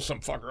pull some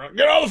fucker out.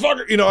 Get out of the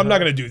fucker. I'm not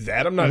gonna do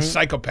that. I'm not a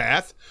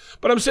psychopath.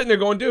 But I'm sitting there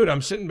going, dude,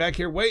 I'm sitting back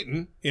here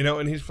waiting,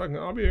 and he's fucking,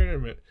 I'll be here in a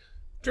minute.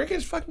 Drinking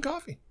his fucking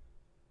coffee.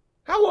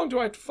 How long do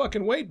I have to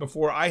fucking wait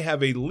before I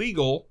have a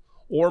legal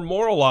or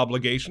moral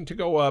obligation to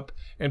go up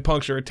and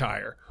puncture a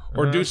tire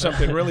or do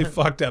something really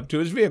fucked up to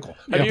his vehicle?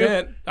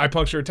 I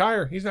puncture a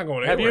tire. He's not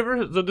going anywhere. Have you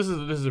ever? So this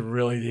is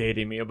really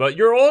dating me, but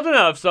you're old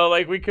enough, so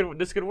like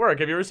this could work.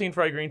 Have you ever seen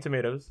Fried Green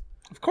Tomatoes?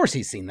 Of course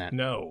he's seen that.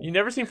 No. You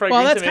never seen Fried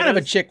Green Well, Tomatoes? that's kind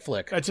of a chick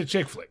flick. That's a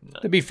chick flick.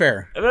 To be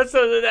fair. That's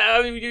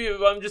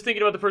I'm just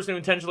thinking about the person who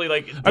intentionally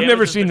I've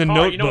never seen the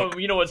Notebook.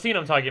 You know what scene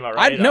I'm talking about,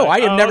 right? I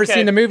had never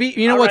seen the movie.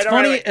 You know what's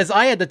funny is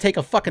I had to take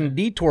a fucking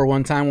detour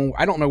one time.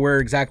 I don't know where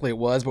exactly it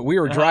was, but we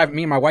were driving.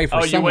 Me and my wife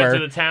were somewhere.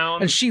 You went to the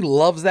town, and she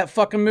loves that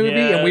fucking movie,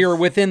 and we were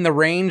within the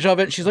range of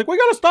it. She's like, "We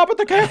gotta stop at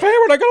the cafe.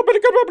 We're like, blah,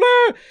 blah,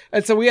 blah."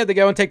 And so we had to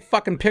go and take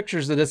fucking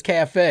pictures of this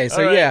cafe.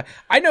 So yeah,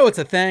 I know it's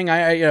a thing.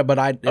 No,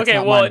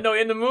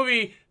 in the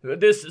movie.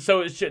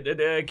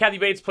 Kathy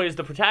Bates plays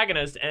the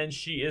protagonist, and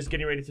she is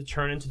getting ready to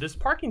turn into this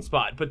parking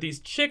spot. But these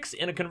chicks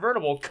in a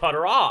convertible cut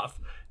her off,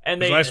 and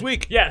last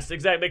week. Yes,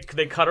 exactly.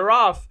 They cut her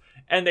off,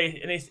 and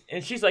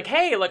she's like,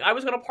 "Hey, like I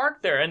was gonna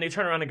park there," and they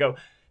turn around and go,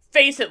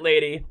 "Face it,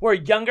 lady, we're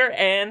younger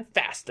and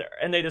faster,"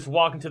 and they just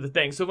walk into the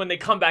thing. So when they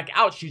come back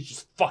out, she's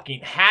just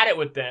fucking had it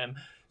with them.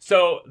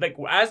 So like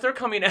as they're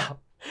coming out,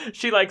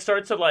 she like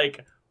starts to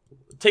like.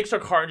 Takes her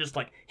car and just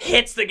like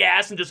hits the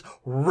gas and just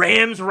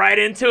rams right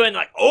into it, and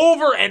like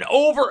over and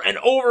over and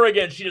over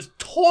again. She just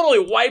totally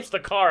wipes the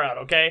car out,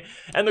 okay?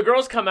 And the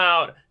girls come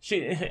out,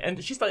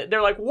 she's like,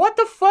 they're like, "What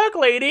the fuck,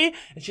 lady?"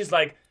 And she's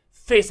like,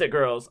 "Face it,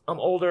 girls, I'm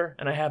older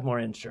and I have more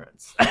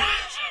insurance."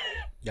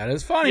 That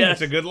is funny. Yes.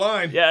 That's a good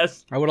line.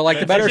 Yes. I would have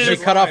liked it better if she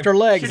cut off her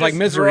legs like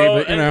Misery,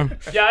 but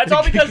Yeah, it's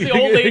all because the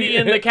old lady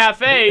in the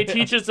cafe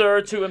teaches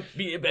her to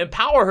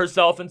empower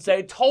herself and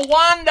say,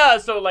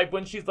 "Towanda." So like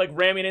when she's like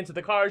ramming into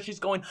the car, she's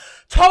going,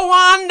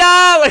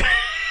 "Towanda."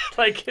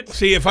 Like it's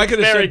See, if I could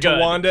have said good.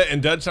 Towanda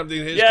and done something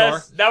in his car.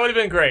 Yes, that would have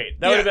been great.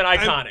 That would have been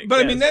iconic.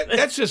 I mean,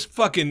 that's just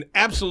fucking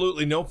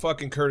absolutely no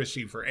fucking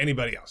courtesy for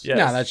anybody else. Yes.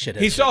 No, that shit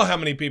is. He saw how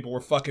many people were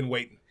fucking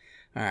waiting.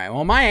 All right,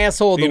 well, my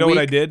asshole of the week. You know what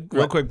I did?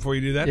 Real quick before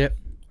you do that? Yep.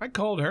 I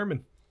called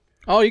Herman.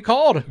 Oh, you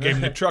called. Gave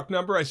him the truck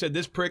number. I said,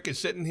 this prick is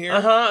sitting here.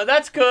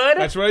 That's good.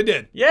 That's what I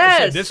did. Yes.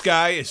 I said, this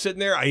guy is sitting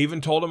there. I even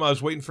told him I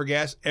was waiting for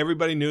gas.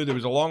 Everybody knew there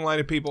was a long line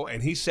of people,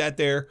 and he sat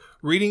there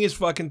reading his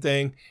fucking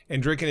thing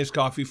and drinking his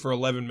coffee for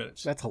 11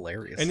 minutes. That's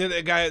hilarious. And then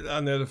the guy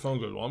on the other phone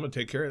goes, well, I'm going to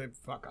take care of it.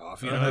 Fuck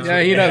off. You know,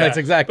 That's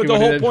exactly But what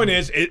the whole point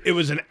is, it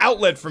was an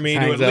outlet for me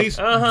to at least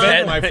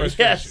vent my frustration.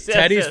 Yes.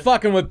 Teddy's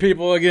fucking with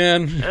people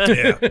again.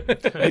 Yeah.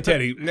 Hey,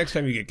 Teddy, next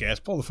time you get gas,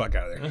 pull the fuck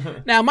out of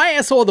there. Now, my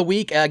asshole of the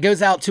week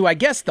goes out to, I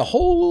guess,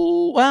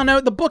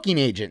 the booking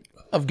agent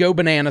of Go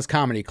Bananas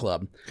Comedy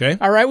Club. Okay.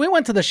 All right, we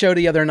went to the show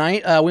the other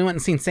night. We went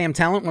and seen Sam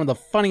Talent, one of the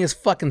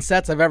funniest fucking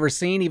sets I've ever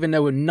seen, even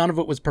though none of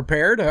it was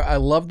prepared. I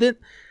loved it.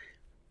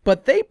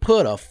 But they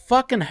put a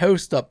fucking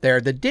host up there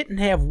that didn't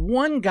have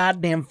one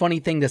goddamn funny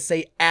thing to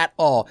say at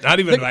all. Not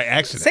even by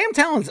accident. Sam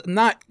Talent's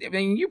not, I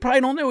mean, you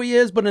probably don't know who he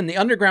is, but in the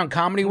underground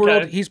comedy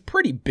world, he's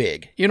pretty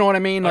big. You know what I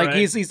mean? Like,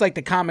 he's like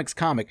the comics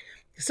comic.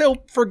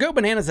 So for Go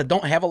Bananas that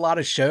don't have a lot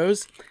of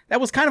shows,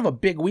 that was kind of a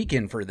big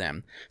weekend for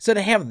them. So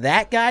to have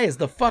that guy as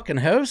the fucking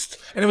host,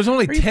 and it was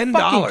only $10. Are you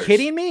fucking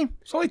kidding me?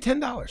 It's only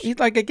 $10. He's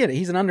like, I get it.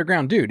 He's an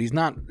underground dude. He's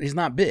not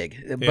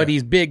big, but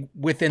he's big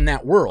within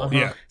that world.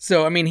 Yeah.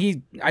 So I mean,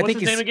 What's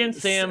his name again?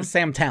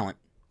 Sam Talent.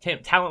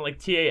 Talent like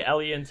Talent.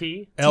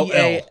 Tallent.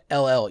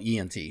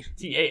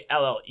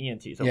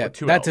 Talent. So yeah,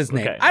 two that's L's. his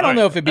name. Okay. I don't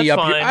know if it'd be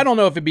That's up. fine. I don't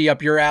know if it'd be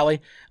up your alley.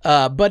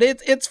 But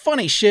it's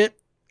funny shit.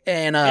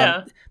 And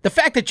the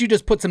fact that you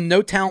just put some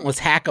no talentless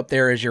hack up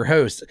there as your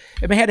host,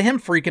 it had him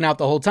freaking out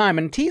the whole time.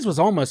 And Tease was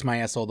almost my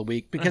asshole of the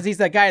week because he's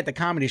that guy at the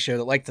comedy show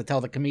that likes to tell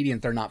the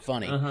comedians they're not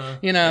funny.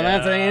 You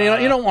know,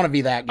 you don't want to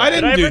be that guy. I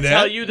didn't do that.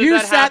 Tell you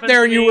You sat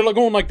there and you were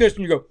going like this,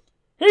 and you go,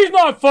 "He's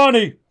not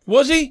funny."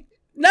 Was he?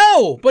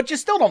 No, but you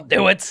still don't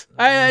do it.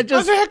 I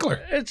was a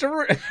heckler.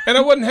 And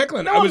I wasn't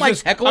heckling. No one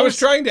likes hecklers. I was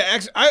trying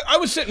to I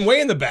was sitting way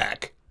in the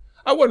back.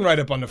 I wasn't right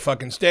up on the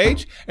fucking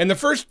stage. And the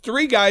first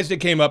three guys that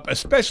came up,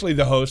 especially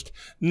the host,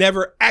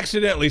 never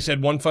accidentally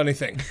said one funny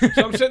thing. So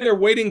I'm sitting there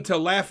waiting to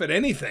laugh at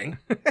anything.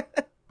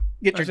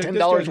 Get your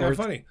 $10 worth. worth.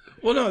 Funny.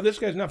 Well, no, this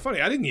guy's not funny.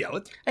 I didn't yell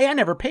it. Hey, I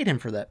never paid him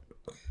for that.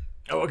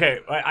 Okay,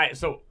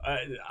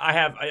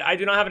 I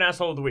do not have an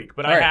asshole of the week,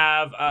 but All I right.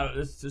 have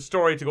a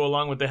story to go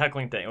along with the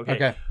heckling thing. Okay.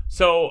 Okay.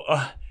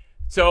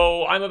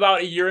 So I'm about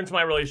a year into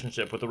my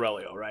relationship with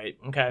Aurelio, right?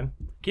 Okay.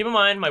 Keep in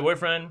mind, my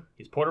boyfriend,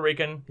 he's Puerto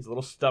Rican. He's a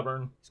little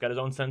stubborn. He's got his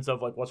own sense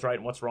of like what's right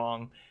and what's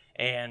wrong.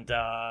 And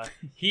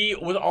he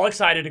was all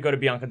excited to go to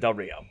Bianca Del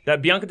Rio.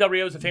 That Bianca Del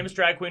Rio is a famous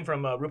drag queen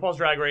from RuPaul's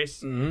Drag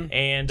Race. Mm-hmm.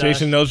 And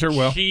Jason knows her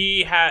well.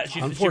 She's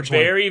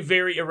very,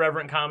 very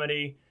irreverent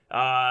comedy.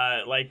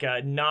 The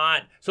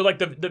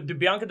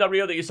Bianca Del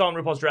Rio that you saw in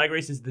RuPaul's Drag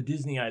Race is the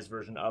Disneyized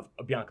version of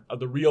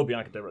the real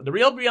Bianca Del Rio. The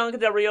real Bianca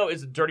Del Rio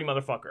is a dirty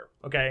motherfucker.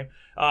 Okay,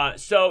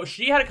 so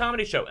she had a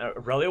comedy show.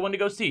 Aurelio wanted to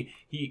go see.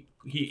 He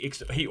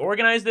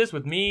organized this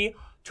with me,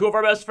 two of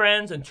our best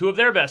friends, and two of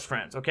their best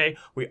friends. Okay,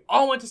 we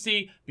all went to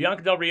see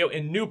Bianca Del Rio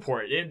in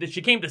Newport.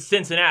 She came to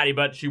Cincinnati,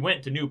 but she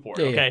went to Newport.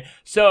 Yeah, okay,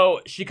 so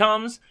she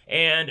comes,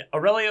 and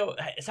Aurelio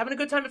is having a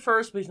good time at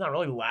first, but he's not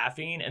really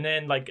laughing. And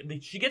then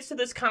she gets to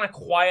this kind of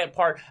quiet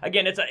part.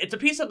 Again, it's a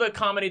piece of the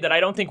comedy that I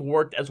don't think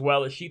worked as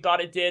well as she thought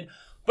it did,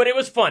 but it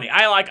was funny.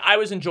 I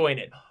was enjoying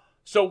it.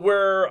 So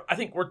we're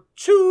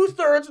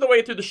 2/3 of the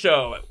way through the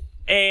show,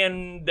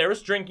 and there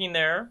was drinking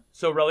there.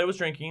 So Aurelio was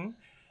drinking.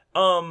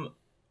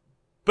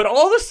 But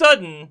all of a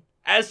sudden,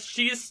 as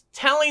she's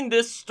telling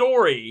this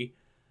story,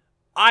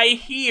 I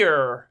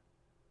hear,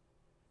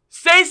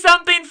 "Say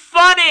something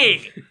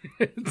funny!"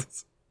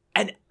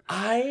 And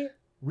I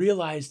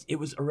realized it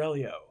was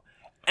Aurelio.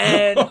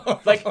 And,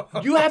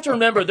 you have to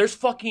remember, there's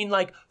fucking,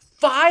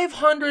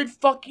 500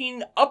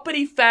 fucking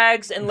uppity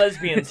fags and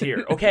lesbians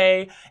here,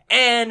 okay?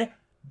 And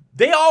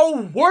they all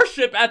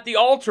worship at the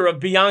altar of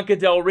Bianca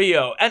Del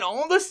Rio. And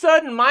all of a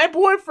sudden, my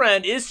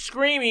boyfriend is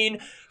screaming,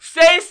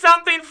 "Say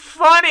something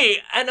funny!"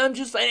 And I'm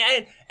just like,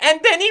 and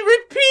then he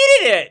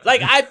repeated it.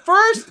 At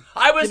first,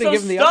 I was so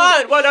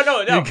stunned.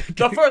 Well, no.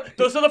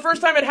 So the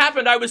first time it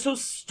happened, I was so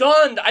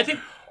stunned. I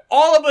think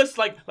all of us,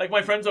 like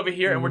my friends over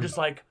here, and we're just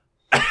like,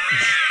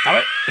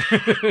 I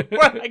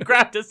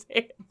grabbed his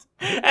hand.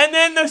 And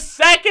then the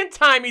second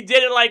time he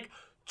did it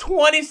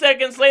 20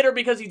 seconds later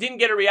because he didn't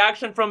get a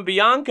reaction from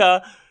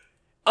Bianca.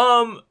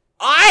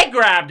 I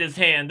grabbed his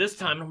hand this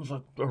time and I was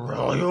like,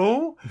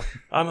 "Aurelio?"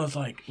 I was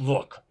like,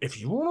 "Look, if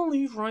you want to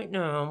leave right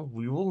now,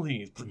 we will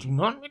leave. But do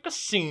not make a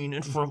scene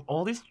in front of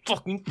all these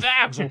fucking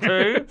fags,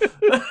 okay?"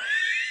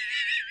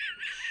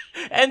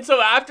 And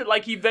so after,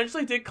 he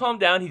eventually did calm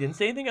down. He didn't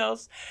say anything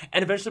else.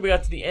 And eventually we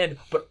got to the end.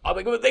 But at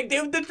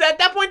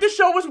that point, the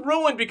show was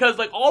ruined because,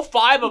 all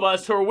five of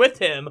us who are with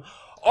him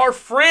are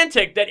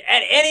frantic that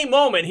at any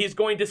moment he's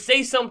going to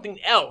say something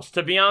else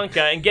to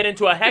Bianca and get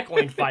into a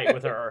heckling fight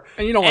with her.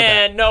 And you don't want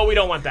that. And no, we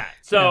don't want that.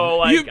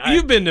 So,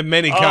 you've been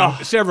to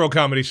several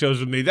comedy shows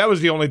with me. That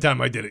was the only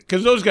time I did it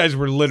because those guys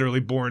were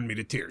literally boring me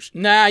to tears.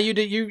 Nah, you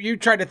did. You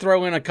tried to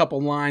throw in a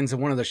couple lines of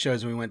one of the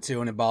shows we went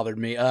to, and it bothered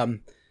me.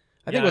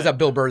 I think it was at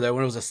Bill Burr though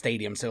when it was a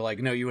stadium. So like,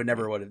 no,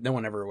 no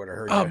one ever would have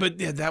heard. Oh, you. but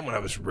yeah, that one I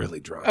was really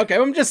drunk. Okay,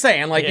 well, I'm just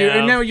saying, like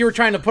you were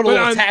trying to put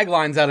little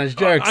taglines on his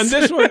jokes. On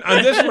this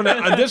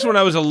one,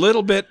 I was a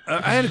little bit.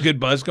 I had a good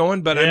buzz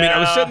going, but I mean, I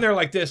was sitting there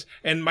like this,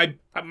 and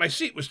my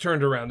seat was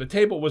turned around. The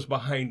table was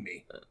behind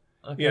me.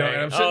 Okay. You know,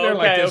 and I'm sitting there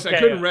like this. I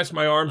couldn't rest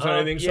my arms on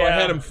anything, so I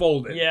had them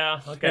folded.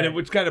 Yeah, okay. And it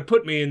would kind of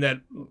put me in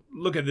that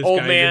look at this old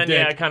guy, man,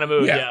 dick. kind of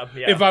mood. Yeah.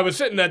 If I was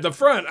sitting at the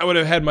front, I would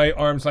have had my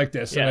arms like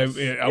this, and I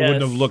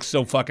wouldn't have looked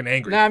so fucking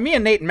angry. Nah, me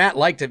and Nate and Matt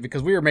liked it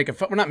because we were making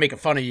fun. We're not making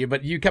fun of you,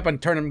 but you kept on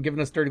giving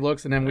us dirty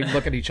looks, and then we'd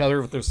look at each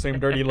other with those same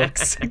dirty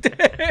looks.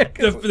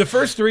 The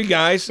first three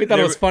guys, we thought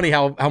it was funny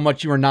how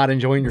much you were not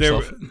enjoying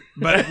yourself.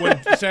 But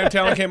when Sam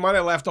Talon came on,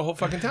 I laughed the whole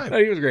fucking time.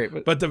 No, he was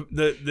great. But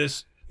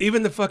this.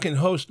 Even the fucking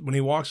host, when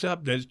he walks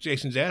up, that's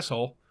Jason's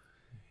asshole,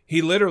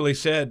 he literally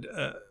said,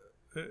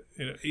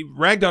 he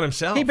ragged on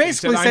himself. He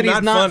basically said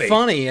he's not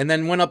funny and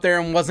then went up there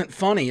and wasn't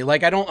funny.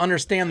 Like, I don't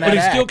understand that.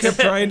 But he still kept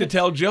trying to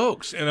tell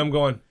jokes. And I'm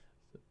going,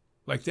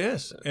 like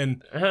this.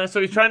 And so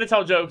he's trying to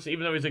tell jokes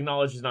even though he's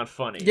acknowledged he's not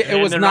funny. Yeah, it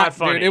was not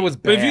funny. Dude, it was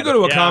bad. But if you go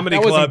to a comedy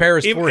club, was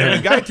embarrassed for him. And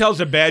a guy tells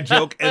a bad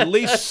joke, at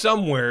least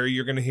somewhere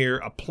you're going to hear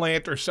a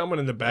plant or someone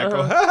in the back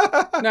go,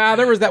 Nah,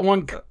 there was that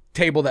one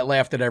table that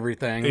laughed at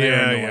everything.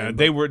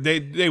 They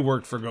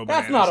worked for Go Bananas.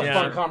 That's not a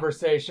fun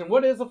conversation.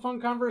 What is a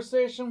fun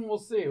conversation? We'll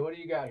see. What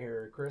do you got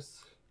here, Chris?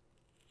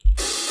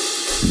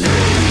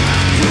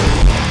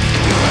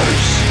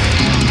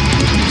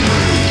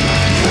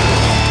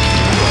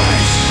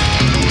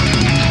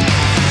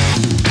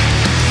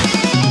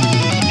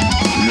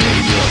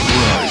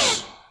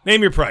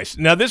 Name your price.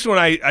 Now this one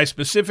I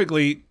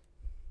specifically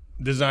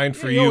designed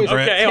for you,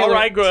 Brent. Okay, all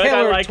right, good.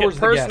 I like it.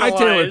 Personalized. I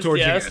tailor it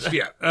towards you guys.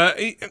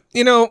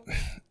 Yeah.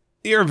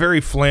 You're a very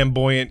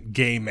flamboyant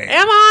gay man.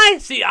 Am I?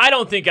 See, I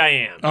don't think I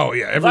am. Oh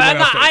yeah, everyone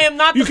else. I am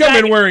not. You come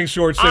in wearing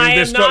shorts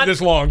this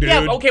long, dude.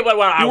 Yeah, okay, what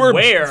I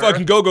wear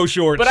fucking go-go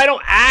shorts. But I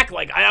don't act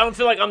like I don't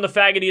feel like I'm the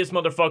faggotiest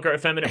motherfucker,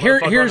 effeminate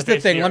motherfucker. Here's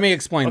the thing. Let me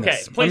explain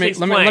this. Okay, please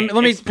explain.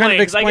 Let me kind of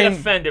explain. I get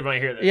offended when I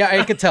hear this. Yeah,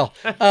 I could tell.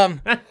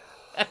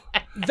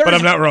 But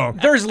I'm not wrong.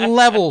 There's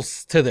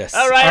levels to this.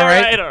 All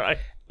right.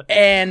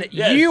 And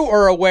you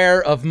are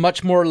aware of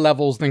much more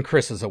levels than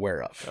Chris is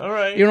aware of. All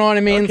right. You know what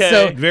I mean? Okay.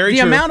 So very the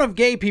true. amount of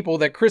gay people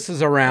that Chris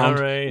is around,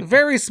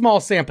 very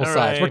small sample size.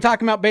 Right. We're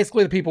talking about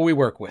basically the people we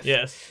work with.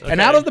 Yes. Okay. And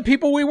out of the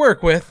people we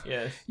work with,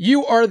 yes,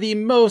 you are the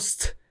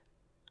most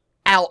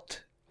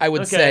out, I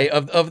would say,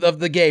 of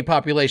the gay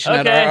population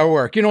at our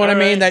work. You know what I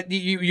mean? That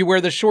you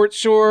wear the short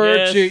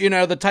shorts,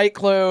 yes, the tight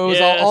clothes,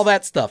 yes, all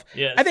that stuff.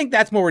 Yes. I think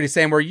that's more what he's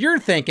saying, where you're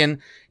thinking,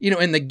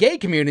 in the gay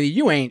community,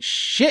 you ain't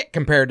shit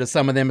compared to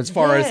some of them as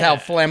far as how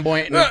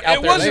flamboyant and out there they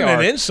are. It wasn't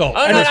an insult.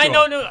 Oh, no, I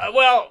know. No,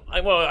 well,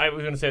 I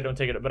was going to say don't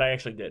take it, but I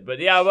actually did. But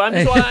yeah, I'm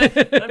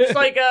just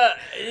like,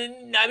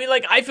 I mean,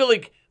 like, I feel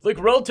like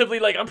relatively,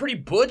 like, I'm pretty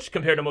butch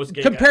compared to most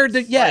gay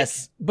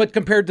guys. But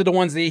compared to the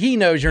ones that he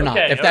knows you're not,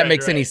 if that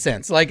makes any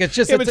sense. Like, it's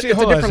just, it's a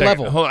different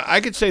level. Hold on.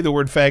 I could say the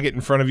word faggot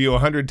in front of you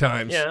 100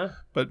 times. Yeah.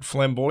 But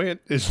flamboyant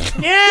is...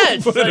 Yeah,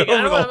 it's like,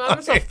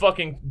 I'm so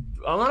fucking...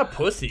 I'm not a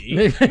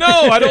pussy. No,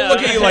 I don't look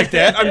at you like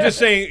that. I'm just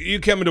saying you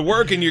come into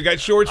work and you got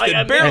shorts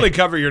that barely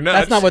cover your nuts.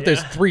 That's not what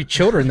those 3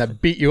 children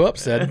that beat you up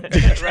said.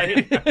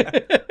 Right.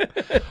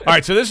 All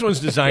right, so this one's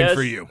designed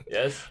for you.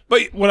 Yes.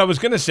 But what I was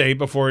going to say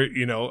before,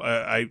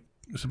 I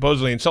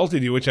supposedly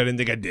insulted you, which I didn't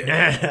think I did.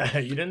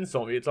 You didn't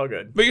insult me. It's all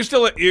good. But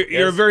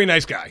you're a very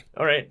nice guy.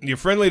 All right. You're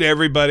friendly to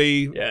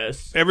everybody.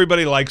 Yes.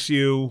 Everybody likes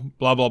you,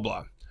 blah, blah,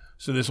 blah.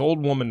 So this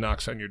old woman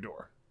knocks on your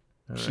door.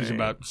 She's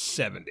about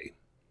 70.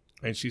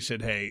 And she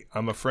said, hey,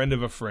 I'm a friend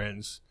of a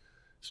friend's.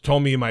 She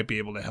told me you might be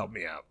able to help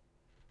me out.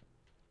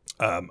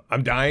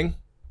 I'm dying.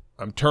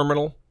 I'm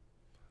terminal.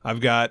 I've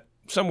got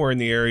somewhere in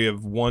the area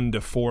of 1 to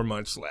 4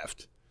 months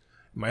left.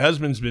 My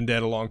husband's been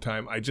dead a long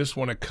time. I just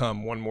want to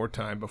come one more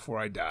time before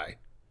I die.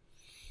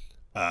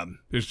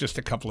 There's just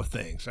a couple of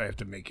things I have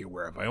to make you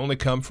aware of. I only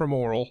come from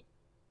oral.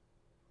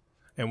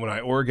 And when I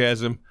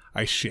orgasm,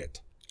 I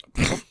shit.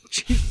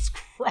 Jesus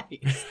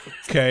Christ.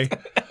 Okay.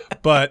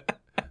 But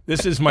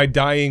this is my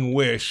dying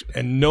wish,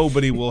 and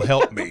nobody will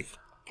help me.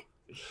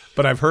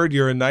 But I've heard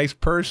you're a nice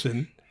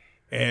person,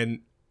 and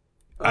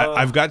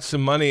I've got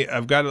some money.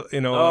 I've got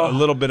a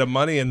little bit of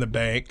money in the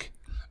bank,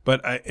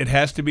 but it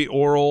has to be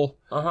oral.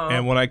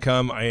 And when I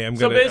come, I am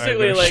going to... So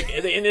basically, like,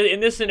 in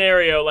this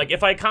scenario, like,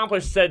 if I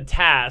accomplish said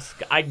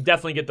task, I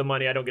definitely get the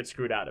money. I don't get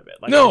screwed out of it.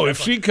 Like, no, if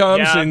she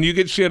comes and you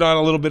get shit on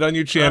a little bit on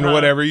your chin or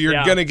whatever,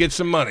 you're going to get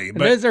some money.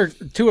 But those are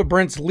 2 of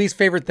Brent's least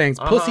favorite things,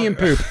 pussy and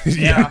poop.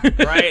 Yeah,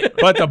 right.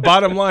 But the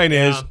bottom line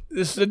is,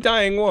 this is a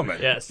dying woman.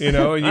 Yes. I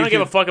don't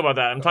give a fuck about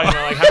that. I'm talking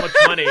about, like, how much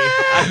money.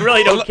 I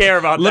really don't care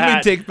about that. Let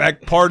me take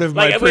back part of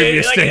my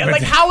previous statement.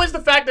 Like, how is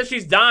the fact that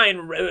she's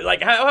dying,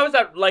 like, how is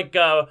that, like,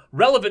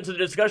 relevant to the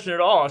discussion at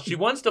all?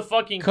 She wants to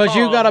fucking... Because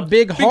you got a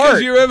big heart.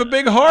 Because you have a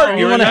big heart.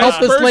 You want to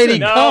help this lady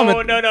come.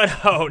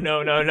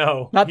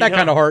 No. Not that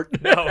kind of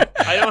heart. No,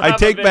 I don't. I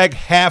take back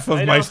half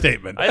of my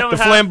statement. The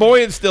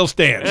flamboyant still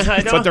stands,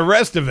 but the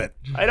rest of it.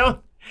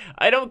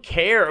 I don't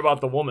care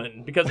about the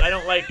woman because I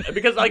don't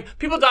because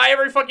people die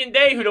every fucking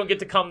day who don't get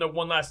to come the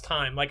one last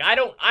time. Like I'm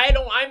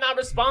not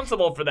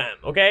responsible for them.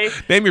 Okay.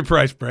 Name your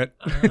price, Brent.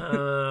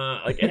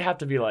 It'd have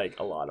to be like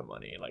a lot of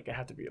money. Like it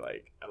have to be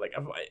like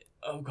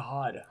oh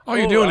god. All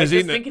you're doing is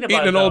eating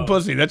an old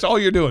pussy. That's all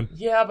you're doing.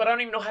 Yeah, but I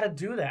don't even know how to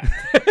do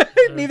that.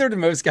 Neither do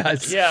most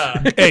guys.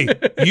 Yeah. Hey,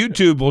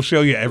 YouTube will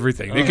show you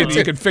everything.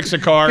 You can fix a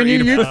car. You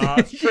true.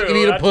 can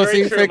eat a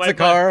pussy, fix a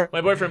car.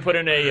 My boyfriend put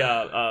in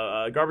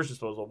a garbage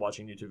disposal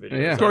watching YouTube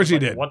videos. Yeah. Of course he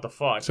did. What the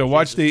fuck? So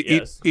watch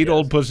the eat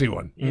old pussy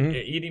one.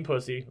 Eating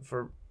pussy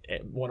for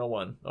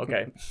 101.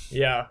 Okay.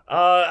 Yeah.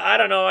 I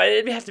don't know.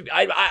 It has to be.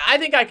 I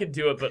think I could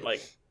do it, but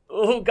like.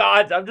 Oh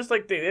God! I'm just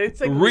like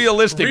it's like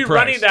realistic rerunning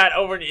price. That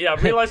over. Yeah,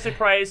 realistic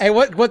price. Hey,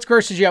 what's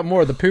grosses you out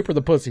more, the poop or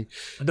the pussy?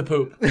 The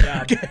poop.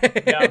 Yeah.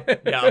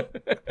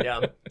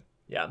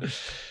 Yeah.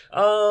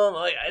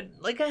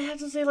 I have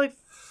to say like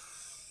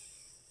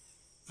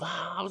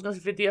I was gonna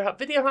say $50 or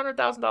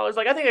 $100,000.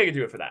 Like I think I could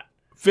do it for that.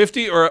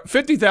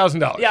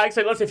 $50,000. Yeah, I'd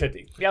say let's say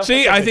 50. Yeah.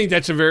 See, I think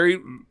that's a very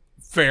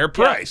fair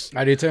price.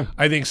 I do too.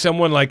 I think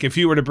someone like if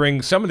you were to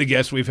bring some of the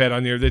guests we've had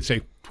on here, they'd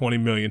say 20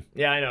 million.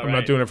 Yeah, I know. I'm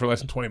not doing it for less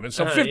than 20 minutes.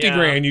 So 50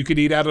 grand, you could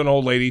eat out an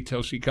old lady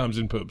till she comes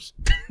and poops.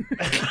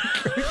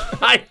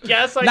 I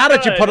guess I Now could.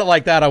 that you put it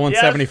like that, I want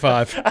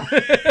 75.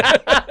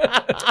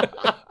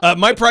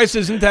 My price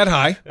isn't that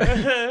high.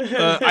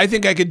 I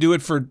think I could do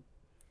it for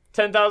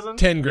 10,000.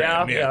 10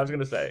 grand. Yeah, I was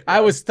gonna say. I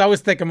was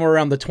thinking more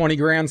around the 20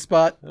 grand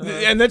spot.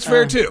 And that's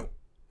fair too.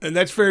 And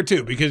that's fair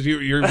too, because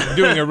you're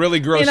doing a really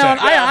gross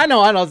act. I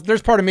know.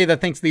 There's part of me that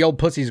thinks the old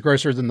pussy's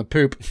grosser than the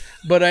poop,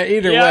 but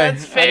either way,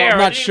 that's fair. I'm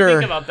not sure.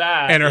 Think about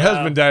that. And her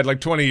husband died like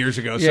 20 years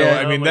ago, so Yeah.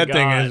 I mean Oh my that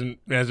thing God.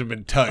 hasn't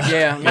been touched.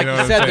 Yeah, like know you what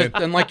I'm said, saying?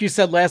 and like you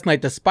said last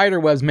night, the spider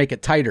webs make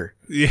it tighter.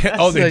 Yeah,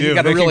 oh they So do. you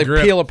got to They can really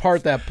grip. peel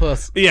apart that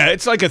puss. Yeah,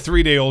 it's like a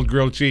 3-day-old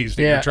grilled cheese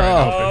that Yeah. you're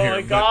trying to open Oh here.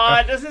 my but,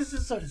 God, this is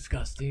just so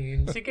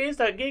disgusting. See,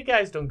 gay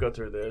guys don't go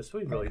through this.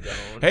 We really don't.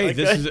 hey, Like,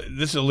 this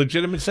is a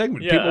legitimate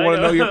segment. Yeah, People want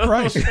to know your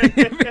price.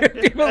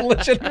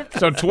 Legitimate,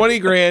 So 20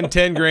 grand,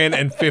 10 grand,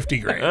 and 50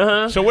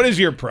 grand. So what is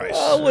your price?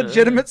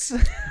 legitimate.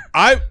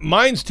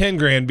 Mine's 10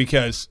 grand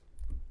because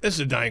this is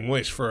a dying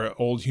wish for an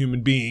old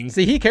human being.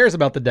 See, he cares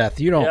about the death.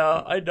 You don't.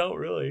 Yeah, I don't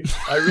really.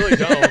 I really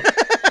don't.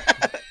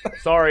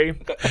 Sorry.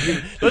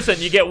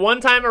 Listen, you get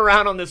one time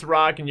around on this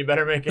rock, and you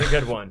better make it a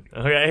good one.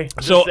 Okay.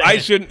 So Just I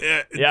saying. shouldn't.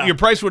 Yeah. Your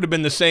price would have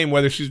been the same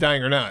whether she's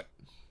dying or not.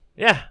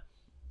 Yeah.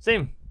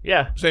 Same.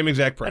 Yeah. Same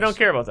exact price. I don't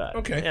care about that.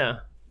 Okay. Yeah.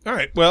 All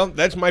right. Well,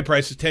 that's my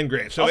price is 10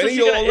 grand. So Also, any of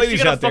you old is she ladies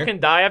gonna out there. fucking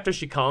die after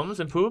she comes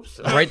and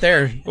poops? Right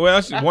there. Well,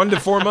 it's 1 to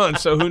 4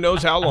 months, so who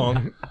knows how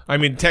long. I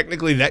mean,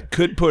 technically, that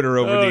could put her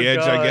over the edge,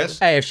 God. I guess.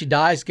 Hey, if she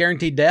dies,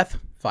 guaranteed death,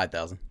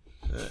 5,000.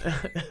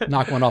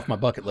 Knock one off my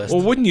bucket list.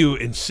 Well, wouldn't you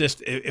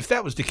insist, if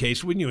that was the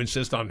case, wouldn't you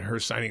insist on her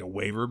signing a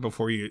waiver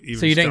before you even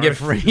So you didn't get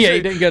started? free. Yeah,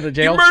 you didn't go to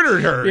jail. You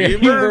murdered her. Yeah, you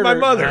you murdered my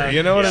murdered mother. her.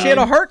 You know what I She mean?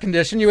 had a heart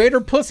condition. You ate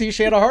her pussy.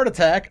 She had a heart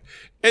attack,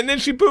 And then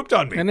she pooped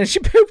on me. and then she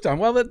pooped on.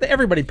 Well,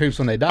 everybody poops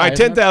when they die. All right,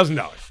 isn't it?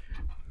 $10,000.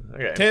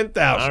 Okay.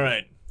 10,000. All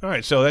right. All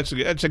right, so that's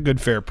a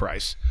good fair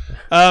price.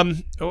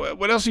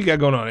 What else you got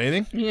going on?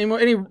 Anything?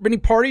 Any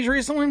parties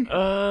recently?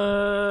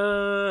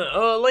 I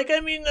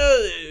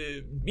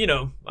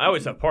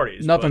always have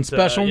parties. Nothing but,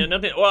 special? Yeah,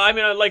 nothing. Well, I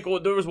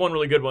mean, there was one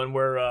really good one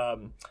where,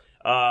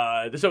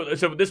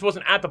 so this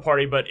wasn't at the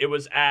party, but it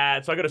was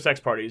at. So I go to sex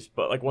parties,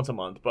 but like once a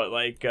month. But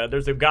like,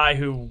 there's a guy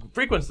who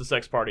frequents the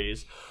sex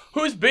parties,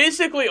 who's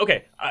basically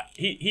okay.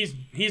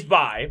 He's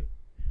bi.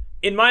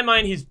 In my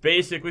mind, he's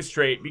basically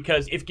straight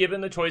because if given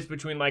the choice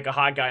between like a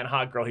hot guy and a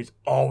hot girl, he's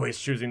always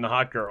choosing the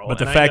hot girl. But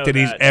the And I fact know that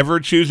he's ever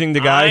choosing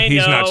the guy,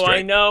 he's not straight.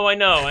 I know.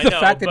 The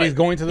fact that but he's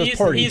going to this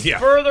party. He's Yeah.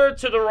 further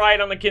to the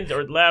right on the Kinsey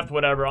or left,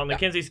 whatever, on the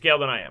Kinsey scale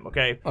than I am.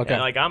 Okay. Okay.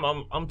 And like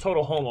I'm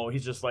total homo.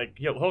 He's just like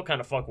he'll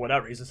kind of fuck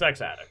whatever. He's a sex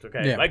addict.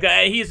 Okay. Yeah. Like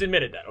that. He's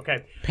admitted that.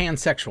 Okay.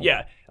 Pansexual.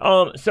 Yeah.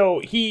 So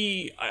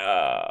he's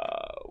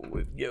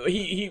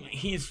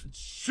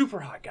super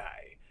hot guy.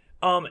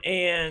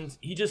 And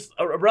he just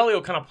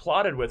Aurelio kind of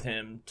plotted with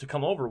him to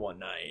come over one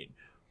night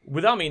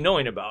without me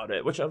knowing about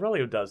it, which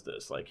Aurelio does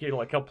this. Like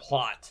he'll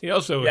plot. He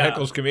also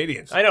heckles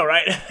comedians. I know,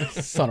 right?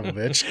 Son of a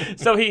bitch.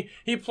 So he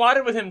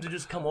plotted with him to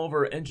just come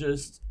over and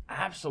just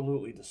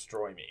absolutely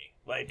destroy me.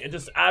 Like it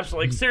just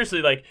absolutely like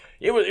seriously like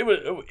it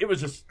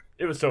was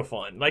so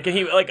fun. Like and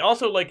he like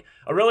also like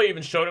Aurelio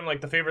even showed him like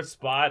the favorite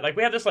spot. Like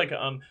we have this like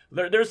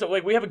there's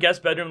like we have a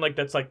guest bedroom like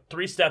that's like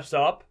 3 steps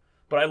up.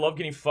 But I love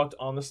getting fucked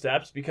on the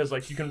steps because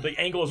like the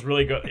angle is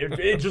really good.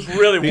 It just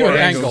really works.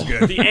 angle's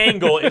good. The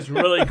angle is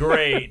really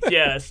great.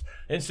 Yes.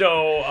 And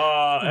so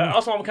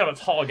also I'm kind of a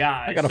tall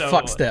guy. I got a so,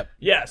 fuck step.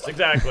 Yes,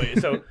 exactly.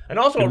 So and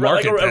also Good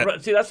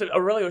market, see that's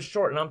Aurelio's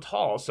short and I'm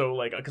tall. So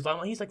like because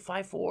he's like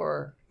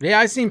 5'4". Yeah,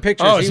 I seen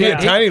pictures. Oh, is he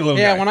a tiny little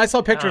Yeah, guy? when I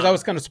saw pictures, I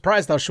was kind of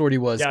surprised how short he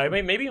was. Yeah,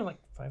 maybe I'm like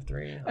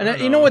 5'3". And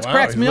you know what Wow,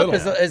 cracks he's me up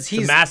little. is It's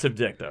he's a massive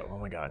dick though. Oh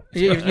my god.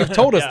 You've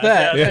told us Yes,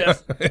 that,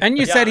 yes, yes. and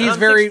you Yeah, said he's I'm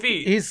 6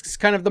 feet. he's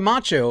kind of the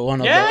macho one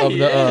of Yeah, the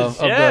he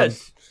is.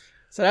 Yes.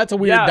 So that's a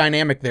weird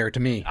dynamic there to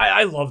me.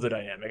 I love the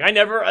dynamic.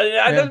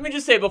 Let me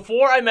just say,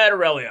 before I met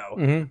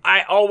Aurelio,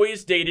 I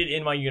always dated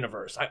in my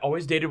universe. I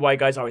always dated white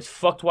guys. I always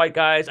fucked white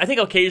guys. I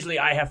think occasionally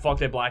I have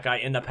fucked a black guy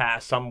in the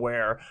past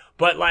somewhere,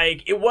 but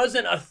like it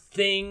wasn't a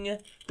thing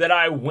that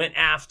I went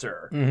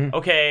after.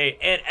 Okay,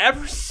 and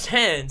ever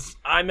since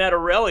I met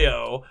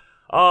Aurelio,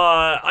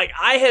 like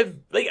I have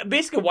like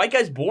basically white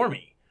guys bore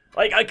me,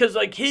 like because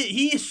like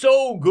he's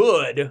so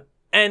good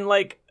and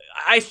like.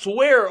 I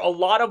swear a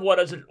lot of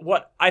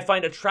what I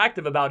find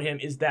attractive about him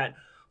is that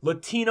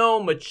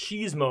Latino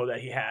machismo that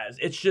he has.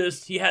 It's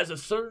just he has a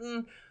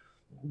certain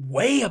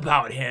way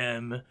about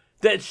him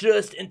that's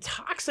just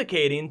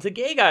intoxicating to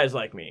gay guys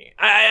like me.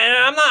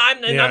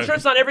 I'm sure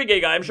it's not every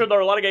gay guy. I'm sure there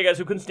are a lot of gay guys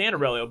who couldn't stand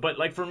Aurelio, but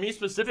like for me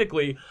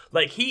specifically,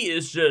 like he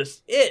is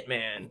just it,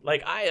 man.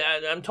 Like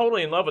I'm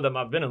totally in love with him.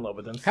 I've been in love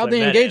with him. How'd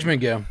the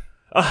engagement go?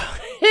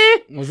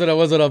 Was it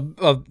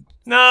a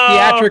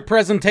theatric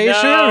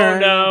presentation?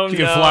 No. Did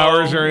you get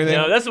flowers or anything?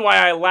 No, that's why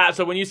I laughed.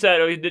 So when you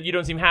said you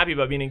don't seem happy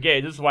about being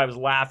engaged, this is why I was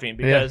laughing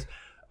because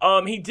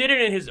he did it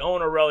in his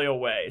own Aurelio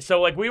way. So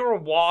like we were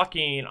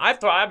walking.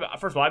 First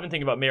of all, I've been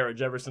thinking about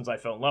marriage ever since I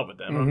fell in love with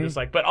him. I'm just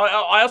like, but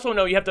I also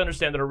know you have to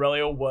understand that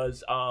Aurelio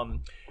was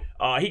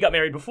he got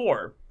married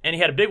before, and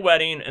he had a big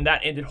wedding, and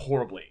that ended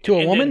horribly. To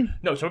a woman?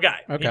 No, to a guy.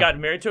 Okay. He got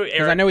married to Eric.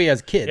 Because I know he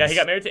has kids. Yeah, he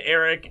got married to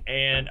Eric,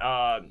 and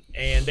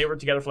they were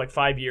together for like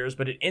 5 years,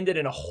 but it ended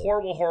in a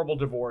horrible, horrible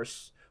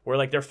divorce where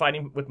like they're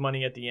fighting with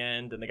money at the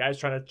end, and the guy's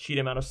trying to cheat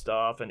him out of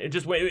stuff, and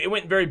it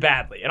went very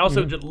badly, and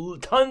also just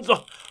tons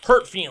of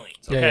hurt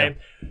feelings. Okay.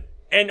 Yeah.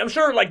 And I'm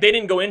sure like they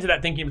didn't go into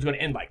that thinking it was going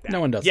to end like that. No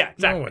one does. Yeah,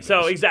 exactly.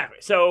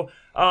 So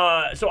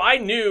I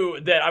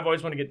knew that I've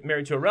always wanted to get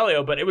married to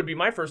Aurelio, but it would be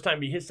my first time,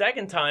 be his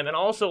second time, and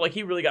also like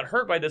he really got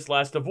hurt by this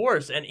last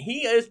divorce, and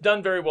he has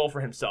done very well for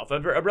himself.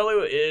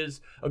 Aurelio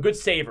is a good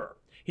saver.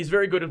 He's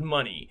very good with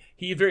money.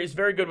 He's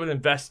very good with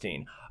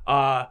investing.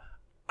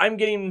 I'm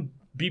getting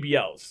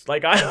BBLs.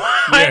 Like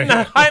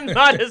I'm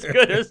not as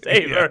good a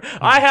saver.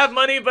 I have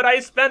money, but I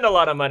spend a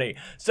lot of money.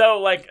 So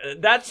like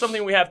that's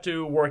something we have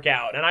to work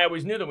out. And I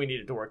always knew that we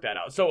needed to work that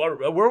out.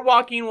 So we're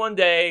walking one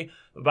day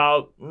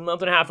about a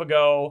month and a half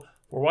ago.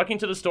 We're walking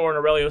to the store, and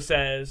Aurelio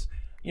says,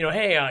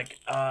 hey,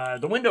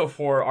 the window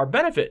for our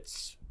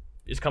benefits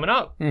is coming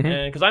up,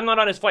 and because I'm not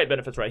on his flight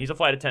benefits, right? He's a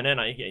flight attendant.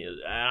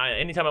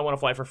 Anytime I want to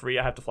fly for free,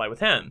 I have to fly with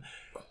him.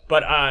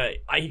 But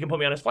he can put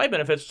me on his flight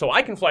benefits, so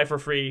I can fly for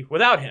free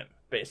without him.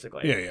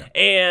 Basically. Yeah.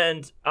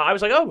 And I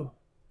was like, oh,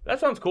 that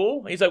sounds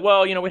cool. He's like,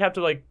 well, we'd have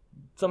to like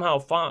somehow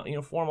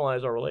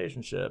formalize our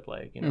relationship,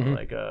 like,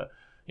 like a,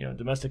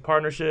 domestic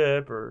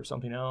partnership or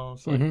something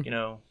else. Like,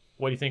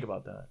 what do you think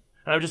about that?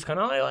 And I was just kind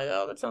of like,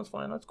 oh, that sounds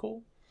fine. That's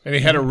cool. And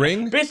he had a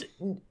ring?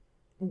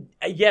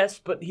 Yes,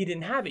 but he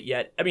didn't have it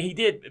yet. I mean, he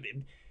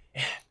did.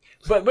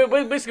 But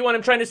basically what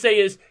I'm trying to say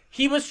is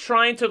he was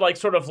trying to like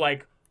sort of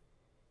like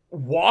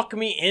walk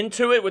me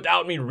into it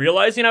without me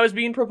realizing I was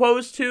being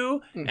proposed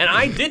to, and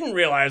I didn't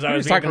realize I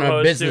was being talking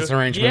about business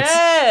arrangements.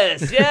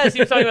 Yes, he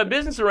was talking about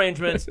business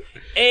arrangements,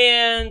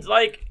 and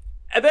like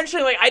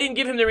eventually, like I didn't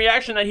give him the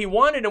reaction that he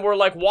wanted, and we're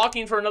like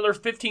walking for another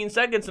 15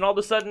 seconds, and all of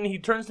a sudden he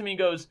turns to me and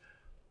goes,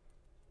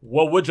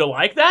 "Well, would you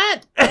like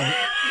that?" And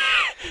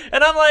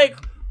I'm like,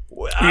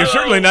 "You're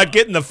certainly not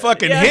getting the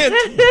fucking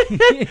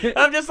hint."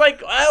 I'm just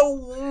like,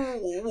 oh,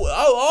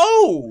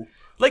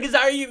 like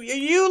are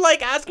you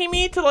like asking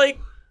me to like?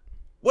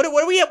 What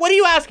are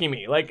you asking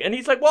me? Like, and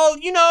he's like, well,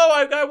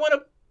 I want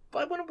to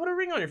put a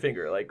ring on your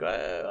finger. Like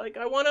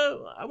I want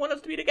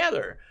us to be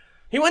together.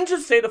 He wouldn't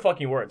just say the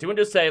fucking words. He wouldn't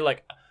just say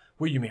like,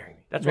 will you marry me?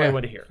 That's what I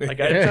want to hear. Like,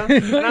 and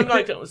I'm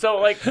like,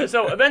 so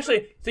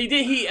eventually,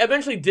 he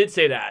eventually did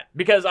say that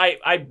because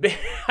I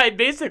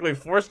basically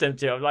forced him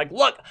to. I'm like,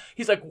 look,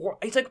 he's like,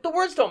 the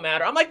words don't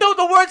matter. I'm like, no,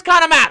 the words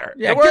kind of matter.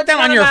 Yeah, get down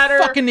on your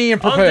fucking knee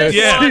and propose.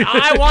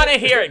 I want to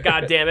hear it.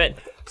 God damn it.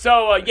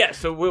 So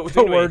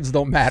the words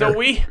don't matter. So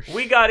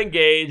we got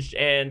engaged,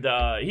 and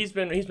he's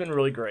been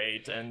really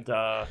great, and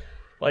I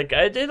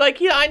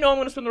know I'm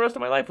gonna spend the rest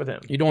of my life with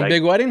him. You doing a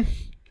big wedding?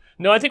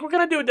 No, I think we're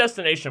gonna do a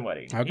destination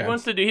wedding. Okay.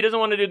 He doesn't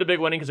want to do the big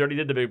wedding because he already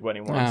did the big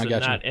wedding once, and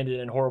that ended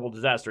in horrible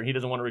disaster. He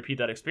doesn't want to repeat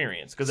that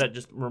experience because that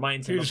just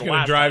reminds him of the last time. He's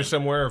just gonna drive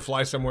somewhere or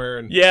fly somewhere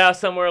and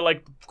somewhere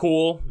like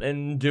cool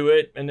and do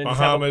it, and then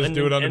Bahamas,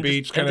 do it on the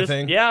beach kind of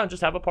thing. Yeah,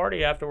 just have a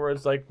party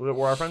afterwards, like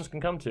where our friends can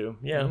come to.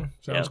 Yeah,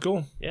 sounds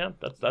cool. Yeah,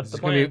 that's the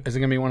plan. Is it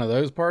gonna be one of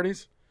those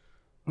parties?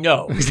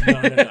 No.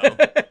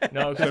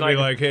 No, because be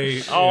like,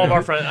 hey, all of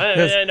our friends.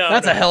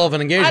 That's a hell of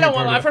an engagement.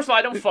 First of all,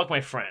 I don't fuck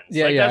my friends.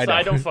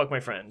 I don't fuck my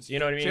friends. You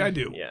know what I mean? See, I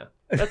do. Yeah,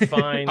 that's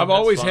fine. I've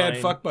always had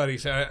fuck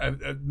buddies. Best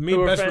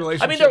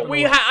relationship. I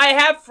mean, I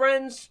have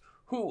friends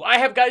I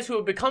have guys who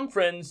have become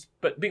friends,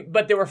 but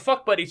they were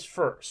fuck buddies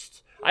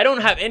first. I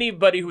don't have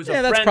anybody who's a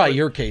friend. Yeah, that's probably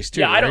your case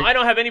too. Yeah, right? I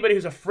don't have anybody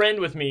who's a friend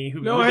with me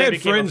who. No, I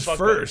had friends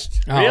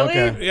first. Oh, really?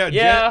 Okay.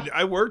 Yeah. Jen,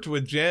 I worked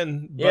with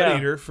Jen Butt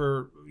Eater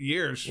for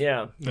years.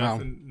 Yeah.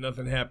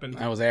 Nothing happened.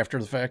 That was after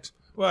the fact.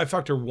 Well, I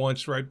fucked her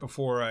once right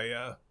before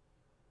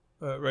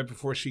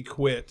she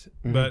quit,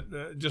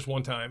 but just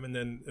one time, and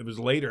then it was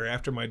later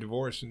after my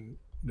divorce, and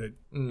that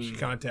she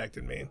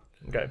contacted me.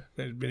 Okay.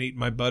 It's been eating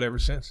my butt ever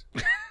since.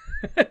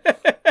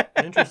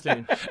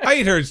 Interesting. I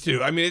eat hers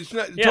too. I mean, it's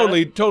not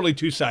totally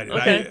two-sided.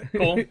 Okay,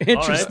 cool.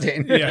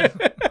 Interesting. All right.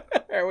 Yeah.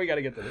 All right, we got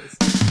to get to this.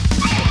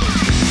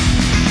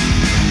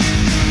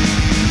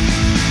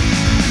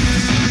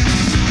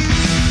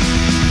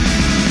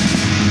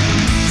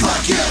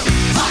 Fuck you!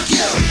 Fuck you!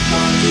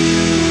 Fuck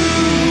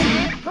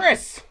you!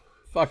 Chris,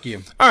 fuck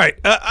you. All right.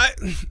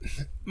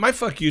 My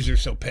fuck yous are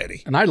so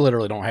petty. And I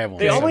literally don't have one.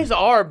 They always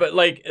are, but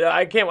like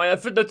I can't.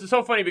 That's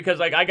so funny because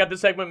like I got this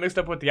segment mixed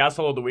up with the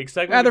asshole of the week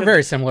segment. Yeah, they're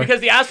very similar.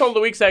 Because the asshole of the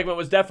week segment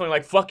was definitely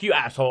like "fuck you,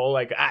 asshole."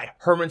 Like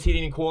Herman's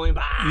heating and cooling.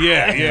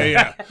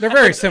 Yeah. They're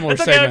very similar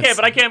It's okay, segments. okay,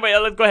 but I can't wait.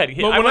 Let's go ahead.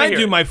 But when I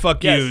do my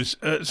fuck Yes.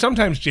 yous,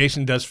 sometimes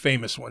Jason does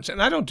famous ones,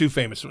 and I don't do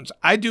famous ones.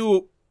 I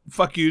do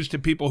fuck yous to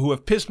people who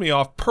have pissed me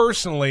off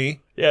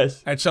personally.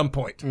 Yes. At some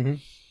point. Mm-hmm.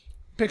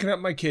 Picking up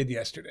my kid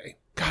yesterday.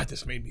 God,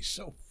 this made me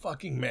so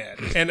fucking mad.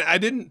 And I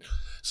didn't.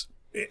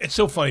 It's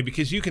so funny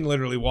because you can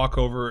literally walk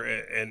over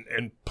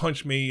and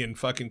punch me and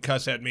fucking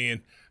cuss at me,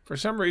 and for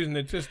some reason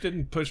it just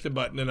didn't push the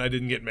button and I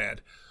didn't get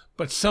mad.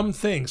 But some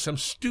things, some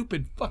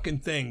stupid fucking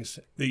things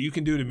that you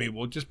can do to me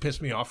will just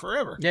piss me off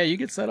forever. Yeah, you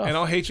get set off. And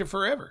I'll hate you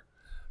forever.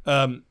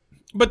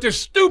 But they're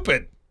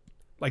stupid.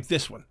 Like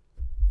this one.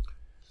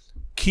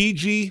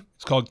 Kiji.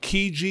 It's called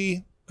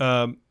Kiji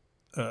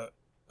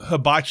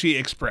Hibachi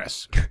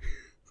Express.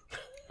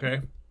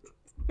 Okay.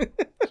 I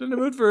was in the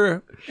mood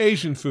for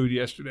Asian food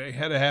yesterday.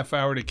 Had a half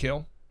hour to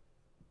kill.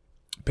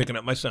 Picking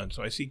up my son.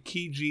 So I see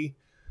Kiji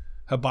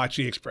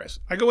Hibachi Express.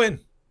 I go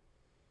in.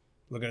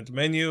 Looking at the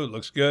menu. It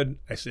looks good.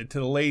 I said to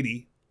the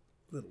lady,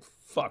 little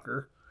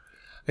fucker.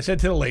 I said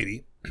to the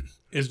lady,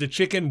 is the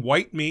chicken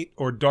white meat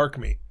or dark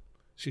meat?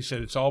 She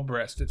said, it's all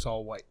breast. It's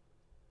all white.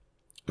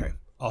 Okay.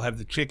 I'll have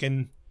the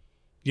chicken,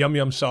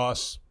 yum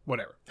sauce,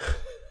 whatever.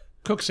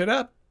 Cooks it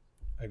up.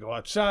 I go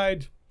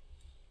outside.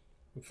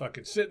 I'm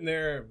fucking sitting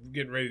there,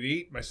 getting ready to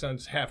eat. My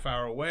son's half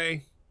hour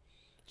away.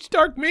 It's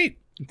dark meat.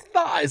 It's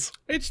thighs.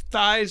 It's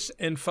thighs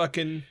and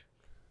fucking,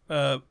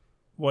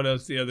 what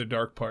else? The other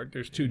dark part.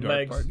 There's two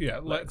dark parts. Yeah,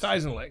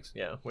 thighs and legs.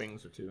 Yeah,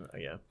 wings or two.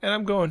 Yeah. And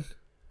I'm going,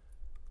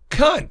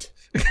 cunt.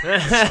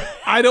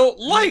 I don't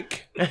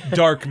like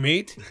dark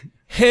meat.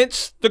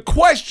 Hence the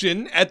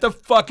question at the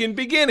fucking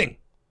beginning.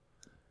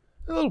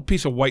 A little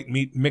piece of white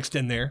meat mixed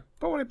in there.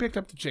 But when I picked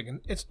up the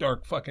chicken, it's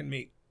dark fucking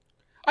meat.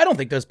 I don't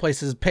think those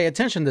places pay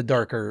attention to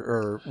dark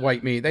or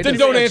white meat. They then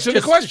don't answer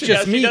the question.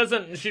 Just she meat.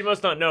 doesn't. She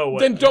must not know.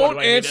 Then don't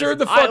answer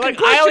the fucking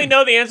question. I only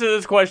know the answer to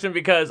this question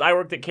because I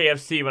worked at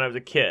KFC when I was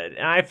a kid,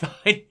 and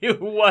I knew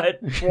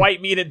what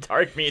white meat and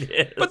dark meat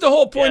is. But the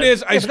whole point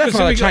is, I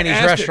specifically Chinese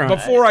asked restaurant. it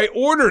before I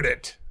ordered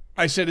it.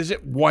 I said, is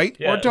it white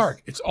or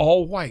dark? It's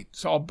all white.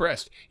 It's all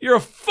breast. You're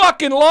a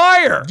fucking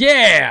liar.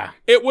 Yeah.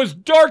 It was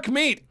dark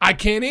meat. I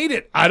can't eat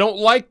it. I don't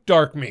like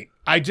dark meat.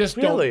 I just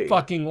don't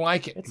fucking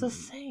like it. It's the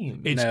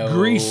same. It's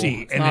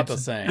greasy. It's not the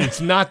same.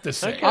 It's not the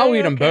same. Okay. I'll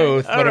eat them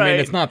both, but All I mean, right.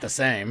 it's not the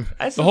same.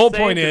 The whole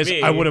point is,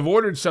 I would have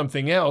ordered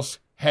something else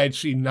had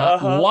she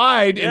not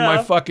lied in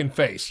my fucking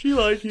face. She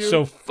lied to you.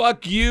 So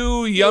fuck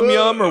you,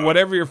 yum, or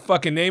whatever your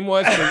fucking name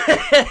was.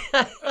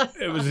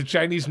 It was a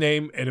Chinese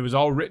name, and it was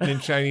all written in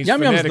Chinese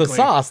Yum Yum's phonetically. the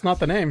sauce, not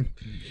the name.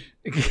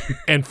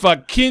 And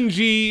fuck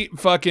Kinji,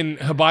 fucking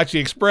Hibachi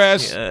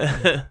Express.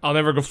 I'll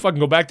never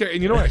go back there.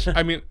 And you know what?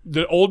 I mean,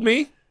 the old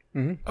me,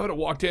 I would have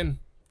walked in,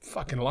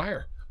 fucking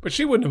liar. But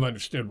she wouldn't have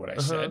understood what I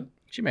said.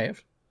 She may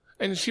have.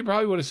 And she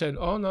probably would have said,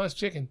 oh, no, it's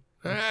chicken.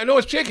 I know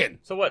it's chicken.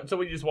 So what? So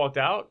we just walked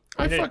out?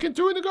 I fucking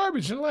threw it in the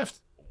garbage and left.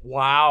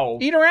 Wow.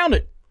 Eat around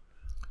it.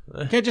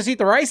 Can't just eat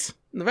the rice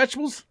and the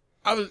vegetables?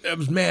 I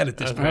was mad at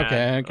this point.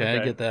 Okay, I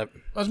get that.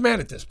 I was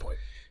mad at this point.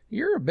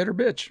 You're a bitter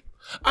bitch.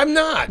 I'm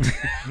not.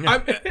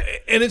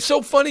 And it's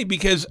so funny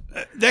because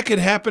that could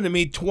happen to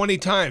me 20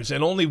 times,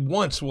 and only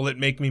once will it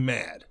make me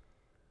mad.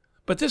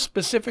 But this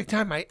specific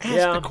time, I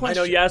asked the question.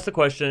 I know you asked the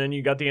question, and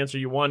you got the answer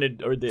you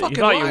wanted, or that you Fucking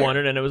thought liar. you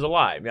wanted, and it was a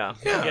lie. Yeah,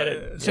 I get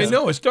it. Say,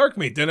 no, it's dark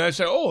meat. Then I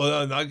say,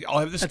 I'll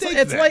have the steak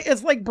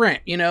It's like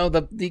Brent, you know,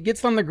 he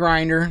gets on the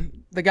grinder,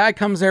 the guy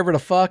comes over to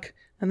fuck,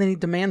 and then he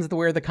demands to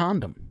wear the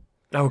condom.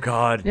 Oh,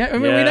 God. Yeah, I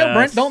mean, we know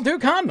Brent don't do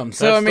condoms.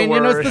 So, That's I mean, the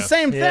you know, it's worst. the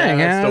same Yeah, thing.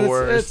 that's the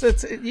worst.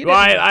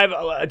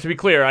 Well, to be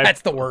clear,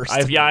 that's the worst.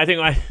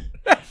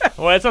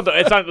 Well, it's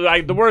not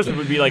like the worst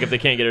would be like if they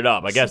can't get it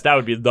up. I guess that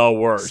would be the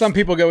worst. Some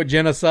people go with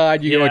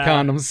genocide. You go with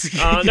condoms.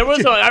 There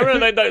was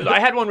I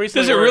had one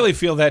recently. Does it really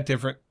feel that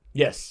different?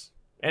 Yes.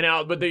 And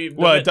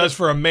it does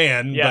for a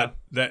man. Yeah. But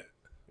that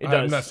It I'm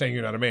does. not saying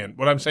you're not a man.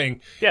 What I'm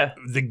saying, Yeah.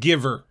 the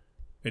giver,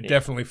 it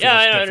definitely feels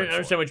I different.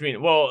 understand what you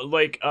mean. Well,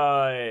 like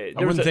there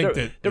was the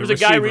a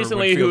guy receiver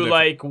recently would feel who different.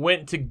 like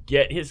went to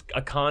get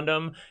a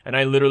condom, and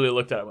I literally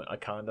looked at him and went, a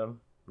condom?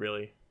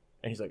 Really?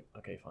 And he's like,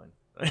 okay, fine.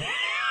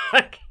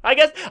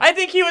 I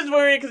think he was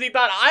worried because he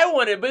thought I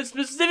wanted it, but it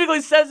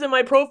specifically says in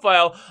my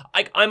profile,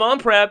 I'm on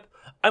PrEP.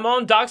 I'm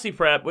on Doxy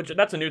Prep, which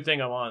that's a new thing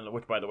I'm on.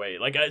 Which, by the way,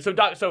 like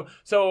Doxy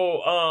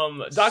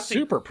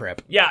Super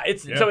Prep. Yeah,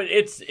 it's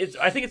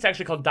I think it's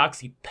actually called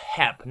Doxy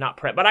Pep, not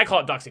Prep, but I call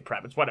it Doxy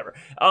Prep. It's whatever.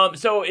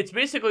 So it's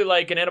basically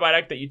like an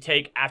antibiotic that you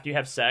take after you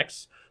have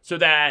sex, so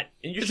that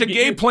it's a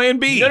gay plan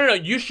B. No.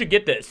 You should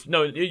get this.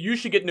 You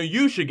should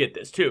get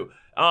this too.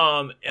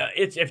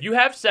 It's if you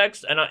have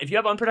sex and if you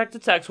have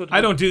unprotected sex with. I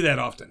don't do that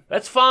often.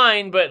 That's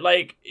fine, but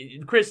like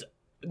Chris,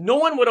 no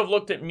one would have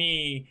looked at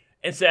me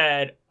and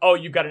said, "Oh,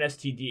 you've got an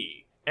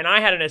STD," and I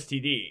had an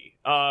STD.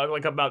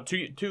 Like about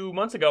two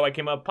months ago, I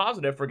came up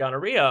positive for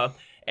gonorrhea,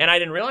 and I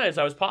didn't realize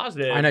I was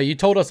positive. I know you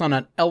told us on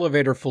an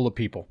elevator full of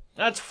people.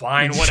 That's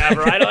fine,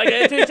 whatever. I like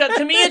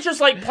to me, it's just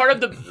like part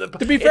of the.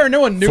 To be fair, no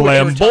one knew.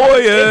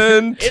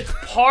 Flamboyant. It's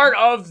part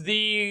of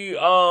the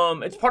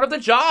it's part of the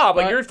job.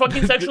 Like you're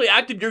fucking sexually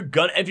active. You're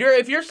gonna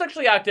if you're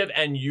sexually active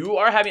and you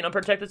are having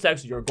unprotected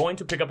sex, you're going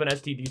to pick up an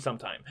STD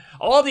sometime.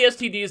 All of the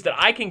STDs that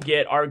I can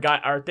get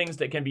are things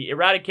that can be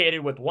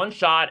eradicated with one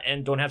shot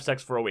and don't have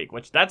sex for a week.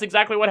 Which that's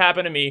exactly what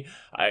happened to me.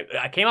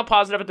 I came up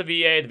positive at the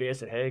VA. The VA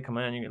said, "Hey, come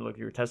in.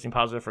 You were testing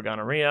positive for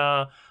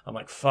gonorrhea." I'm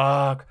like,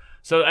 "Fuck."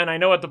 So, and I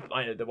know what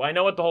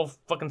the whole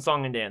fucking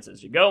song and dance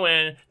is. You go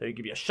in, they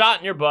give you a shot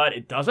in your butt,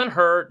 it doesn't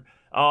hurt,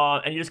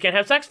 and you just can't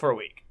have sex for a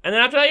week. And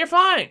then after that, you're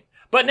fine.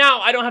 But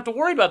now I don't have to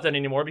worry about that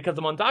anymore because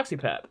I'm on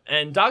DoxyPep.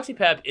 And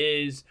DoxyPep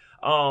is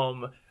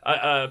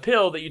a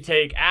pill that you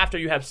take after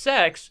you have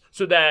sex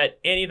so that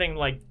anything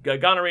like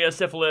gonorrhea,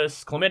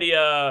 syphilis,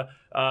 chlamydia,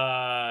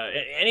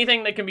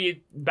 anything that can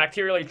be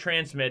bacterially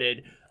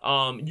transmitted,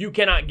 you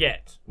cannot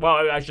get.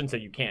 Well, I shouldn't say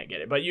you can't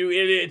get it, but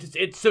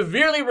it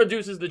severely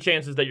reduces the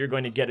chances that you're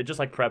going to get it, just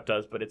like PrEP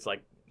does. But it's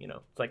like,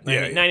 it's like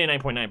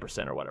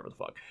 99.9% or whatever the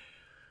fuck.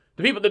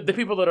 The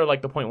people that are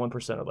like the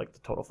 0.1% are like the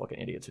total fucking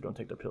idiots who don't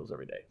take their pills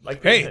every day.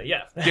 Like, hey,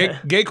 yeah.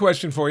 Gay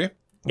question for you.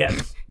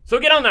 Yes. So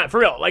get on that for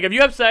real. Like if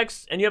you have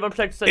sex and you have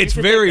unprotected sex, it's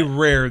very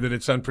rare that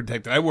it's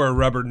unprotected. I wear a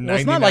rubber 99.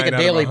 It's not like a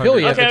daily pill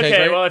you have to take.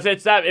 Okay. Right? Well, if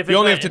it's that, you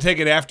only have to take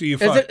it after you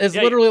fuck. It's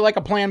literally like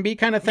a Plan B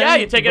kind of thing. Yeah,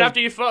 you take it after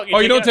you fuck.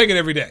 You don't take it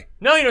every day.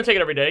 No, you don't take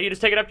it every day. You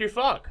just take it after you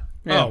fuck.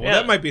 Yeah.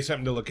 That might be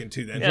something to look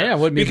into then. Yeah, it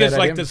would be because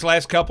like idea. this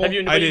last couple,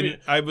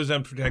 I was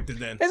unprotected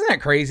then. Isn't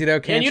that crazy though?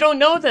 And you don't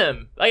know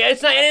them. Like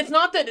it's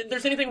not that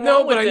there's anything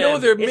wrong with them. No, but I know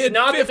they're mid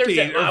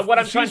 50s. What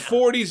I'm trying. She's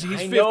 40s. He's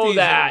 50s. I know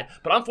that,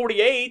 but I'm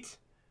 48.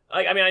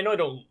 I mean, I know I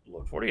don't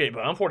look 48, but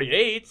I'm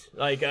 48.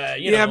 Like,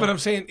 Yeah, but I'm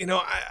saying,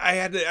 I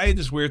had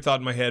this weird thought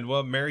in my head.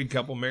 Well, married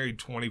couple, married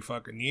 20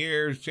 fucking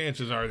years.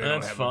 Chances are they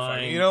don't have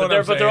fine. What I'm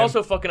saying? But they're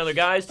also fucking other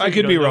guys, too. I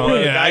could be wrong.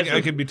 Yeah,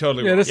 I could be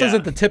totally wrong. Yeah, this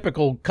isn't the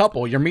typical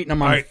couple. You're meeting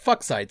them on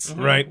fuck sites.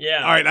 Mm-hmm. Right.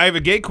 Yeah. All right, I have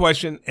a gay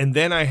question, and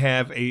then I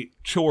have a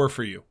chore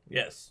for you.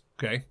 Yes.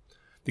 Okay.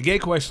 The gay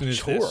question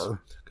is this.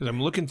 Chore? Because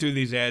I'm looking through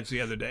these ads the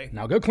other day.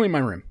 Now go clean my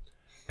room.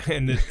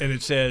 And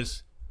it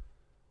says,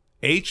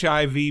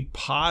 HIV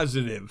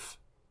positive,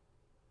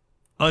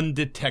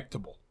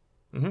 undetectable.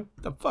 Mm-hmm.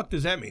 What the fuck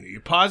does that mean? Are you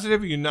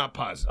positive or you're not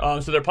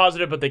positive? So they're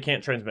positive, but they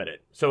can't transmit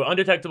it. So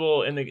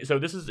undetectable so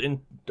this is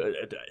in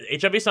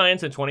HIV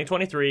science in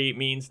 2023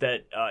 means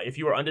that if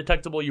you are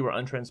undetectable, you are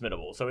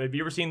untransmittable. So have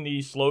you ever seen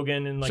the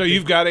slogan in like? So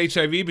you've got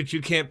HIV, but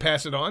you can't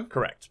pass it on?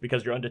 Correct,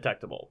 because you're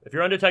undetectable. If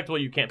you're undetectable,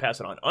 you can't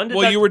pass it on.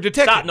 Well, you were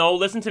detected. Stop. No,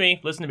 listen to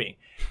me.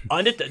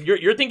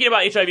 You're thinking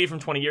about HIV from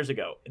 20 years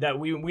ago. That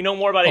we know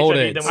more about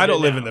HIV than we I don't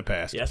did live now. in the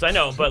past. Yes, I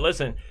know, but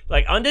listen,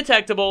 like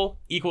undetectable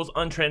equals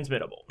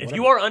untransmittable. If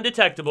you are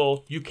undetectable,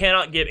 you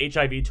cannot give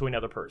HIV to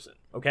another person.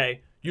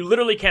 Okay, you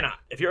literally cannot.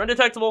 If you're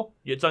undetectable,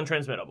 it's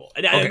untransmittable.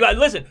 But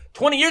listen,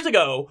 20 years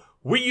ago,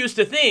 we used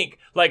to think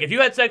like if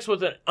you had sex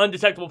with an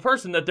undetectable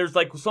person, that there's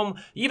like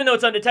even though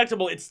it's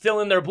undetectable, it's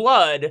still in their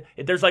blood.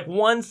 There's like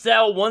one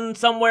cell, one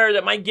somewhere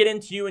that might get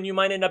into you, and you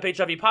might end up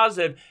HIV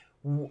positive.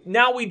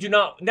 Now we do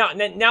not.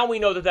 Now we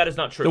know that is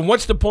not true. Then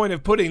what's the point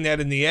of putting that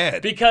in the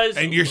ad?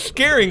 And you're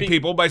scaring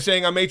people by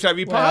saying I'm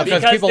HIV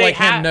positive. Because people like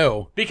him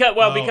know. Because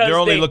they're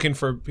only looking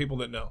for people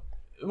that know.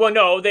 Well,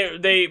 no,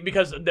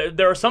 because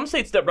there are some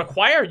states that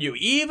require you,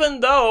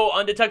 even though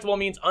undetectable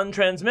means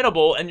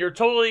untransmittable, and you're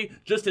totally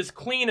just as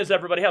clean as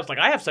everybody else. Like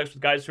I have sex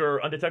with guys who are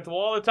undetectable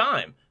all the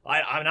time.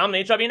 I'm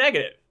HIV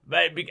negative.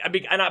 But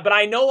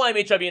I know I'm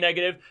HIV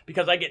negative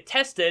because I get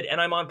tested and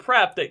I'm on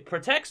PrEP that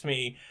protects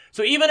me.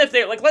 So even if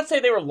let's say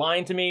they were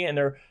lying to me and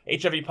they're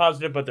HIV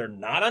positive, but they're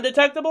not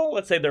undetectable,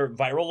 let's say their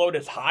viral load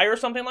is high or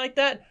something like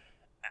that,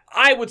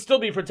 I would still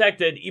be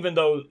protected even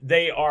though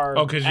they are.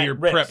 Oh, because of your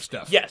PrEP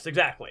stuff. Yes,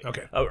 exactly.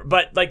 Okay.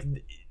 What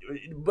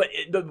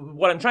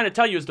I'm trying to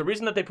tell you is the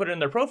reason that they put it in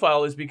their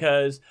profile is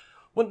because,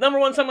 well, number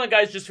one, some of the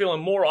guys just feel a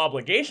more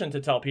obligation to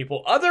tell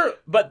people.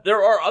 But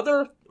there are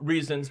other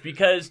reasons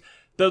because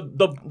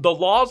the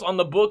laws on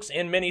the books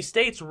in many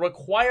states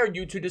require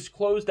you to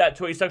disclose that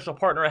to a sexual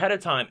partner ahead of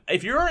time.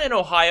 If you're in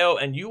Ohio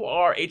and you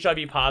are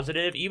HIV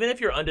positive, even if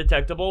you're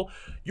undetectable,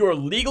 you're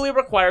legally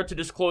required to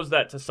disclose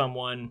that to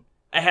someone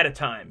ahead of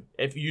time.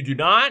 If you do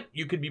not,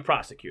 you could be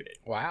prosecuted.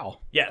 Wow.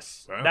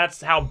 Yes,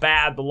 that's how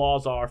bad the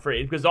laws are for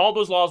it. Because all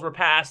those laws were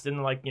passed in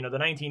the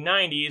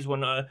 1990s when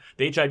the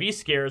HIV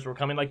scares were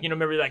coming.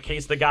 Remember that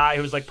case, the guy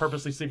who was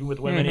purposely sleeping with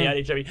women, he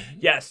had HIV.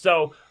 Yes,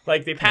 so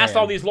they passed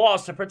all these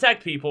laws to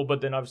protect people,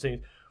 but then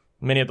obviously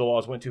many of the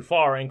laws went too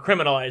far and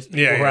criminalized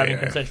people who are having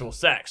consensual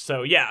sex.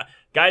 So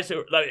guys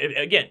who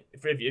again,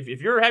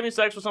 if you're having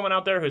sex with someone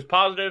out there who's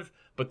positive,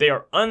 but they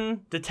are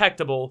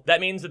undetectable,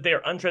 that means that they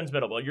are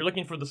untransmittable. You're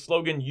looking for the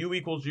slogan "U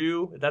equals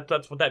you."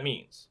 That's what that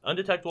means.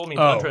 Undetectable means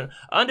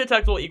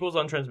undetectable equals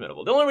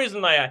untransmittable. The only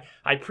reason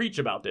I preach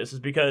about this is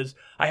because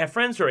I have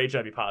friends who are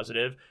HIV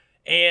positive,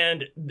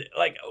 and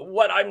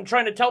what I'm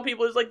trying to tell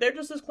people is they're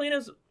just as clean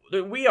as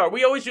we are.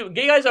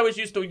 Gay guys always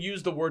used to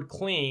use the word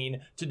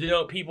clean to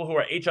denote people who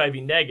are HIV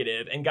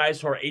negative, and guys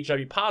who are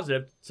HIV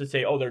positive to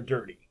say, oh, they're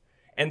dirty.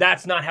 And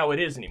that's not how it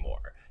is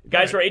anymore.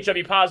 Guys who are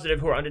HIV positive,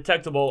 who are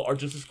undetectable, are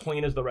just as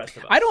clean as the rest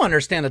of us. I don't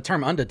understand the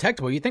term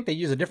undetectable. You think they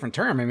use a different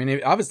term. I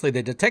mean, obviously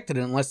they detected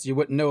it unless you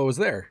wouldn't know it was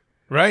there.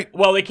 Right.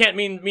 Well, they can't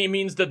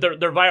means that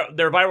their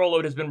viral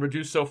load has been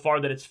reduced so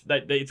far that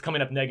it's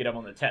coming up negative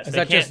on the test.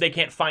 They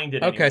can't find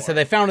it anymore. So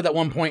they found it at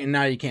one point and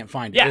now you can't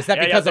find it. Yeah, is that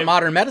because of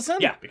modern medicine?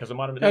 Yeah, because of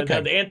modern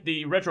medicine.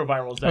 The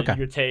retrovirals that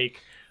you take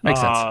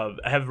makes sense.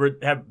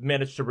 Have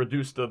managed to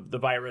reduce the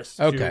virus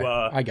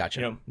to I got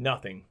you.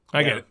 Nothing.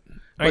 I get it.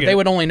 But they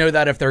would only know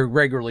that if they're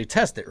regularly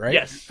tested, right?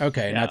 Yes.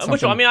 Okay. Yeah.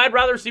 Which, I'd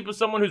rather sleep with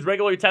someone who's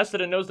regularly tested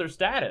and knows their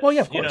status. Well,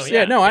 yeah, of course.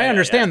 I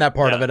understand that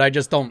part of it. I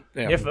just don't.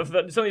 If some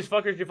of these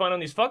fuckers you find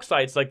on these fuck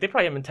sites, they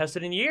probably haven't been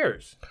tested in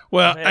years.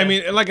 Well, I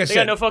mean, like I said,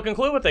 they got no fucking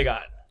clue what they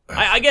got.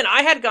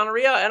 I had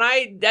gonorrhea, and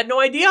I had no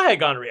idea I had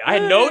gonorrhea. I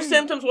had no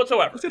symptoms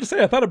whatsoever. I was going to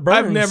say, I thought it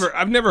burns.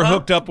 I've never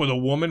hooked up with a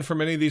woman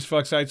from any of these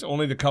fuck sites.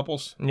 Only the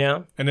couples.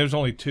 Yeah. And there's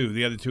only two.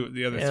 The other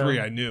three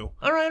I knew.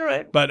 All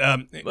right. But I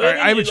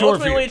have a chore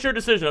for you. It's your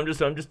decision. I'm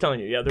just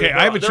telling you. Yeah. Okay,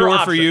 I have a chore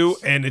for you,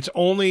 and it's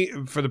only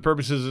for the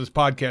purposes of this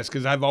podcast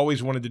because I've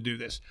always wanted to do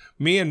this.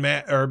 Me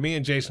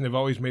and Jason have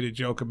always made a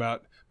joke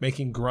about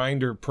making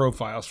Grindr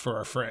profiles for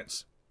our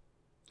friends.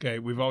 Okay,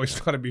 we've always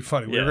thought it'd be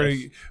funny.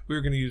 Yes. We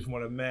were gonna use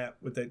one of Matt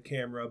with that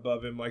camera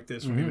above him like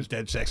this when he was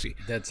dead sexy.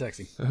 Dead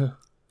sexy.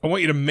 I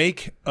want you to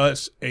make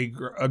us a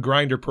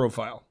Grindr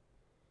profile.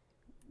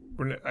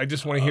 I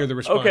just want to hear the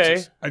responses.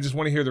 Okay. I just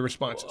want to hear the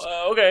responses.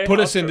 Okay.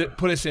 Put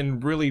us in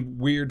really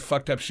weird,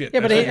 fucked up shit. Yeah,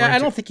 but I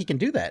don't think he can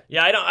do that.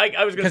 Yeah, I don't.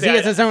 I was gonna say because he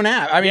has his own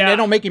app. I mean, they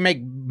don't make you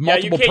make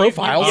multiple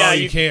profiles.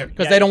 You can't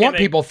because they don't want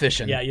people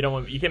fishing. Yeah,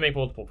 you can't make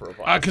multiple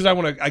profiles. Because I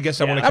want to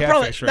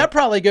catfish. Right? That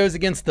probably goes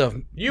against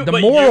the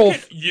moral.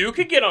 You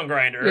could get on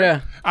Grindr.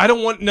 Yeah. I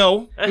don't want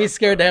He's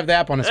scared to have the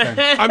app on his phone.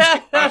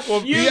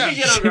 You can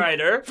get on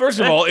Grindr. First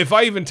of all, if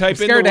I even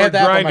type in the word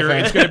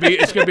Grindr,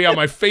 it's gonna be on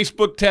my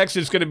Facebook text.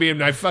 It's gonna be in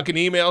my fucking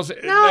emails.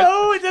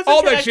 No, it doesn't.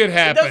 All that shit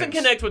happens. It doesn't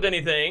connect with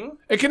anything.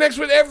 It connects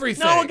with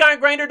everything. No,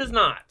 Grindr does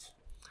not.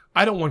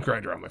 I don't want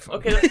Grindr on my phone.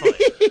 Okay, that's fine.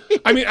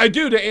 I mean, I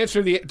do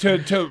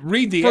to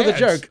read the for ads. the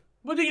joke.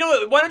 Well, you know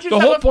what? Why don't you?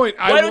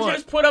 Why don't you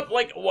just put up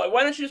Why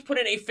don't you just put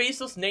in a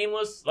faceless,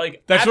 nameless,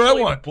 That's what I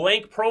want.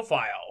 Blank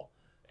profile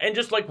and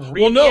just read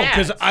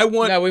because I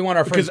want. No, we want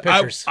our friends'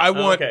 pictures. I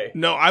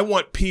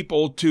want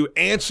people to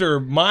answer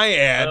my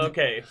ad.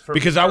 Okay.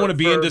 Because I want to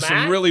be into Matt?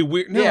 some really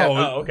weird. No. Yeah.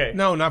 Oh, okay.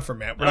 No, not for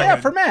Matt.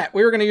 For Matt.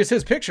 We were going to use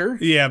his picture.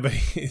 Yeah, but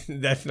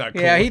that's not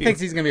cool. Yeah, he thinks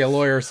he's going to be a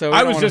lawyer. So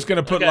I was just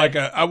going to put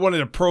I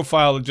wanted a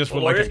profile just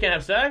with lawyers can't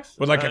have sex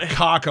with a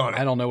cock on it.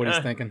 I don't know what he's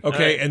thinking.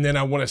 Okay, and then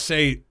I want to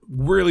say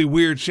really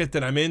weird shit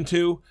that I'm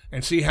into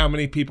and see how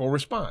many people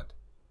respond.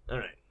 All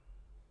right.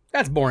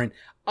 That's boring.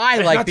 I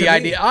like the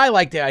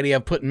idea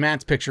of putting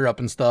Matt's picture up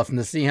and stuff, and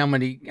to see how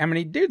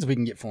many dudes we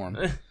can get for him.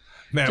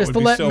 Matt would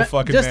be so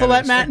fucking just to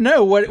let Matt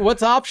know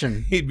what's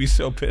option. He'd be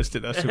so pissed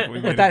at us if we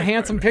made with that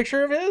handsome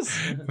picture of his.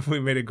 If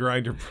we made a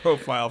Grindr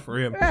profile for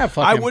him,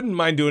 I wouldn't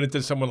mind doing it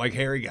to someone like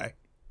Harry Guy.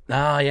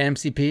 Ah, yeah,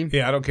 MCP.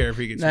 Yeah, I don't care if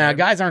he gets.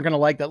 Guys aren't gonna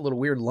like that little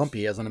weird lump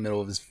he has in the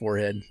middle of his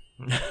forehead.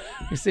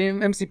 You see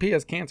him? MCP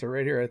has cancer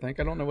right here. I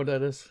think. I don't know what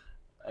that is.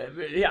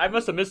 Yeah, I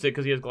must have missed it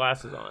because he has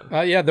glasses on.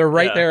 Yeah, they're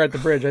right there at the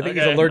bridge. I think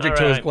he's allergic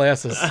to his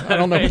glasses. I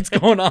don't know what's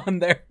going on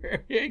there.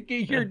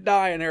 You're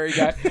dying, Harry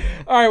Guy.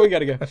 All right, we got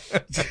to go.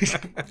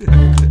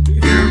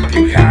 You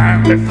can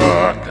kindly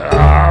fuck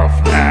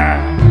off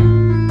now.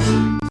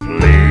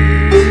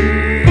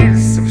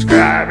 Please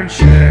subscribe and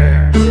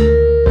share.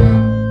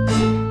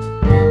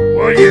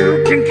 Well,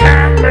 you can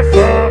kindly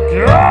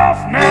fuck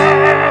off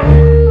now.